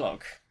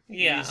 Sherlock,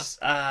 is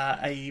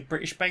a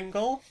British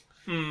Bengal.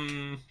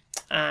 And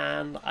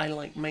I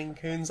like Maine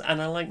Coons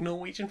and I like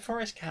Norwegian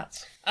Forest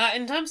cats.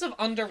 In terms of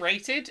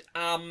underrated,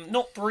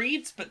 not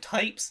breeds, but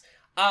types,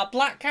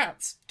 black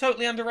cats,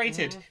 totally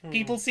underrated. Mm-hmm.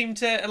 People seem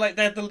to, like,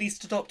 they're the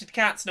least adopted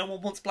cats. No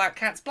one wants black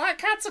cats. Black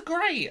cats are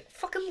great.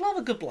 Fucking love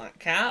a good black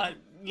cat.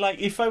 Like,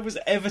 if I was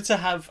ever to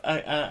have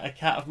a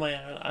cat of my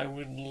own, I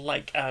would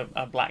like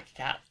a black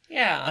cat.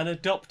 Yeah. An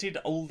adopted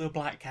older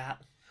black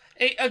cat.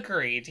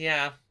 Agreed,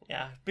 yeah.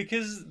 Yeah,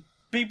 because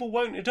people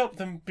won't adopt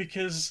them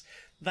because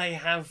they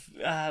have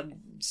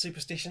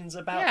superstitions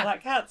about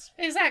black cats.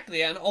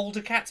 Exactly, and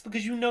older cats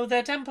because you know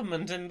their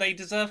temperament and they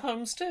deserve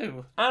homes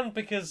too. And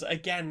because,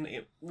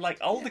 again,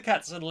 older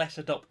cats are less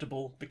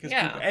adoptable because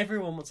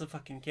everyone wants a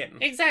fucking kitten.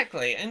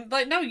 Exactly, and,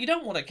 no, you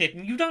don't want a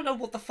kitten. You don't know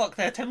what the fuck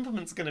their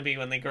temperament's going to be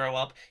when they grow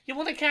up. You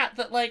want a cat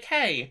that,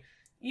 hey,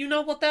 you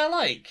know what they're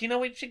like. You know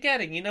what you're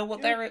getting. You know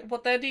what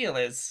their deal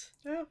is.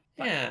 Yeah.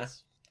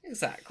 Cats.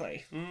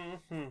 Exactly.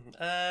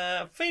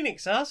 Mm-hmm.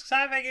 Phoenix asks,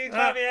 hi, Maggie,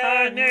 love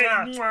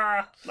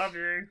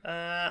you.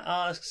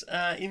 Asks,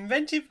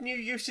 inventive new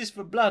uses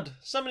for blood.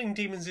 Summoning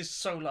demons is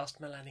so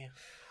last millennia.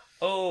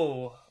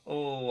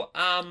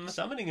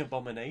 Summoning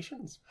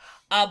abominations.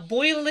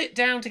 Boil it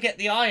down to get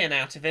the iron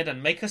out of it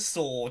and make a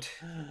sword.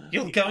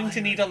 You're going to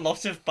need a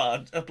lot of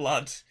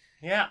blood.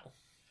 Yeah.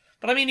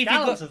 But I mean, if you've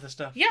Gallons got... of the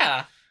stuff.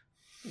 Yeah.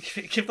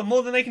 Give them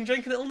more than they can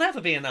drink and it'll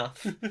never be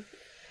enough.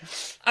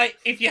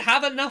 If you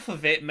have enough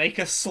of it, make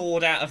a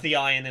sword out of the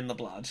iron in the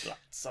blood. Blood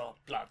sword,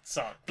 blood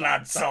sword,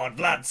 Blood sword,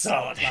 blood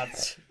sword. blood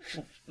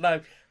sword.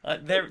 No,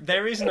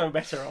 there is no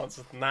better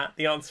answer than that.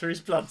 The answer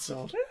is blood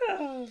sword.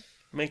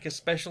 Make a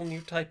special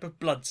new type of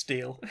blood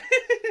steel.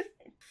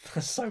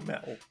 That's so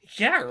metal.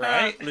 Yeah,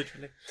 right.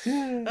 Literally.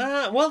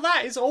 Well,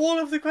 that is all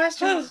of the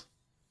questions.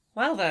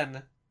 Well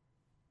then,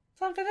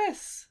 time for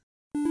this.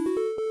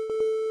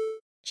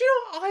 Do you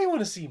know what I want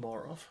to see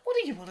more of? What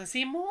do you want to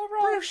see more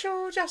of?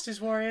 Social Justice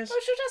Warriors.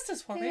 Social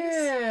Justice Warriors.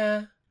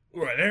 Yeah.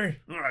 Right, Harry.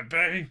 All right,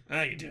 Barry.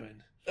 How you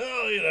doing?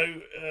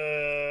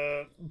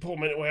 Oh, poor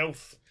mental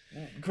health,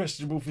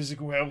 questionable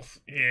physical health.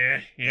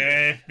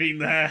 Yeah. Been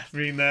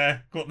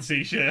there. Got the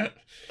t-shirt.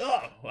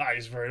 Oh, that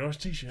is a very nice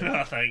t-shirt.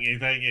 Oh, thank you.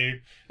 Hey,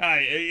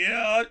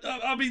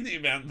 I've been thinking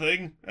about a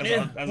thing. As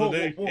I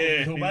do. What have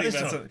you thought about this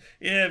time? something.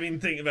 Yeah, I've been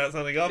thinking about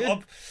something.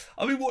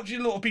 I've been watching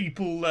a lot of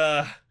people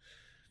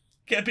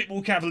get a bit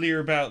more cavalier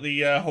about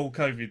the whole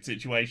COVID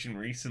situation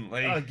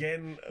recently.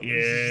 Again,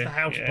 this is the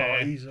house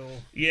parties or...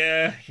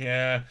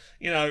 Yeah.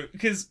 You know,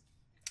 because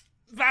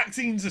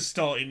vaccines are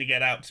starting to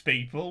get out to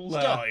people.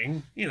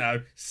 Starting.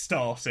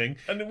 Starting.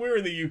 And we're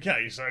in the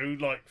UK, so,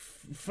 like,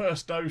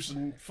 first dose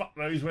and fuck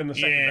knows when the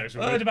second dose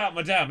will I be. heard about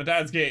my dad. My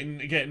dad's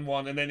getting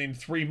one, and then in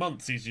 3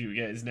 months he's due to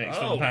get his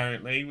next one,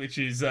 apparently, which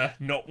is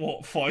not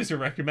what Pfizer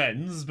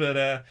recommends,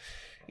 but...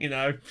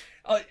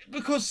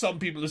 because some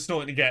people are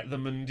starting to get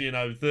them, and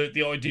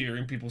the idea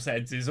in people's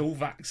heads is all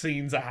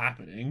vaccines are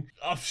happening.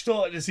 I've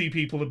started to see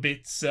people a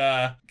bit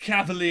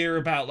cavalier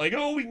about we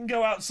can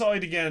go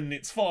outside again,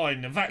 it's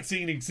fine. A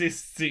vaccine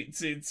exists.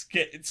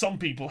 Some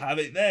people have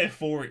it,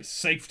 therefore it's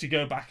safe to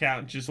go back out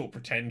and just sort of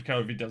pretend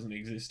COVID doesn't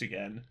exist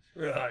again.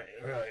 Right.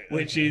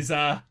 Which is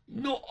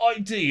not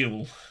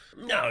ideal.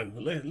 No,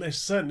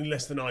 certainly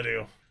less than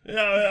ideal.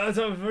 Yeah,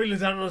 I really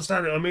don't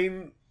understand it. I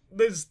mean,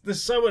 there's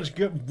so much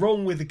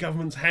wrong with the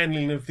government's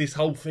handling of this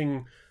whole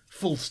thing,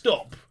 full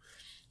stop.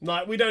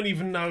 Like, we don't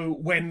even know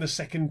when the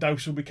second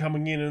dose will be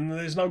coming in, and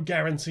there's no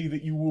guarantee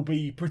that you will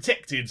be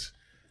protected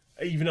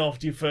even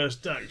after your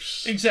first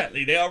dose.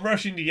 Exactly. They are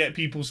rushing to get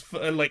people's,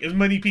 as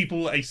many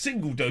people a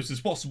single dose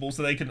as possible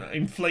so they can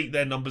inflate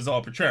their numbers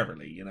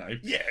arbitrarily,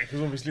 Yeah,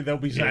 because obviously they'll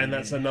be saying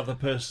that's another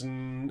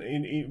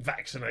person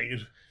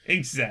vaccinated.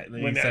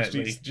 Exactly. When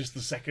actually it's just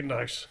the second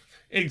dose.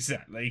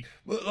 Exactly.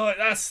 But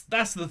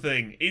that's the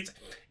thing. It's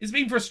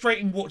been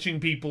frustrating watching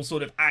people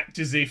sort of act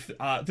as if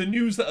the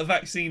news that a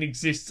vaccine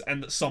exists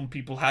and that some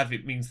people have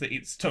it means that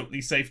it's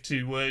totally safe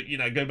to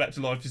go back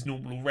to life as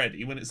normal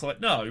already, when it's like,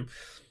 no.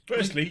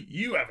 Firstly,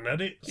 you haven't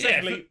had it.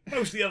 Secondly,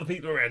 most of the other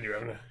people around you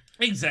haven't had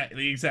it.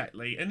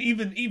 Exactly. And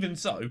even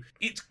so,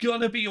 it's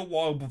gonna be a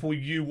while before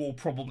you or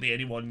probably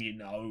anyone you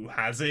know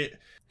has it.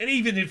 And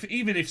even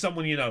if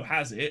someone you know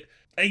has it,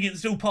 they can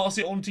still pass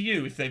it on to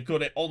you if they've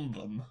got it on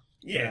them.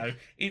 Yeah.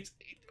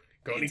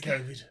 Got any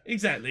COVID?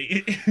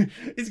 Exactly.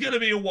 It's going to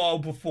be a while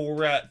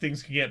before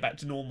things can get back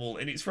to normal,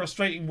 and it's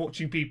frustrating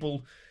watching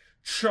people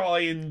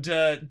try and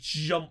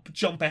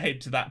jump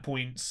ahead to that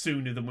point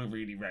sooner than we're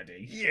really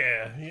ready.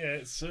 Yeah,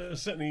 it's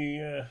certainly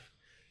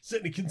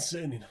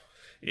concerning.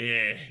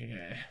 Yeah.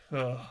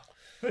 Oh.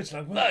 Much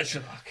luck. Much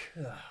luck.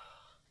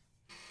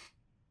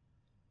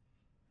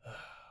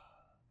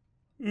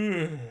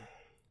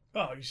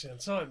 Oh, you sound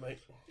tired, mate.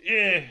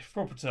 Yeah,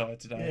 proper tired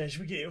today. Yeah,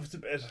 should we get you off to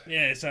bed?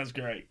 Yeah, it sounds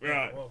great.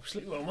 Right. Well,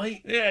 sleep well,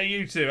 mate. Yeah,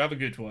 you too. Have a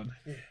good one.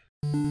 Yeah.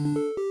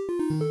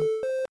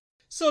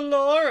 So,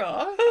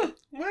 Laura,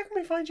 where can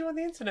we find you on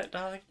the internet,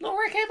 darling?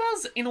 Laura K.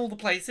 Buzz in all the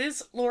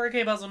places. Laura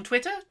K. Buzz on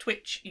Twitter,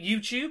 Twitch,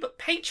 YouTube,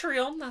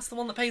 Patreon, that's the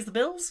one that pays the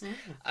bills.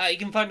 You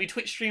can find me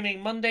Twitch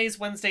streaming Mondays,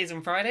 Wednesdays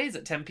and Fridays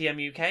at 10 PM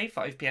UK,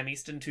 5 PM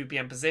Eastern, 2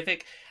 PM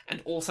Pacific,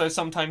 and also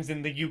sometimes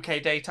in the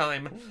UK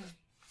daytime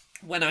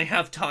when I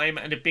have time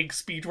and a big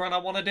speed run I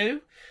want to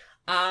do.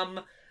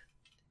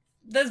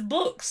 There's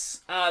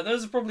books.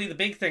 Those are probably the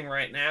big thing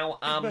right now.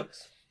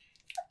 Books.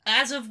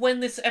 As of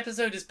when this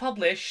episode is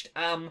published,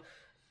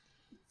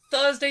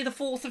 Thursday the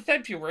 4th of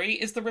February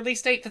is the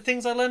release date for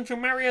Things I Learned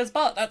from Mario's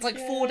Butt. That's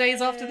 4 days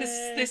after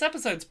this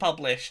episode's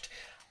published.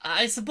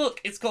 It's a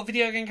book. It's got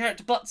video game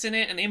character butts in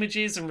it, and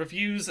images and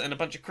reviews and a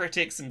bunch of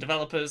critics and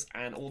developers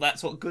and all that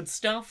sort of good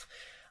stuff.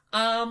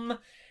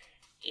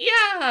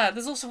 Yeah,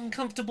 there's also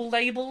Uncomfortable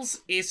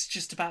Labels. It's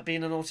just about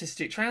being an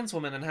autistic trans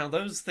woman and how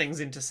those things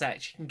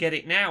intersect. You can get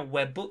it now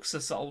where books are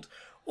sold,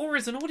 or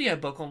as an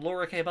audiobook on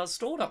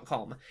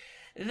laurakbuzzstore.com.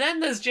 Then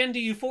there's Gender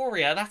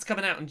Euphoria. That's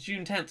coming out on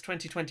June 10th,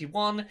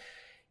 2021.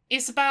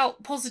 It's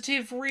about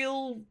positive,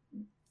 real,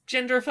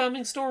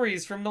 gender-affirming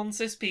stories from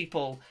non-cis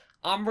people.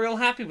 I'm real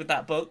happy with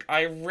that book.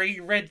 I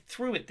reread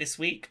through it this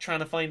week,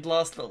 trying to find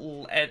last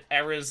little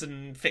errors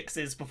and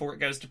fixes before it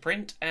goes to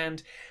print,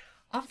 and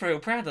I'm real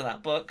proud of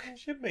that book. It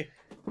should be.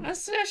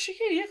 That's actually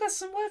good. You got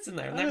some words in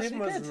there, and they're There's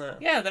really some words good. in there.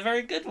 Yeah, they're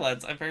very good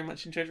words. I very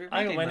much enjoyed reading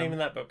I got my them. name in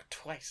that book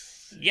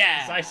twice.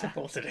 Yeah. 'Cause I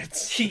supported it.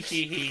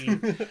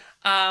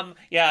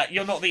 Yeah,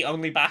 you're not the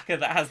only backer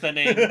that has their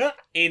name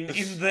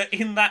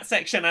in that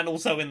section and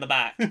also in the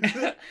back.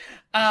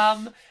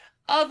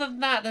 Other than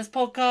that, there's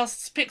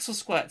podcasts, Pixel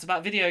Squirts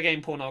about video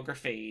game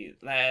pornography.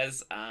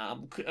 There's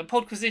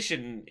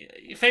Podquisition,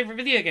 your favourite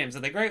video games,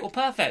 are they great or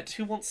perfect?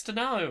 Who wants to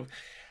know?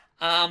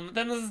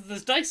 Then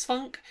there's Dice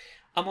Funk.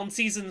 I'm on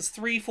seasons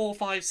 3, 4,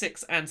 5,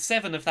 6, and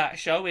 7 of that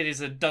show. It is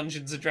a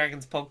Dungeons &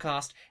 Dragons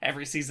podcast.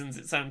 Every season's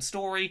its own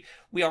story.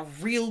 We are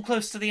real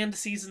close to the end of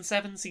season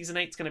 7. Season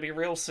 8's going to be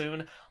real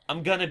soon.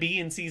 I'm going to be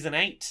in season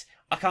 8.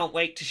 I can't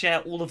wait to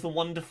share all of the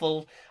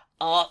wonderful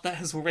art that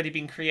has already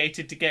been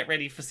created to get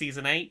ready for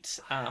season 8.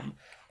 I'm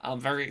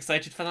very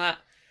excited for that.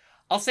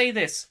 I'll say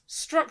this,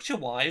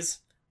 structure-wise,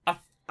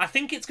 I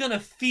think it's going to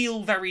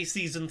feel very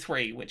season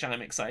 3, which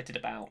I'm excited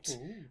about.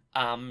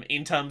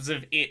 In terms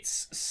of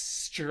its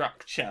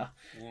structure.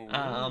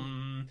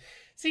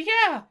 So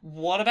yeah,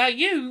 what about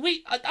you?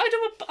 I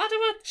do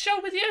a show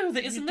with you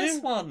that isn't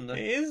this one. It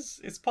is.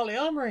 It's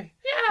Polyamory.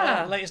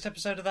 Yeah. Latest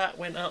episode of that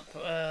went up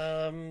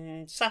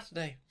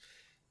Saturday.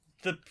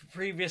 The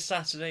previous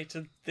Saturday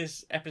to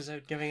this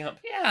episode going up.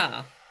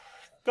 Yeah.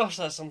 Gosh,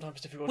 that's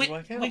sometimes difficult to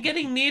work out. We're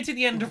getting near to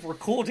the end of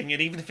recording it,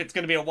 even if it's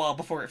going to be a while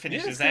before it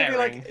finishes it's going to be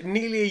airing. like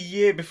nearly a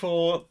year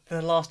before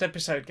the last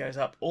episode goes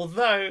up.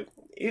 Although,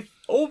 if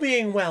all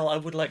being well, I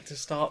would like to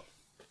start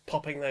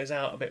popping those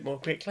out a bit more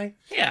quickly.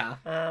 Yeah.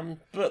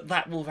 But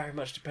that will very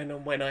much depend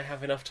on when I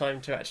have enough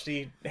time to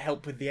actually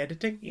help with the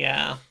editing.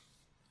 Yeah.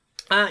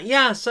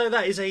 So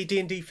that is a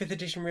D&D 5th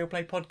edition real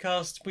play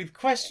podcast with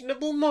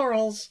questionable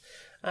morals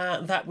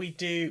that we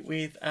do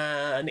with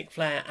Nick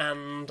Flair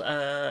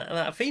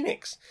and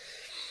Phoenix.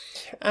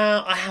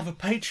 I have a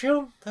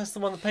Patreon. That's the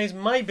one that pays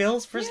my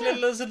bills. For as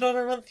little as $1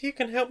 a month, you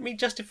can help me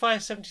justify a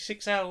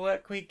 76-hour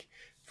work week.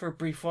 For a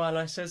brief while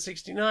I said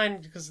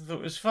 69 because I thought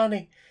it was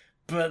funny,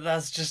 but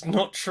that's just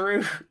not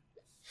true.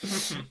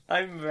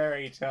 I'm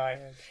very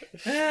tired.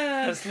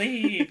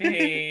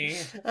 Sleepy.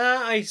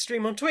 I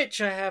stream on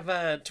Twitch. I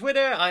have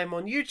Twitter. I'm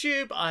on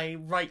YouTube. I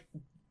write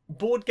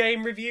board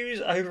game reviews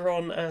over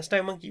on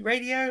Stone Monkey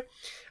Radio.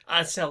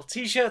 I sell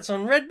t-shirts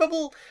on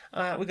Redbubble.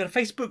 We've got a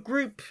Facebook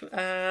group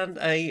and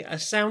a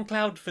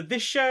SoundCloud for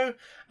this show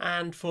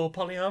and for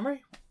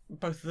Polyamory.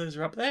 Both of those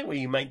are up there where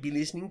you might be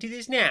listening to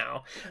this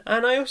now.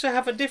 And I also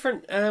have a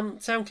different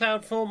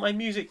SoundCloud for my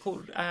music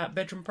called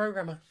Bedroom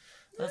Programmer.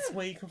 That's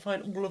where you can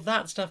find all of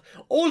that stuff.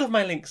 All of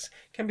my links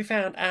can be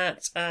found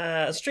at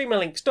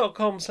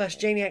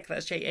streamerlinks.com/Janiac.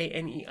 That's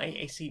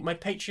JANEIAC. My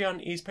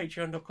Patreon is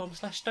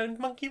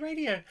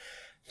patreon.com/StonedMonkeyRadio.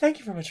 Thank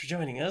you very much for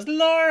joining us.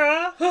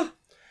 Laura!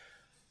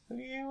 Will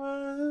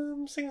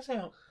you sing us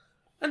out?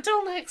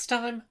 Until next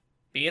time,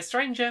 be a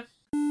stranger.